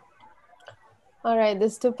 Nikita. All right,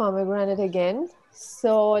 this to Pomegranate again.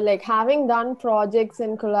 So, like having done projects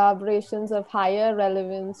and collaborations of higher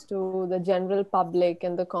relevance to the general public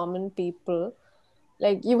and the common people,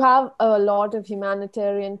 like you have a lot of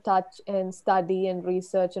humanitarian touch and study and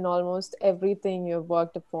research in almost everything you've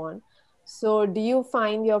worked upon. So, do you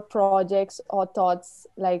find your projects or thoughts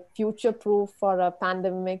like future proof for a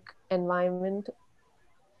pandemic environment?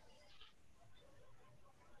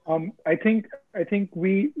 I think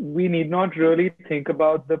we need not really think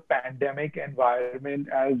about the pandemic environment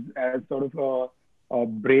as sort of a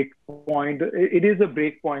break point. It is a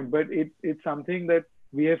break point, but it's something that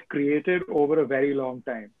we have created over a very long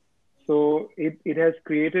time. So it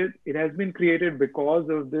has been created because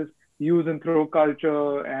of this use and throw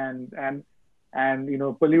culture and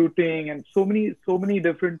polluting and so many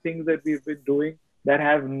different things that we've been doing that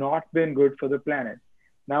have not been good for the planet.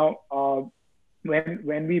 Now,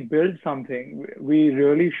 when we build something, we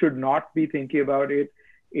really should not be thinking about it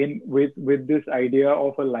in with this idea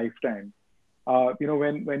of a lifetime.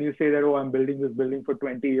 When you say that, oh, I'm building this building for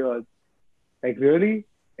 20 years, like really,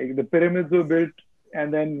 like the pyramids were built,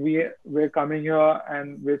 and then we're coming here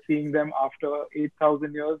and we're seeing them after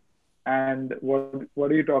 8,000 years. And what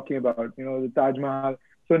are you talking about? The Taj Mahal.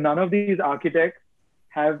 So none of these architects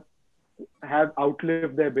have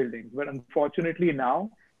outlived their buildings, but unfortunately now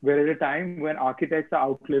we're at a time when architects are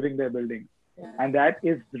outliving their buildings, and that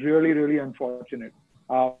is really, really unfortunate.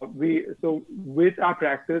 So with our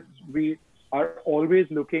practice, we are always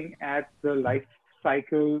looking at the life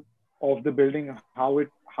cycle of the building, how it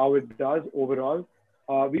does overall.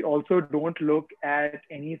 We also don't look at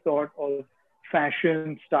any sort of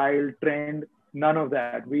fashion, style, trend, none of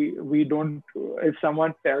that. We don't. If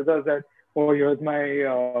someone tells us that, oh, here's my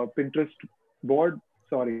Pinterest board,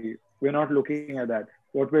 sorry, we're not looking at that.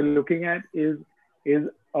 What we're looking at is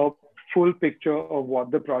a full picture of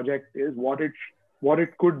what the project is, what it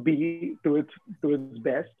could be to its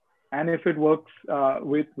best, and if it works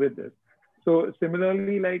with this. So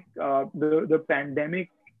similarly, like the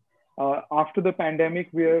pandemic, after the pandemic,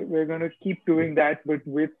 we're going to keep doing that, but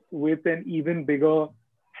with an even bigger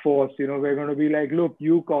force. We're going to be like, look,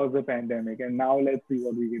 you caused the pandemic, and now let's see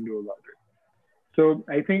what we can do about it. So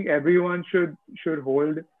I think everyone should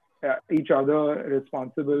hold each other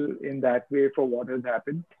responsible in that way for what has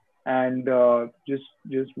happened, and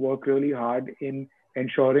just work really hard in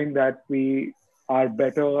ensuring that we are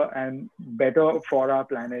better and better for our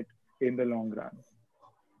planet in the long run.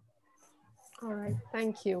 All right,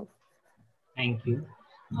 thank you. Thank you.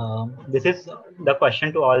 This is the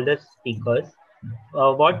question to all the speakers.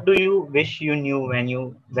 What do you wish you knew when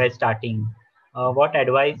you were starting? What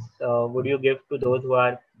advice would you give to those who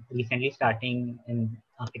are recently starting in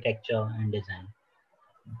architecture and design?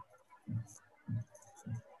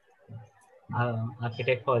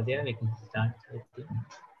 Architect Fauziya, we can start with you.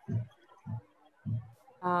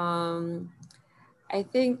 I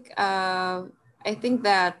think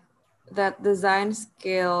that design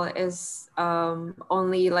skill is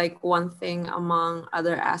only like one thing among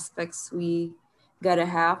other aspects we gotta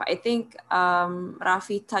have. I think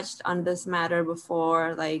Rafeeh touched on this matter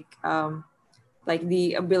before, like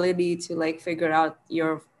the ability to like figure out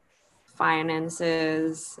your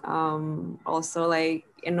finances, also like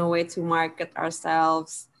in a way to market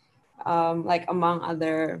ourselves, like among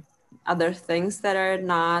other things that are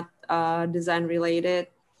not design related.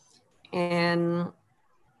 And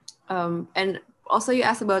also you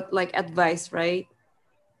asked about like advice, right?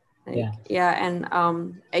 Like, Yeah. yeah. And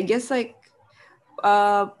I guess like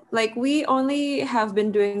like we only have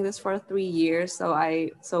been doing this for 3 years,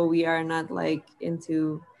 so we are not like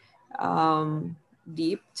into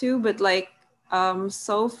deep too, but like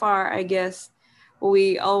so far I guess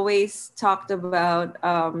we always talked about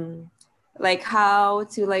like how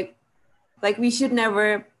to like we should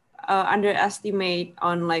never underestimate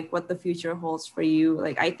on like what the future holds for you.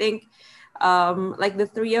 Like I think like the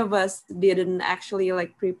three of us didn't actually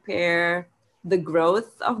like prepare the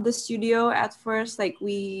growth of the studio at first. Like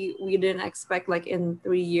we didn't expect like in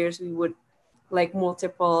 3 years we would like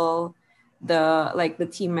multiple the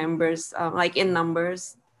team members like in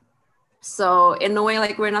numbers. So in a way,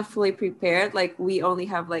 like we're not fully prepared. Like we only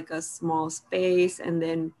have like a small space, and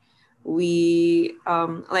then we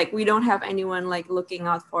like we don't have anyone like looking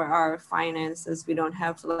out for our finances. We don't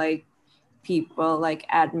have like people like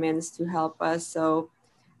admins to help us. So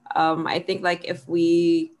I think like if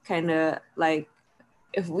we kind of like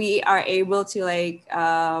if we are able to like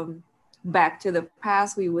back to the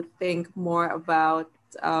past, we would think more about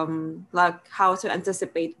like how to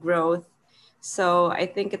anticipate growth. So I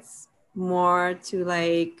think it's more to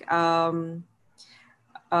like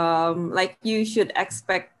you should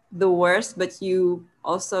expect the worst, but you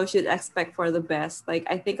also should expect for the best. Like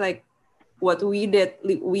I think like what we did,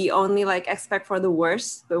 we only like expect for the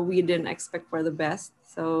worst, but we didn't expect for the best.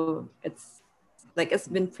 So it's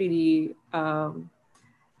been pretty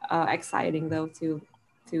exciting though to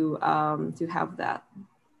have that.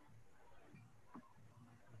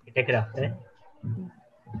 Take it up there.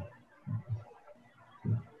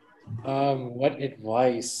 What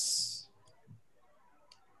advice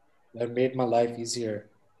that made my life easier?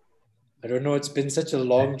 I don't know. It's been such a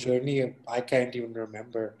long journey. I can't even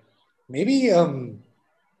remember. Maybe that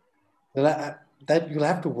you'll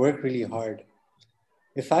have to work really hard.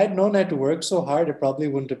 If I'd known I had to work so hard, I probably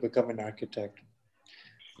wouldn't have become an architect.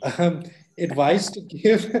 Advice to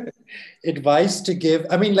give. Advice to give.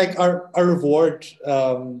 I mean, like our reward.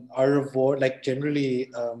 Like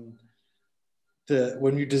generally.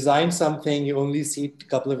 When you design something, you only see it a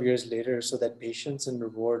couple of years later. So that patience and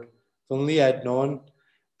reward. If only I'd known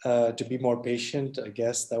to be more patient, I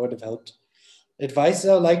guess that would have helped. Advice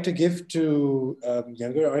I would like to give to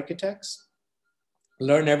younger architects: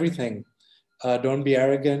 learn everything. Don't be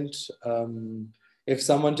arrogant. If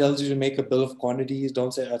someone tells you to make a bill of quantities,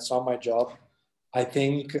 don't say that's not my job. I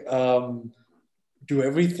think do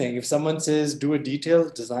everything. If someone says do a detail,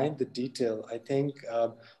 design the detail. I think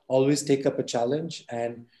always take up a challenge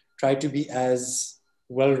and try to be as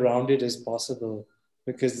well-rounded as possible,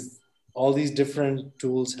 because all these different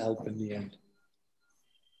tools help in the end.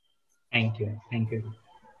 Thank you. Thank you.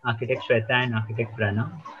 Architect Shweta and Architect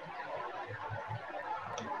Pranav.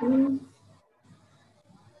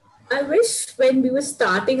 I wish when we were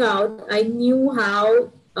starting out, I knew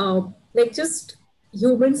how, like just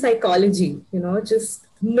human psychology, just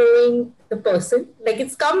knowing the person. Like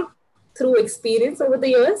it's come through experience over the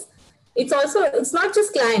years. It's not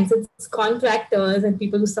just clients, it's contractors and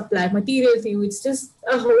people who supply material to you. It's just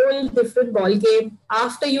a whole different ball game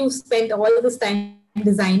after you've spent all this time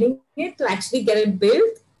designing it to actually get it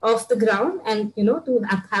built off the ground and, to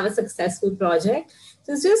have a successful project.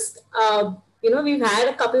 So it's just, we've had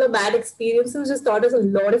a couple of bad experiences, just taught us a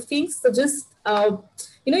lot of things. So just,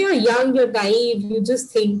 you're young, you're naive, you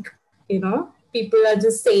just think, people are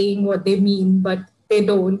just saying what they mean, but they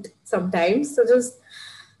don't sometimes. So just,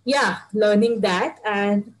 learning that.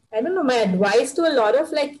 And I don't know, my advice to a lot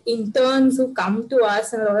of like interns who come to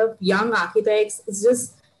us and a lot of young architects is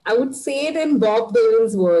just, I would say it in Bob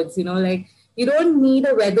Dylan's words, like, you don't need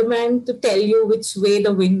a weatherman to tell you which way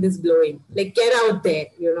the wind is blowing. Like, get out there,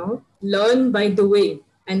 learn by doing.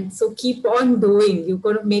 And so keep on doing. You're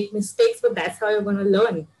going to make mistakes, but that's how you're going to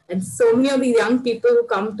learn. And so many of the young people who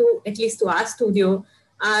come to, at least to our studio,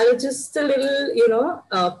 are just a little,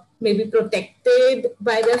 maybe protected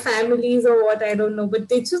by their families or what, I don't know. But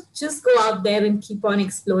they just go out there and keep on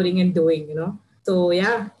exploring and doing, So,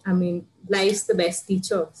 yeah, I mean, life's the best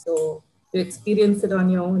teacher. So you experience it on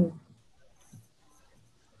your own.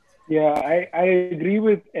 Yeah, I agree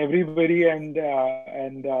with everybody, and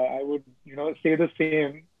I would say the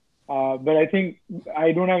same. But I think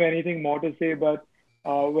I don't have anything more to say. But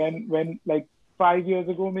when like 5 years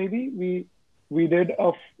ago, maybe we did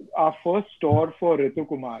our first store for Ritu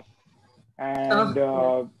Kumar, and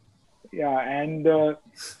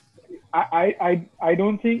I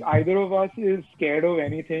don't think either of us is scared of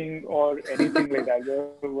anything or anything like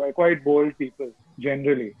that. We're quite bold people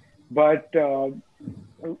generally, but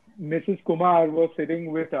Mrs. Kumar was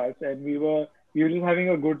sitting with us, and we were just having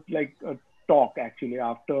a good a talk actually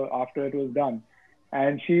after it was done,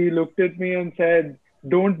 and she looked at me and said,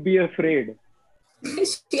 "Don't be afraid."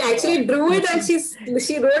 She actually drew it and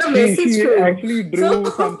she wrote a message She to you. actually drew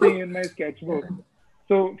something in my sketchbook.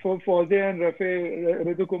 So for Fauzia and Rafeeh,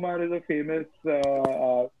 Ritu Kumar is a famous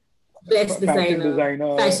fashion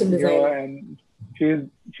designer and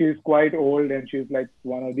she's quite old and she's like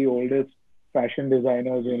one of the oldest fashion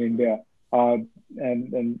designers in India.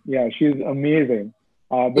 And yeah, she's amazing.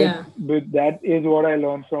 But that is what I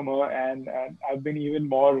learned from her, and I've been even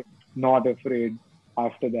more not afraid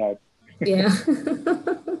after that. Yeah.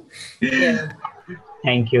 Yeah.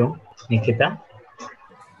 Thank you, Nikita.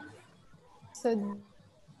 So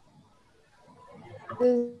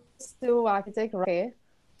this to architect Rafeeh.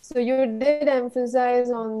 So you did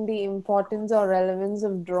emphasize on the importance or relevance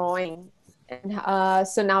of drawing, and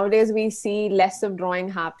so nowadays we see less of drawing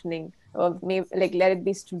happening. Maybe like let it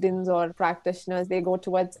be students or practitioners, they go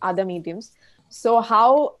towards other mediums. So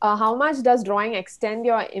how much does drawing extend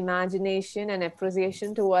your imagination and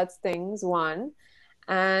appreciation towards things? One,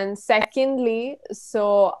 and secondly,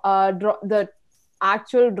 so the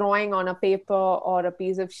actual drawing on a paper or a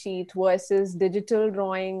piece of sheet versus digital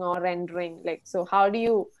drawing or rendering, like, so how do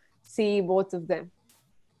you see both of them?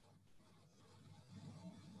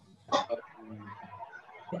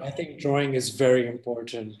 I think drawing is very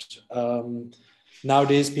important.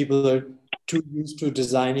 Nowadays, people are too used to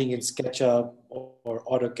designing in SketchUp or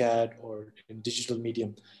AutoCAD or in digital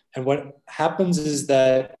medium. And what happens is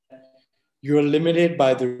that you're limited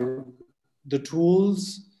by the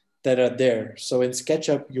tools that are there. So in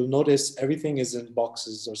SketchUp, you'll notice everything is in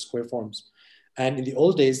boxes or square forms. And in the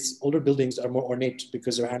old days, older buildings are more ornate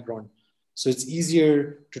because they're hand-drawn. So it's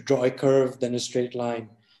easier to draw a curve than a straight line.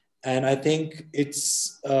 And I think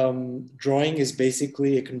drawing is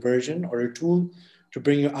basically a conversion or a tool to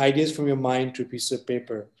bring your ideas from your mind to a piece of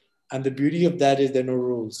paper. And the beauty of that is there are no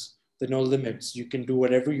rules, there are no limits. You can do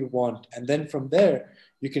whatever you want. And then from there,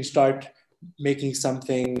 you can start making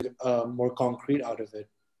something more concrete out of it.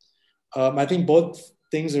 I think both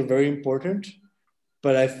things are very important,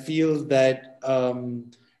 but I feel that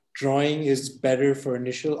drawing is better for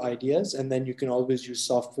initial ideas, and then you can always use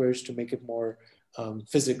softwares to make it more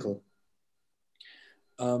physical.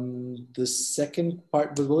 The second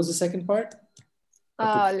part, what was the second part?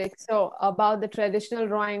 So about the traditional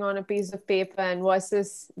drawing on a piece of paper and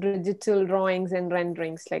versus digital drawings and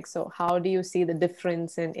renderings, like, so how do you see the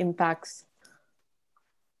difference and impacts?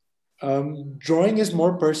 Drawing is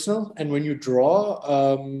more personal, and when you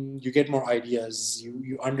draw, you get more ideas.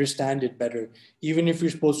 You understand it better, even if you're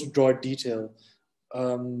supposed to draw detail.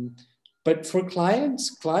 But for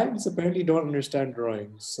clients apparently don't understand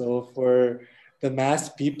drawing. So for the mass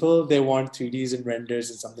people, they want 3Ds and renders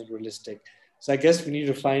and something realistic. So I guess we need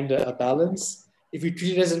to find a balance. If you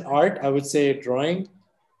treat it as an art, I would say drawing,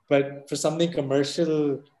 but for something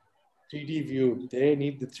commercial, 3D view, they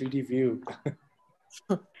need the 3D view.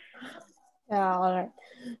 Yeah, all right.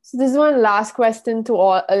 So this is one last question to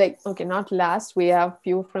all, okay, not last, we have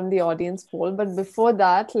few from the audience poll, but before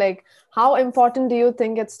that, like, how important do you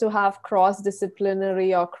think it's to have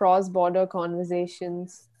cross-disciplinary or cross-border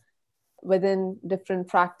conversations within different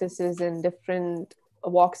practices and different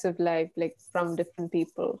walks of life, like from different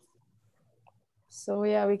people? So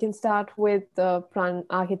yeah, we can start with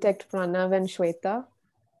architect Pranav and Shweta.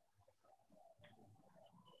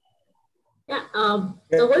 Yeah,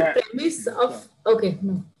 the whole premise of, okay,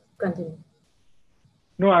 no, continue.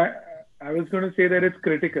 No, I was going to say that it's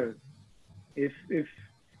critical.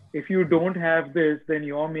 If you don't have this, then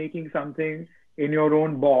you're making something in your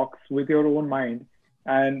own box with your own mind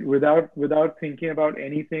and without thinking about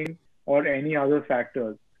anything or any other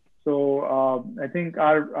factors. So I think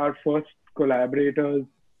our first collaborators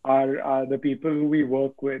are the people who we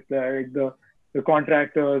work with, like the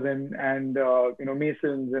contractors and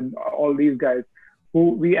masons and all these guys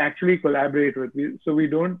who we actually collaborate with. So we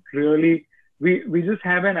don't really, we just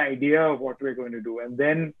have an idea of what we're going to do, and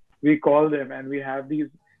then we call them and we have these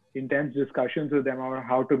intense discussions with them on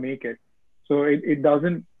how to make it. So it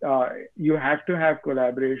doesn't, you have to have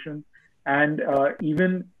collaboration, and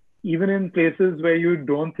even in places where you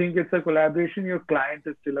don't think it's a collaboration, your client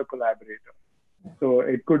is still a collaborator. So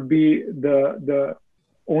it could be the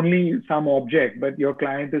only some object, but your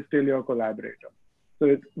client is still your collaborator. So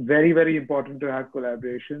it's very, very important to have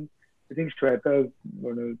collaboration. I think Shweta is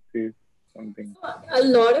going to say something. A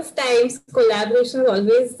lot of times collaboration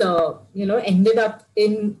always, ended up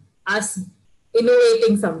in us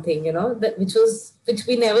innovating something, which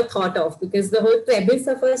we never thought of, because the whole premise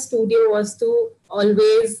of our studio was to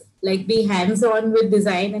always be hands-on with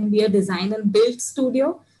design and be a design and build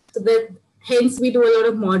studio. So that hence we do a lot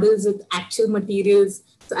of models with actual materials.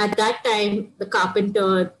 So at that time, the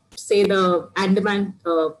carpenter say the Andaman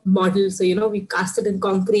model. So, we cast it in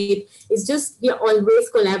concrete. It's just, we are always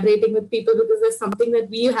collaborating with people because there's something that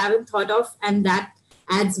we haven't thought of and that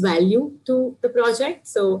adds value to the project.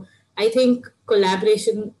 So I think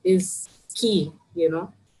collaboration is key,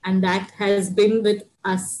 and that has been with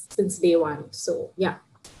us since day one. So yeah.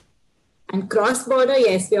 And cross-border,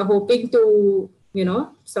 yes, we are hoping to,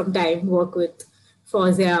 sometime work with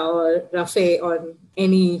Fauzia or Rafeeh on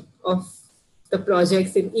any of the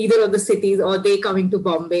projects in either of the cities, or they coming to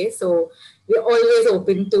Bombay. So we're always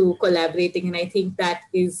open to collaborating. And I think that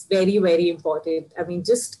is very, very important. I mean,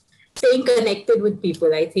 just staying connected with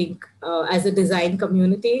people. I think as a design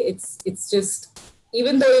community, it's just,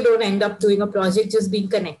 even though you don't end up doing a project, just being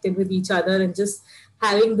connected with each other and just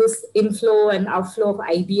having this inflow and outflow of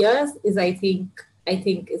ideas is, I think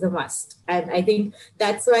is a must. And I think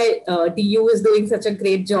that's why DU is doing such a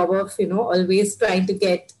great job of, always trying to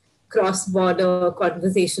get cross-border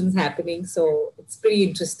conversations happening. So it's pretty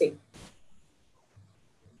interesting.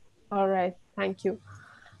 All right, thank you.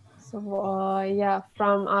 So yeah,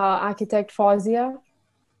 from architect Fauzia.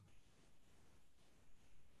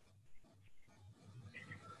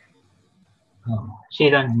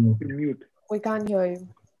 She's on mute. We can't hear you.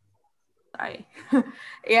 Sorry.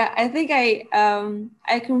 Yeah, I think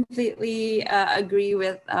I completely agree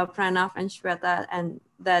with Pranav and Shweta, and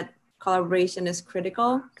that collaboration is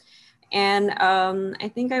critical. And I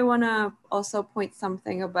think I want to also point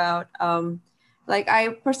something about, like, I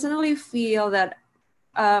personally feel that,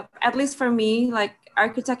 at least for me, like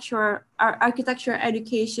architecture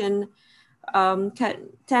education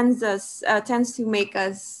tends to make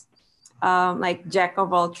us like jack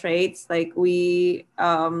of all trades. Like we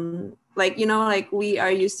we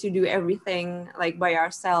are used to do everything like by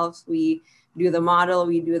ourselves. We do the model,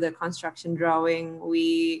 we do the construction drawing,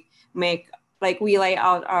 we lay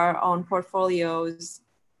out our own portfolios,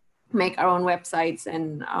 make our own websites,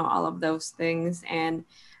 and all of those things. And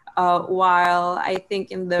while I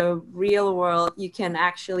think in the real world, you can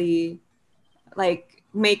actually like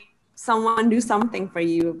make someone do something for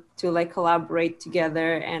you to like collaborate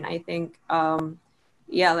together. And I think,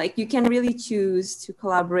 like you can really choose to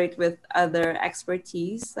collaborate with other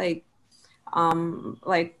expertise. Like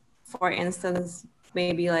for instance,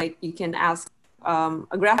 maybe like you can ask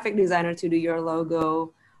a graphic designer to do your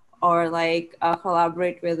logo, or like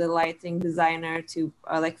collaborate with a lighting designer to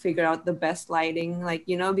like figure out the best lighting, like,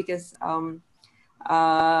 because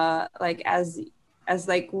like as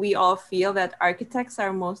like we all feel that architects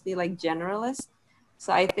are mostly like generalists.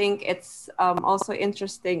 So I think it's also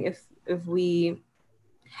interesting if we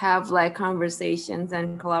have like conversations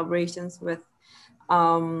and collaborations with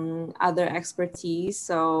other expertise.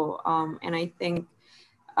 So and I think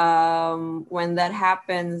when that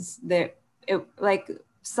happens, like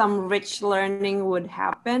some rich learning would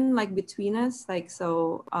happen like between us. Like,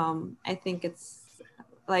 so I think it's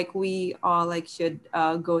like we all like should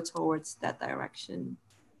go towards that direction.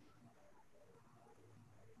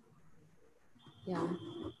 Yeah.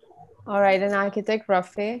 All right, and architect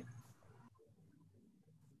Rafeeh.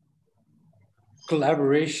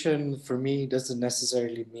 Collaboration for me doesn't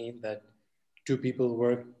necessarily mean that two people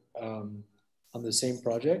work on the same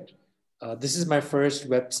project. This is my first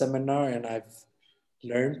web seminar, and I've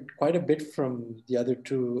learned quite a bit from the other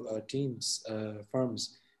two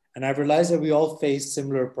firms. And I've realized that we all face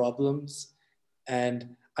similar problems.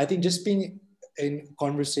 And I think just being in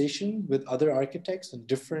conversation with other architects in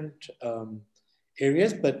different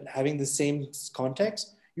areas, but having the same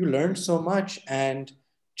context, you learn so much. And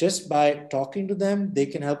just by talking to them, they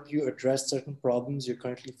can help you address certain problems you're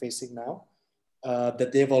currently facing now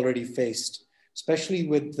that they've already faced, especially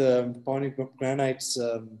with the Pomegranate's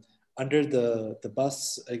under the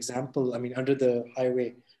bus example. I mean, under the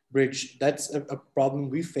highway bridge, that's a problem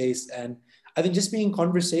we face. And I think just being in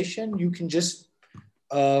conversation, you can just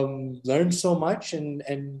learn so much,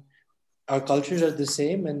 and our cultures are the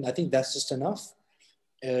same. And I think that's just enough.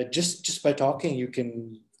 Just by talking, you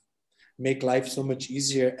can make life so much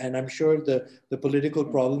easier. And I'm sure the political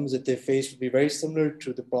problems that they face would be very similar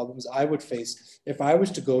to the problems I would face if I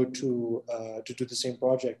was to go to do the same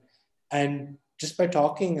project. And just by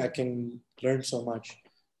talking, I can learn so much.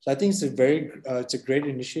 So I think it's a great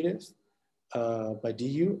initiative by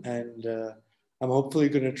DU, and I'm hopefully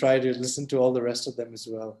going to try to listen to all the rest of them as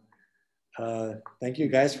well. Thank you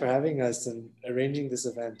guys for having us and arranging this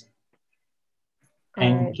event.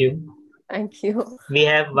 Thank you. Thank you. We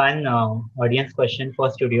have one audience question for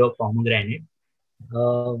Studio Pomegranate.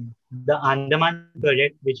 The Andaman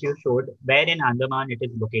project which you showed, where in Andaman it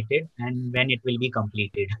is located and when it will be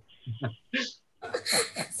completed?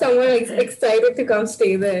 Someone excited to come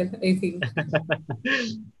stay there, I think.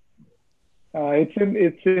 It's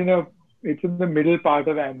in the middle part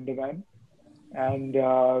of Andaman, and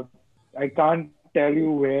I can't tell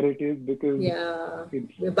you where it is because Yeah,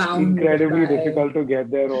 it's we're bound incredibly by. difficult to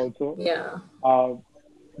get there also. Yeah.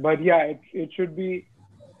 But yeah, it should be.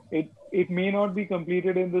 It may not be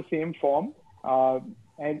completed in the same form,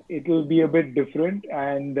 and it will be a bit different,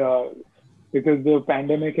 and because the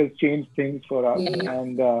pandemic has changed things for us, Yeah.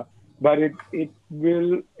 and but it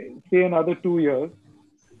will say another 2 years,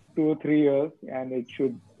 2 or 3 years, and it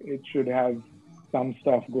should have some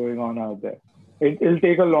stuff going on out there. It'll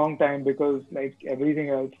take a long time because like everything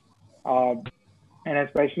else, uh, and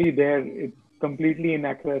especially there, it's completely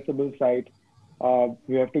inaccessible site.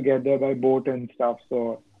 We have to get there by boat and stuff.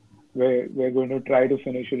 So we're going to try to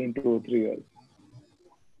finish it in 2 or 3 years.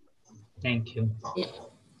 Thank you. Yeah.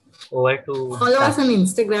 Over to Follow us on Sakshi.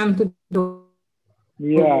 Instagram to do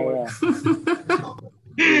Yeah, more.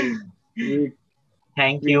 we, we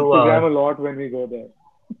Thank we you. Instagram a lot when we go there.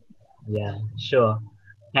 Yeah, sure.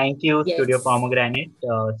 Thank you, Studio Yes. Pomegranate,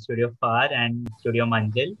 Studio FFFAAARRR, and Studio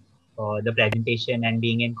Manzil for the presentation and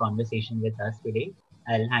being in conversation with us today.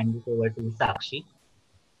 I'll hand it over to Sakshi.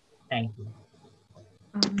 Thank you.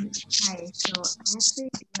 Hi, so I actually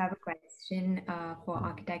do have a question for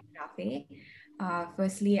architect Rafeeh.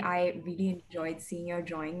 Firstly, I really enjoyed seeing your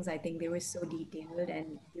drawings. I think they were so detailed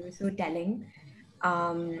and they were so telling.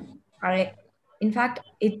 In fact,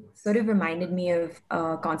 it sort of reminded me of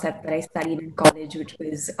a concept that I studied in college, which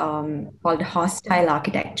was called hostile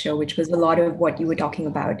architecture, which was a lot of what you were talking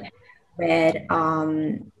about, where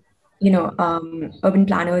urban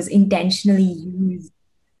planners intentionally use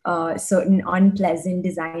certain unpleasant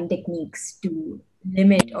design techniques to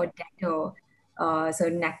limit or deter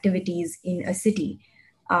certain activities in a city.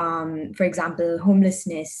 For example,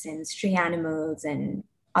 homelessness and stray animals and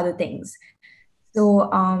other things. So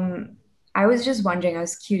I was just wondering, I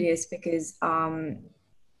was curious because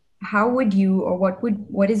how would you, or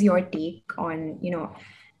what is your take on,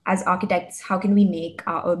 as architects, how can we make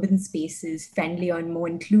our urban spaces friendlier and more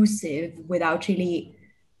inclusive without really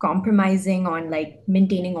compromising on like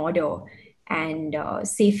maintaining order and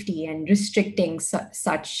safety and restricting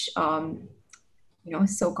such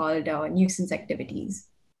so-called nuisance activities?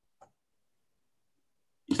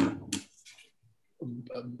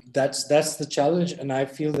 That's the challenge, and I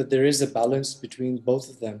feel that there is a balance between both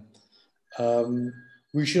of them.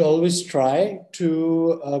 We should always try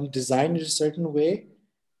to design it a certain way,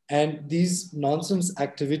 and these nonsense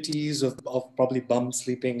activities of probably bum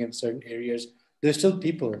sleeping in certain areas, they're still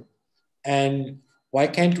people. And why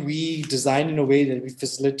can't we design in a way that we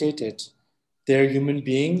facilitate it? They're human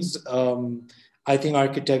beings. I think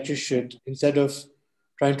architecture should, instead of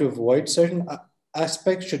trying to avoid certain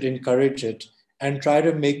aspects, should encourage it and try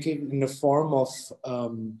to make it in a form of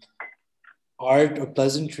art or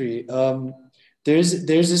pleasantry.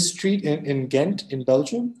 There's a street in Ghent, in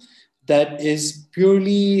Belgium, that is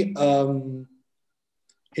purely,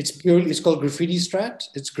 it's called Graffiti Strat.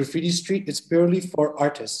 It's Graffiti Street. It's purely for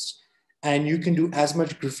artists. And you can do as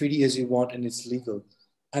much graffiti as you want, and it's legal.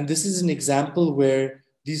 And this is an example where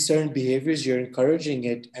these certain behaviors, you're encouraging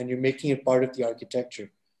it and you're making it part of the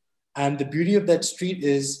architecture. And the beauty of that street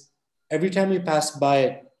is every time you pass by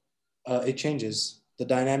it, it changes. The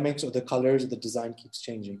dynamics or the colors or the design keeps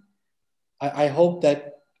changing. I hope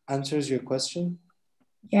that answers your question.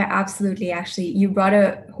 Yeah, absolutely. Actually, you brought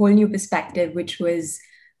a whole new perspective, which was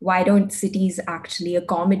why don't cities actually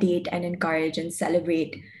accommodate and encourage and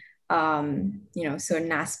celebrate,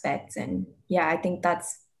 certain aspects? And yeah, I think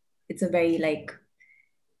it's a very like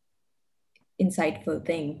insightful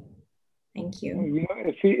thing. Thank you.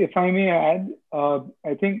 If I may add,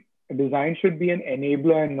 I think design should be an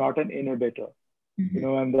enabler and not an inhibitor.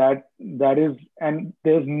 And that is, and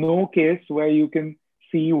there's no case where you can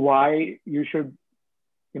see why you should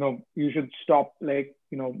stop, like,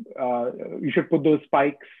 you should put those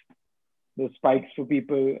spikes for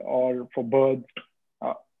people or for birds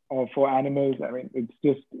or for animals. I mean,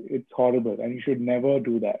 it's horrible, and you should never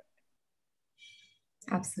do that.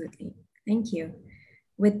 Absolutely. Thank you.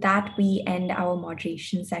 With that, we end our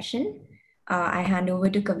moderation session. I hand over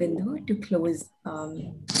to Kavindu to close.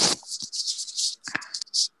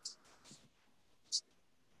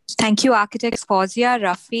 Thank you, architects Fauzia,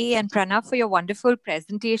 Rafeeh, and Pranav for your wonderful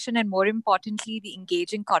presentation and, more importantly, the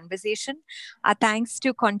engaging conversation. Our thanks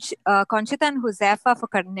to Conchita and Josefa for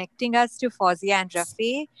connecting us to Fauzia and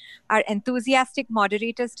Rafeeh, our enthusiastic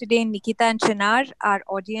moderators today, Nikita and Chinar, our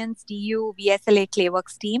audience, DU, VSLA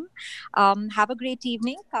Clayworks team. Have a great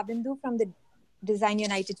evening. Kavindu from the Design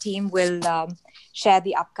United team will share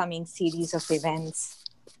the upcoming series of events.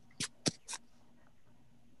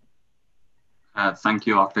 Thank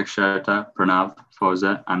you, Architect Shweta, Pranav,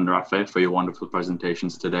 Fauziya, and Rafeeh for your wonderful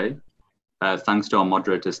presentations today. Thanks to our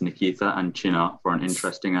moderators, Nikita and China, for an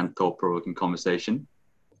interesting and thought-provoking conversation.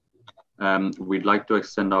 We'd like to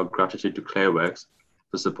extend our gratitude to Clearworks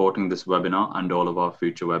for supporting this webinar and all of our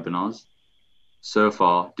future webinars. So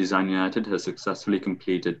far, Design United has successfully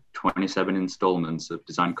completed 27 installments of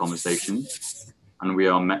Design Conversations, and we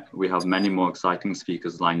have many more exciting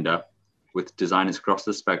speakers lined up, with designers across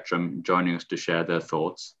the spectrum joining us to share their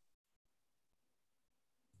thoughts.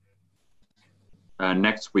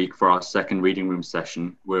 Next week, for our second reading room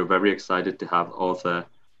session, we're very excited to have author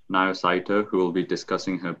Nayo Saito, who will be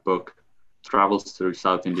discussing her book, Travels Through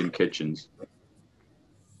South Indian Kitchens.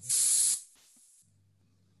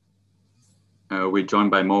 We're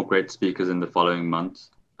joined by more great speakers in the following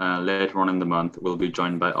months. Later on in the month, we'll be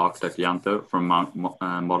joined by architect Yanto from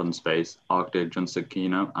Modern Space, architect Jun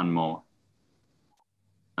Sakino, and more.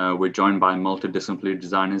 We're joined by multidisciplinary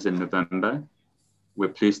designers in November. We're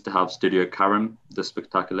pleased to have Studio Karam, the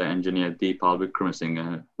spectacular engineer Deepal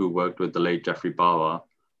Vikramasinghe, who worked with the late Jeffrey Bawa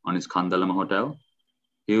on his Kandalama Hotel.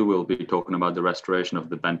 He will be talking about the restoration of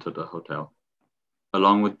the Bentota Hotel.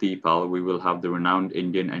 Along with Deepal, we will have the renowned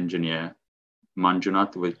Indian engineer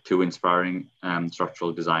Manjunath with two inspiring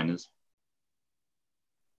structural designers.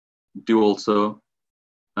 Do also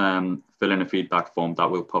fill in a feedback form that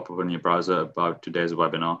will pop up on your browser about today's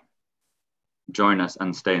webinar. Join us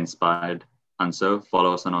and stay inspired. And so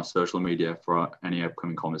follow us on our social media for any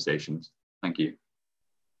upcoming conversations. Thank you.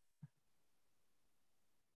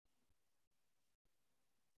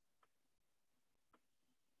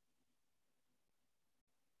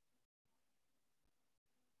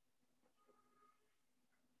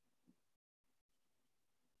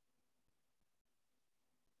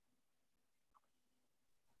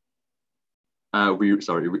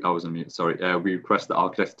 Sorry, I was on mute, sorry. We request the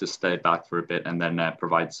architects to stay back for a bit and then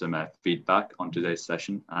provide some feedback on today's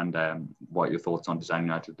session and what your thoughts on Design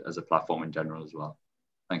United as a platform in general as well.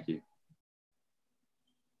 Thank you.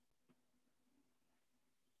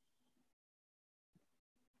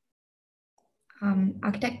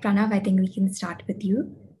 Architect Pranav, I think we can start with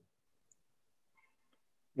you.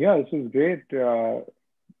 Yeah, this is great. Hello?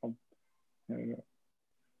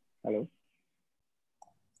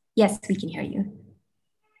 Yes, we can hear you.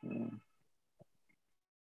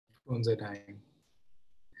 Phones are dying.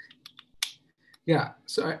 Yeah,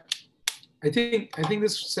 so I think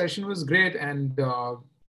this session was great, and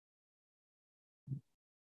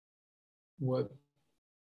what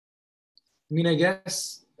I mean, I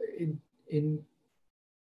guess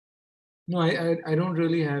no, I don't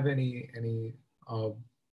really have any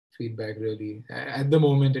feedback really at the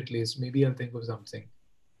moment, at least. Maybe I'll think of something.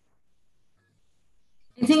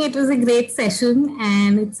 I think it was a great session,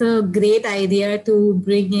 and it's a great idea to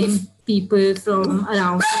bring in people from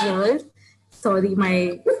around the world. Sorry,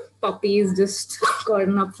 my puppy is just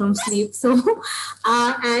gotten up from sleep. So,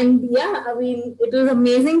 and yeah, I mean, it was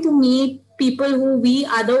amazing to meet people who we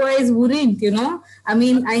otherwise wouldn't, you know. I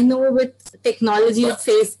mean, I know with technology, with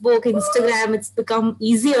Facebook, Instagram, it's become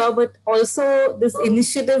easier, but also this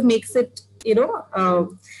initiative makes it, you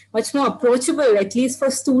know, much more approachable, at least for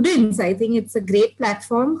students. I think it's a great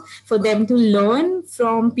platform for them to learn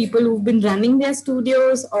from people who've been running their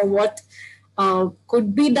studios or what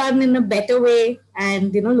could be done in a better way,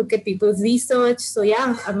 and, you know, look at people's research. So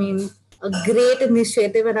yeah, I mean, a great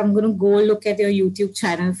initiative, and I'm going to go look at your YouTube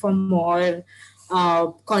channel for more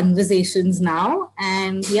conversations now.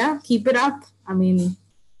 And yeah, keep it up. I mean,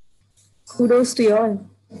 kudos to you all.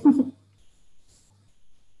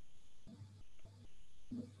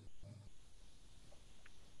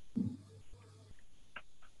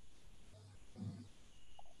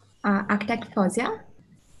 Architect Fauziya,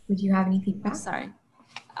 would you have any feedback? Sorry.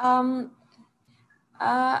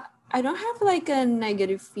 I don't have like a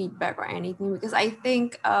negative feedback or anything, because I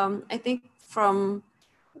think from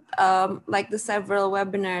like the several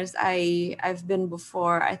webinars I've been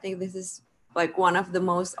before, I think this is like one of the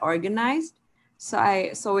most organized.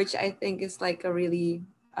 So which I think is like a really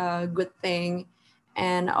good thing.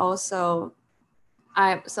 And also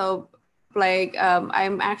I'm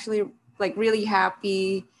actually like really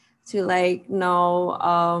happy to like know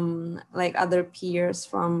like other peers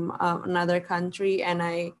from another country,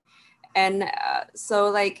 and so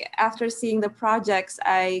like after seeing the projects,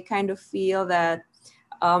 I kind of feel that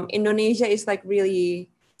Indonesia is like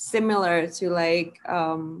really similar to like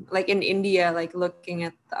in India, like looking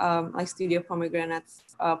at like Studio Pomegranate's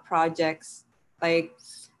projects, like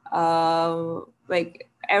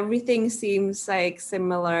everything seems like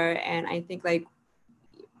similar, and I think I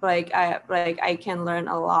can learn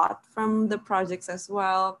a lot from the projects as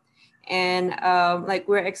well. And like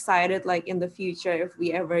we're excited like in the future if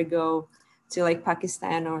we ever go to like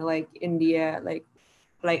Pakistan or like India, like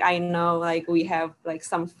I know like we have like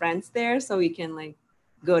some friends there, so we can like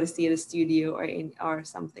go to see the studio or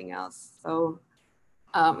something else. So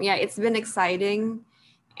yeah, it's been exciting.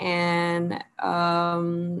 And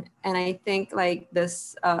I think like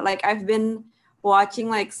this like I've been watching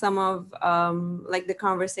like some of like the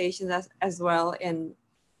conversations as well in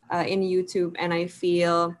YouTube, and I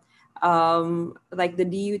feel like the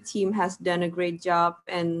DU team has done a great job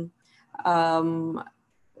in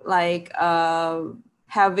like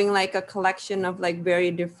having like a collection of like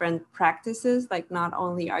very different practices, like not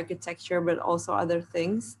only architecture but also other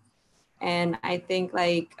things. And I think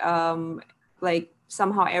like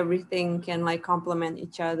somehow everything can like complement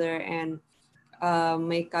each other and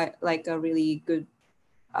make like a really good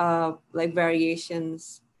like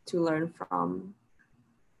variations to learn from.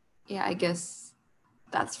 Yeah, I guess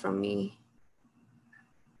that's from me.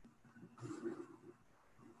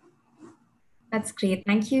 That's great.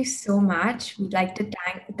 Thank you so much. We'd like to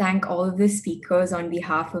thank all of the speakers on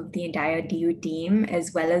behalf of the entire DU team,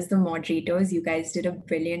 as well as the moderators. You guys did a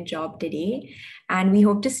brilliant job today. And we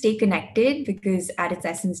hope to stay connected because at its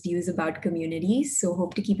essence, DU is about community. So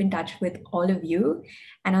hope to keep in touch with all of you.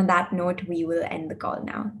 And on that note, we will end the call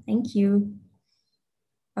now. Thank you.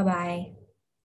 Bye-bye.